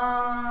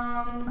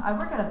 I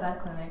work at a vet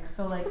clinic,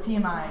 so like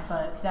TMI,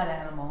 but dead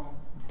animal.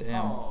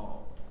 Damn. Oh.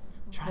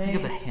 Trying to They think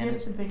of the skipped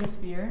Hannah's. the biggest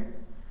fear.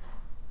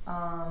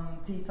 To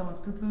eat someone's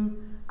poo poo.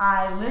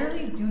 I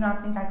literally do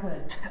not think I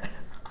could.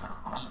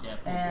 Eat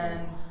that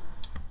And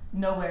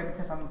nowhere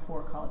because I'm a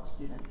poor college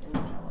student. It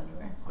would travel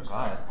anywhere.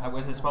 God. How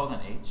was it spelled with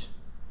an H?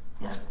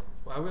 Yeah.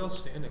 Why are we all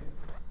standing?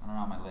 I don't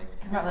know, my legs.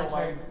 It's not like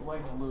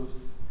legs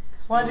loose.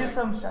 Want to do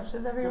some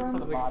stretches, Good everyone? for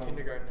the Like a body.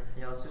 kindergartner.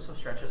 Yeah, let's do some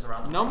stretches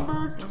around. The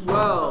Number Put the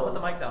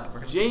 12. mic down. We're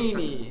gonna do some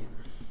stretches. Janie.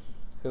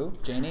 Who?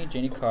 Janie?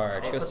 Janie Carr.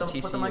 She Hey, goes to put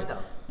the mic TCU.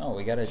 down. No,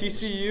 we gotta.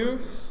 TCU.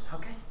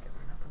 Okay.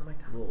 Put the mic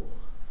down.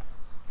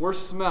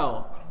 Worst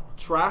smell: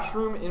 trash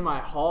room in my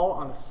hall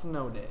on a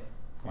snow day.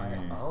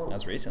 Oh. That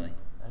was recently.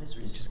 That is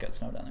We reason. just got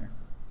snow down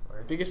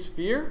there. Biggest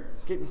fear: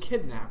 getting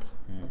kidnapped.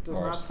 That does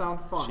not Bars.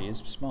 sound fun. She is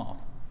small.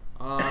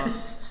 Uh,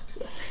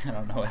 I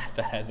don't know if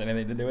that has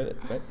anything to do with it,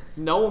 but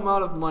no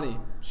amount of money.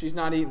 She's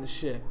not eating the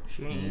shit.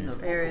 She ain't eating the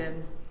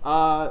Period.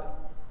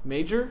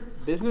 Major: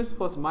 business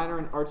plus minor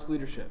in arts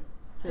leadership.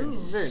 Very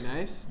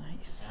nice.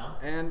 nice.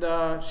 And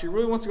she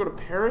really wants to go to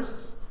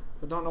Paris,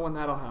 but don't know when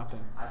that'll happen.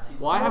 I see.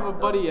 Well, I have a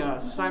buddy,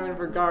 Simon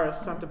Vergara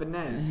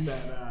Santabanez,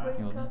 that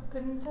You'll- Up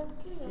in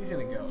Tokyo. he's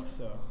gonna go.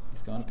 So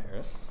He's going to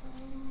Paris.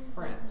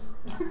 France.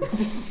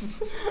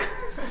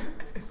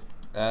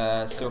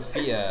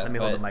 Sophia. Let me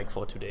hold but the mic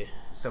for today.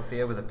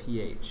 Sophia with a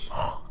PH.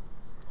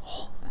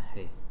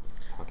 Hey,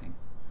 talking.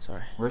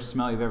 Sorry. Worst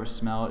smell you've ever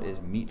smelled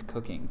is meat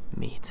cooking.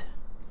 Meat.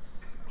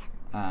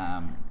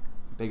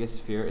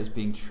 Biggest fear is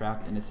being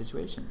trapped in a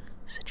situation.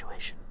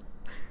 Situation.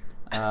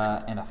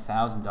 And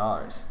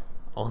 $1,000.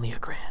 Only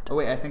 $1,000. Oh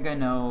wait, I think I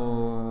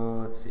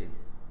know. Let's see.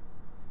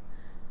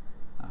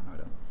 Oh,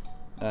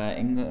 no, I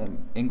don't.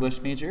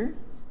 English major,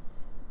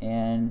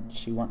 and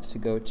she wants to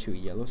go to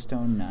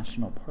Yellowstone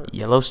National Park.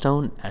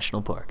 Yellowstone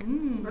National Park.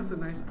 That's a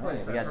nice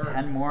place. We got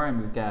 10 more, and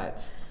we've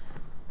got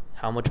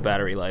How much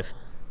battery life?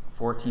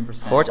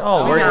 14%.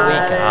 Oh, we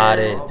got got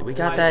it. it. We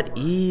got that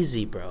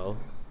easy, bro.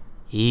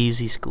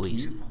 Easy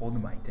squeeze. You hold the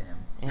mic to him.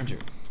 Andrew,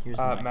 here's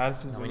the mic.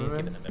 Madison No, we need to keep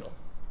it in Zimmerman. the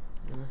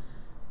middle.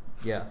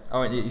 Yeah.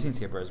 Oh, and you can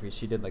skip hers.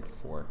 She did like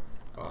 4.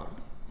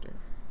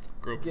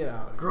 Get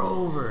out.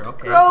 Grover.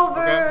 Okay.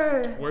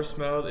 Grover. Worst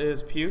smelled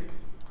is puke.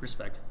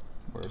 Respect.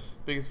 Word.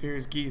 Biggest fear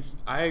is geese.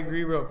 I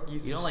agree, bro.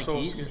 Geese You are don't like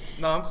so geese?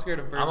 scary. No, I'm scared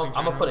of birds.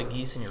 I'm gonna put a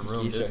geese in your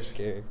room. Geese dude. are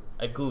scary.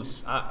 A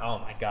goose. Oh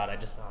my god, I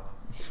just.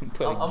 I'm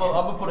Put a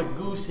gonna put a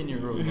goose in your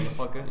room,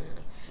 motherfucker.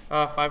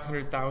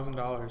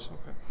 $500,000.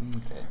 Okay.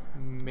 Okay.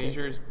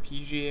 Major is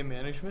PGA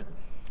management.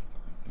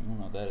 I don't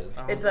know what that is.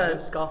 I don't know It's what that a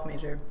is. golf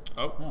major.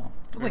 Oh, No.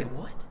 Wait,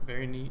 what?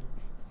 very neat.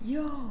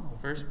 Yo.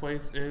 First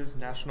place is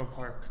National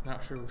Park.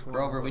 Not sure which one.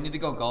 Grover, we need to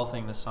go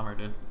golfing this summer,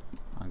 dude.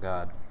 Oh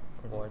God.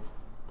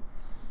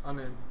 I'm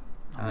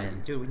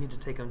in. Dude, we need to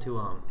take him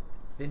to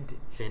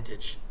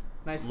Vintage.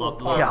 Nice Love,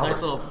 little par. love,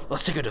 nice nice little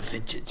Let's take it to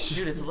vintage.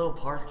 Dude, it's a little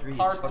par 3.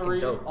 par It's fucking three.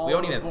 dope. All We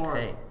don't on the even board.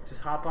 pay.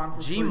 Just hop on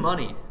for G free.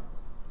 Money.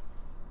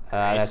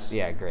 That's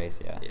Grace.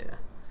 Yeah. Yeah.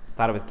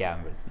 Thought it was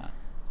Gavin, but it's not.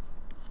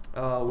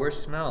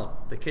 Worst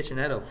smell? The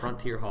kitchenette of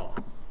Frontier Hall.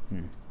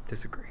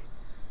 Disagree.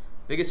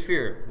 Biggest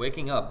fear?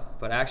 Waking up,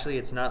 but actually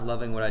it's not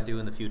loving what I do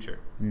in the future.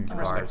 I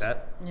respect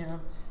that. Yeah.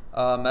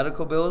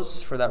 Medical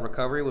bills for that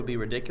recovery would be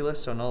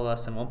ridiculous, so no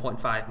less than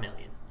 1.5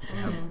 million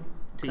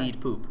to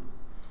eat poop.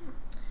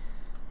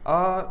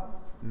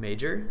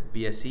 Major,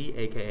 BSc,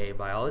 aka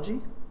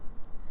biology.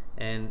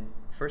 And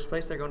first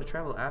place they're going to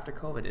travel after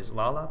COVID is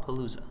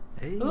Lollapalooza.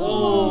 Hey.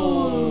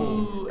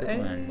 Ooh. Good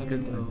one.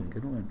 Good one.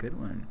 Good one. Good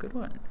one. Good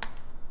one.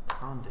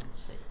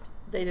 Condensate.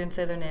 They didn't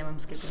say their name. I'm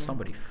skipping.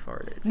 Somebody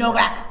farted.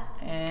 Novak.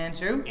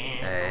 Andrew.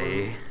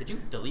 Hey. Did you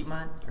delete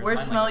mine? Or is Worst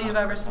mine smell like you've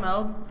mine ever first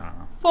smelled? I don't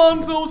know.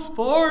 Fonzo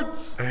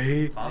Sports!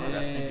 Hey. Fonzo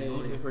got stinky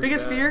booty.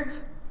 Biggest fear? I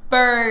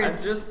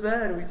Birds. just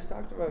said we just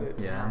talked about it.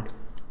 Yeah.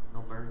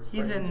 No birds.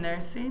 He's in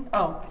nursing.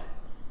 Oh.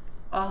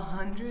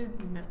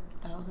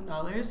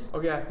 $100,000.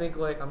 Okay, I'm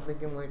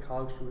thinking like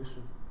college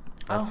tuition.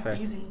 That's Oh, fair.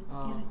 easy.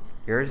 Easy.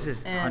 Yours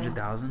is And-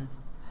 100,000.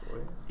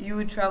 You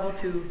would travel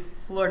to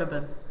Florida,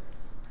 babe.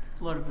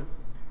 Florida, babe.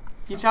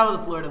 You travel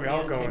to Florida, We babe.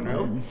 all going,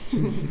 bro.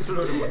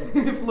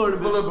 Florida,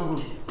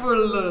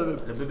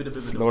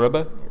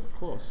 Florida.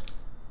 Close.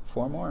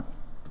 4 more.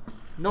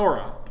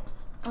 Nora.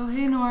 Oh, hey,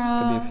 Could be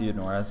Nora. a few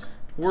Noras.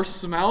 Worst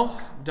smell?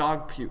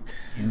 Dog puke.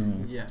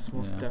 Yes,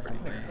 most Yeah.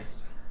 definitely.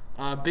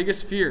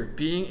 Biggest fear?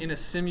 Being in a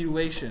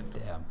simulation.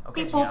 Damn.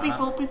 Okay, Beep, boop, beep,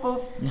 boop, beep,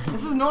 boop.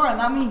 This is Nora,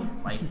 not me.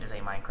 Life is a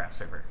Minecraft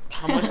server.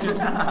 How much is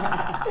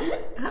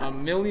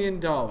 $1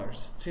 million?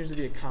 Seems to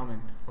be a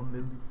common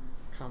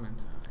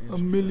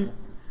answer.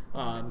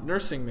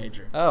 Nursing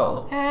major.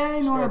 Oh.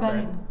 Hey, Nora Sure,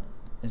 Benning.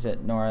 Is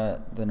it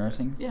Nora the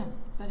nursing? Yeah,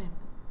 Benning.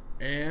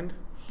 And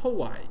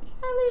Hawaii.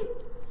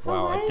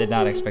 Wow, I did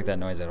not expect that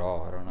noise at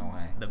all. I don't know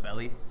why. The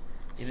belly.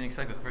 You didn't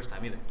expect it the first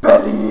time either.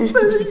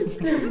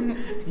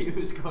 He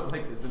was going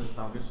like this in a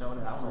song showing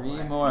it. I don't know 3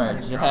 why. more. I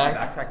just dropped my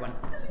Jack. backpack one.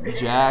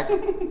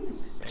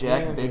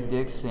 Jack Big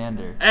Dick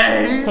Sander.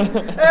 Hey! Wait,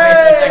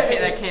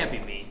 that can't be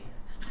me.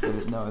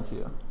 No, it's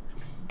you.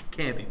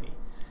 Can't be me.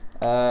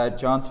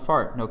 John's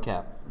fart. No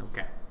cap.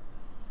 Okay.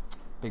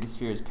 Biggest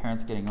fear is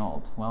parents getting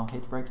old. Well,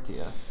 hate to break it to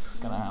you. It's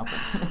gonna happen.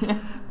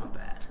 Not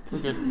bad. It's a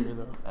good fear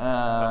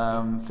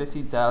though.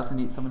 15,000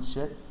 eat someone's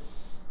shit.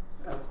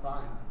 That's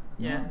fine.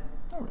 Yeah.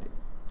 All right.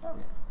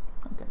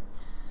 Okay.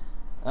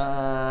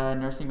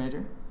 Nursing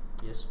major.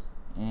 Yes.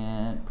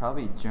 And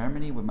probably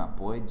Germany with my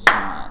boy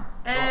John.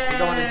 We're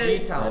going to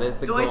G-Town. That is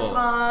the goal.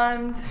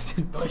 Deutschland.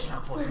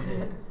 Deutschland for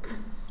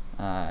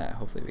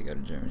Hopefully we go to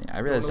Germany. I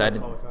Going realized to, I like,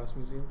 did. Holocaust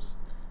museums.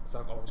 'Cause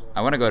I've always wanted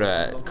I want to go to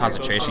to. a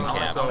concentration So-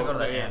 camp. I want to go to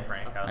the Yeah. Anne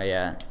Frank house. Oh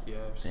yeah. Yeah.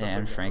 The stuff Anne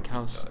like that Frank would be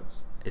house.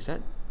 nuts. Is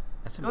that?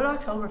 That's Go to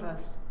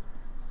Oktoberfest.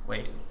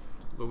 Wait.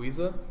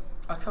 Louisa.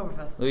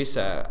 Oktoberfest.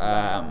 Luisa.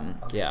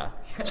 Yeah.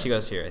 She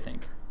goes here, I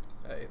think.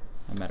 Hey.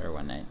 I met her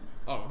one night.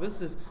 Oh,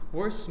 this is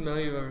worst smell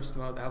you've ever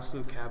smelled.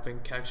 Absolute capping.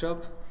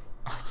 Ketchup.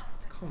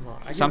 Come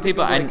on. Some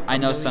people, I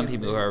know some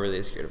million people who are things.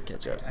 really scared of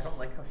ketchup. I don't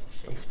like how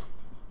she shaved.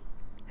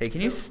 Hey,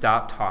 can you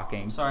stop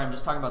talking? I'm sorry, I'm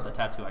just talking about the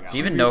tattoo I got. Do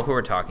you even know who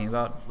we're talking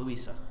about?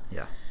 Louisa.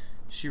 Yeah.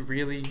 She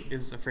really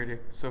is afraid of.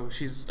 So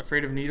she's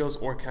afraid of needles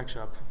or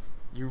ketchup.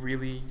 You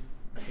really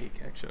hate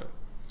ketchup.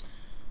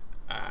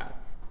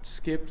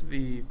 Skipped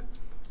the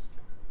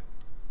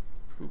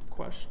poop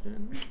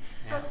question.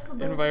 That's the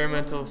best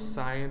Environmental one.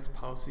 science,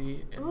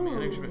 policy, and Ooh.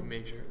 management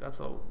major. That's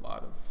a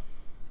lot of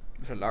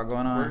There's a lot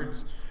going on.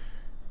 words.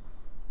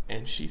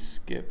 And she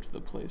skipped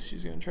the place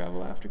she's gonna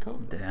travel after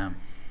COVID. Damn.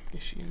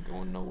 Guess she ain't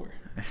going nowhere.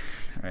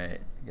 Right.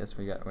 I guess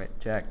we got. Wait,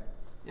 Jack.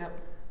 Yep.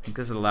 I think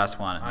this is the last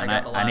one. I And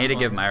got the I need last to one.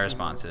 give my Give me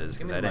responses the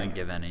because I didn't mic.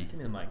 give any. Give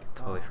me the mic.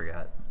 Totally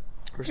forgot.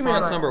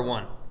 Response mic. number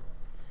 1.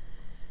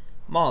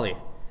 Molly.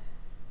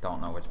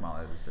 Don't know which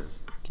Molly this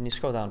is. Can you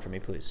scroll down for me,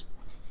 please?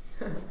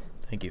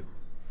 Thank you.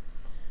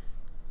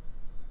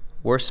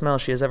 Worst smell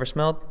she has ever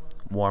smelled?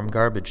 Warm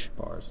garbage.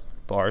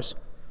 Bars.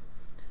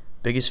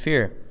 Biggest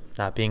fear?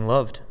 Not being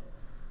loved.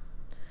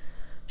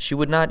 She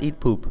would not eat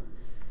poop.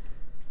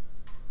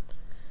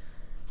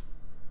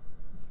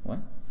 What?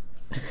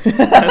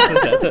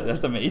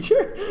 that's a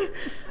major?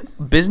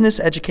 Business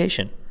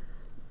education.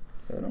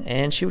 I don't know.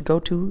 And she would go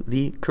to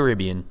the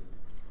Caribbean.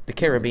 The I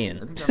Caribbean.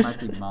 think that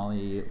might be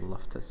Molly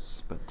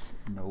Loftus, but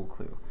no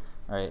clue.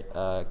 All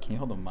right, can you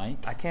hold the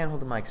mic? I can't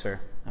hold the mic, sir.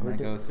 I'm gonna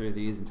go through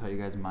these and tell you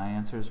guys my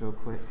answers real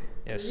quick.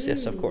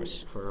 Yes, of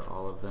course. For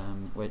all of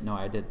them. Wait, no,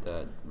 I did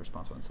the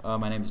response ones.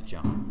 My name is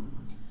John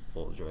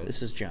Boldroyd.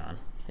 This is John.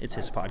 It's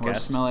his Worst podcast.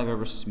 smell I've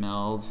ever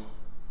smelled.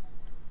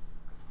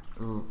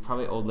 Ooh,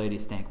 probably old lady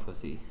stank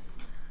pussy.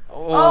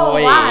 Oh,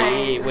 wait, why? How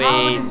wait, did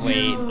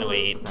wait, you-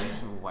 wait. Because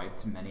I've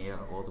wiped many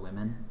old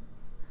women.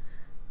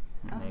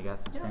 And they got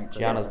some stank pussy.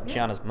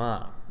 Gianna's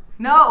mom.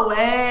 No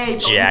way. Don't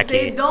Jackie. You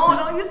say,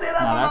 don't you say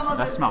that. No,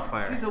 that smell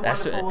fire. She's a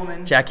That's wonderful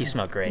woman. Jackie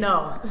smelled great.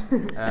 No.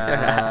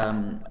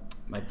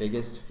 My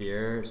biggest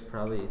fear is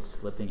probably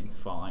slipping and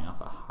falling off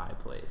a high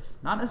place.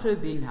 Not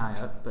necessarily being high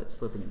up, but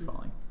slipping and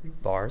falling.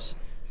 Bars.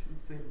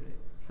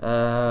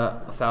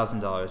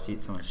 $1,000 to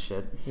eat someone's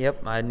shit.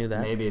 Yep, I knew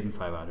that. Maybe even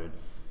 500.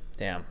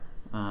 Damn.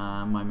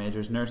 My major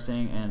is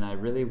nursing, and I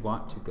really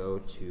want to go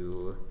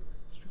to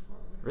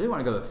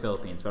the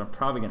Philippines, but I'm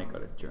probably gonna go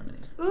to Germany.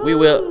 We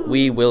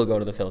will go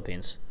to the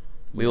Philippines.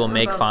 We will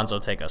make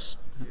Fonzo take us.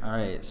 All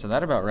right, so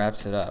that about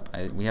wraps it up.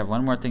 We have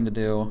one more thing to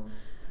do.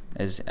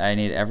 Is I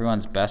need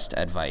everyone's best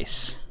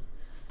advice.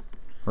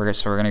 We're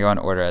gonna go in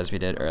order as we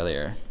did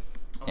earlier.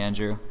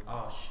 Andrew,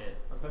 Oh shit.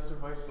 My best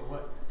advice for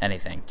what?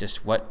 anything.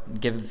 Just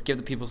give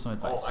the people some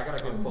advice. got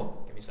a good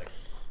quote. Give me a second.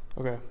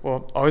 Okay.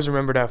 Well, always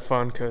remember to have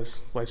fun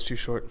because life's too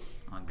short.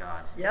 On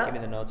God. Give me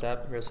Yep. the notes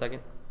app for a second.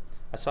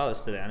 I saw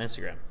this today on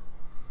Instagram.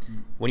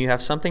 When you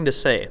have something to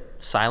say,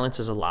 silence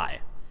is a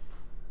lie.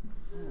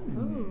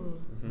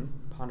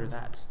 Ponder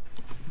that.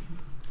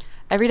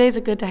 Every day is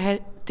a good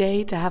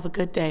day to have a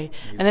good day,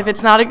 and if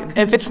it's not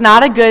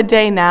a good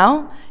day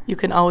now, you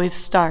can always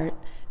start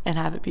and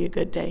have it be a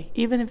good day,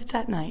 even if it's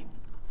at night.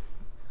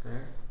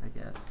 Fair, I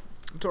guess.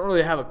 Don't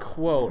really have a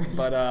quote,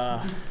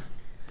 but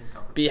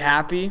be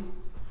happy,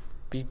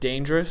 be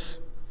dangerous,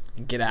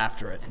 and get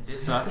after it.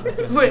 Suck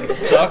Live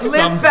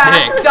some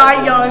fast, dick.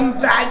 die young.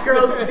 Bad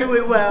girls do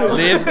it well.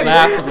 Live,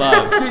 laugh,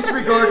 love.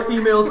 Disregard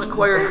females,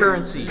 acquire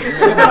currency. All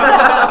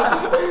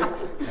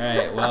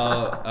right.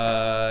 Well,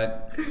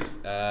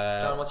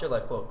 John, what's your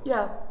life quote?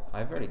 Yeah.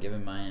 I've already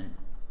given mine.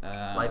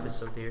 Life is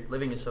so dear.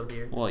 Living is so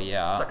dear. Well,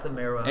 yeah. Suck the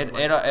marrow out of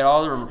It life.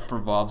 all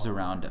revolves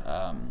around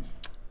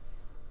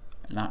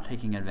not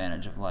taking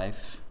advantage of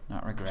life,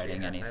 not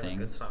regretting Yeah, I have a anything,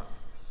 good song.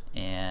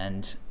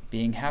 and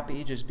being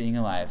happy, just being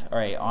alive. All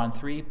right, on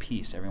 3,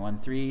 peace, everyone.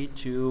 3,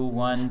 2,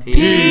 1,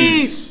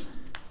 Peace.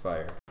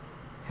 Fire.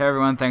 Hey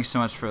everyone, thanks so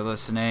much for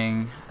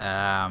listening.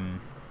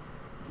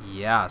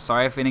 Yeah,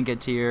 sorry if we didn't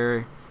get to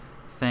your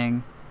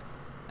thing.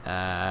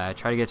 I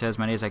tried to get to as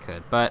many as I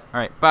could, but all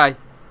right, bye.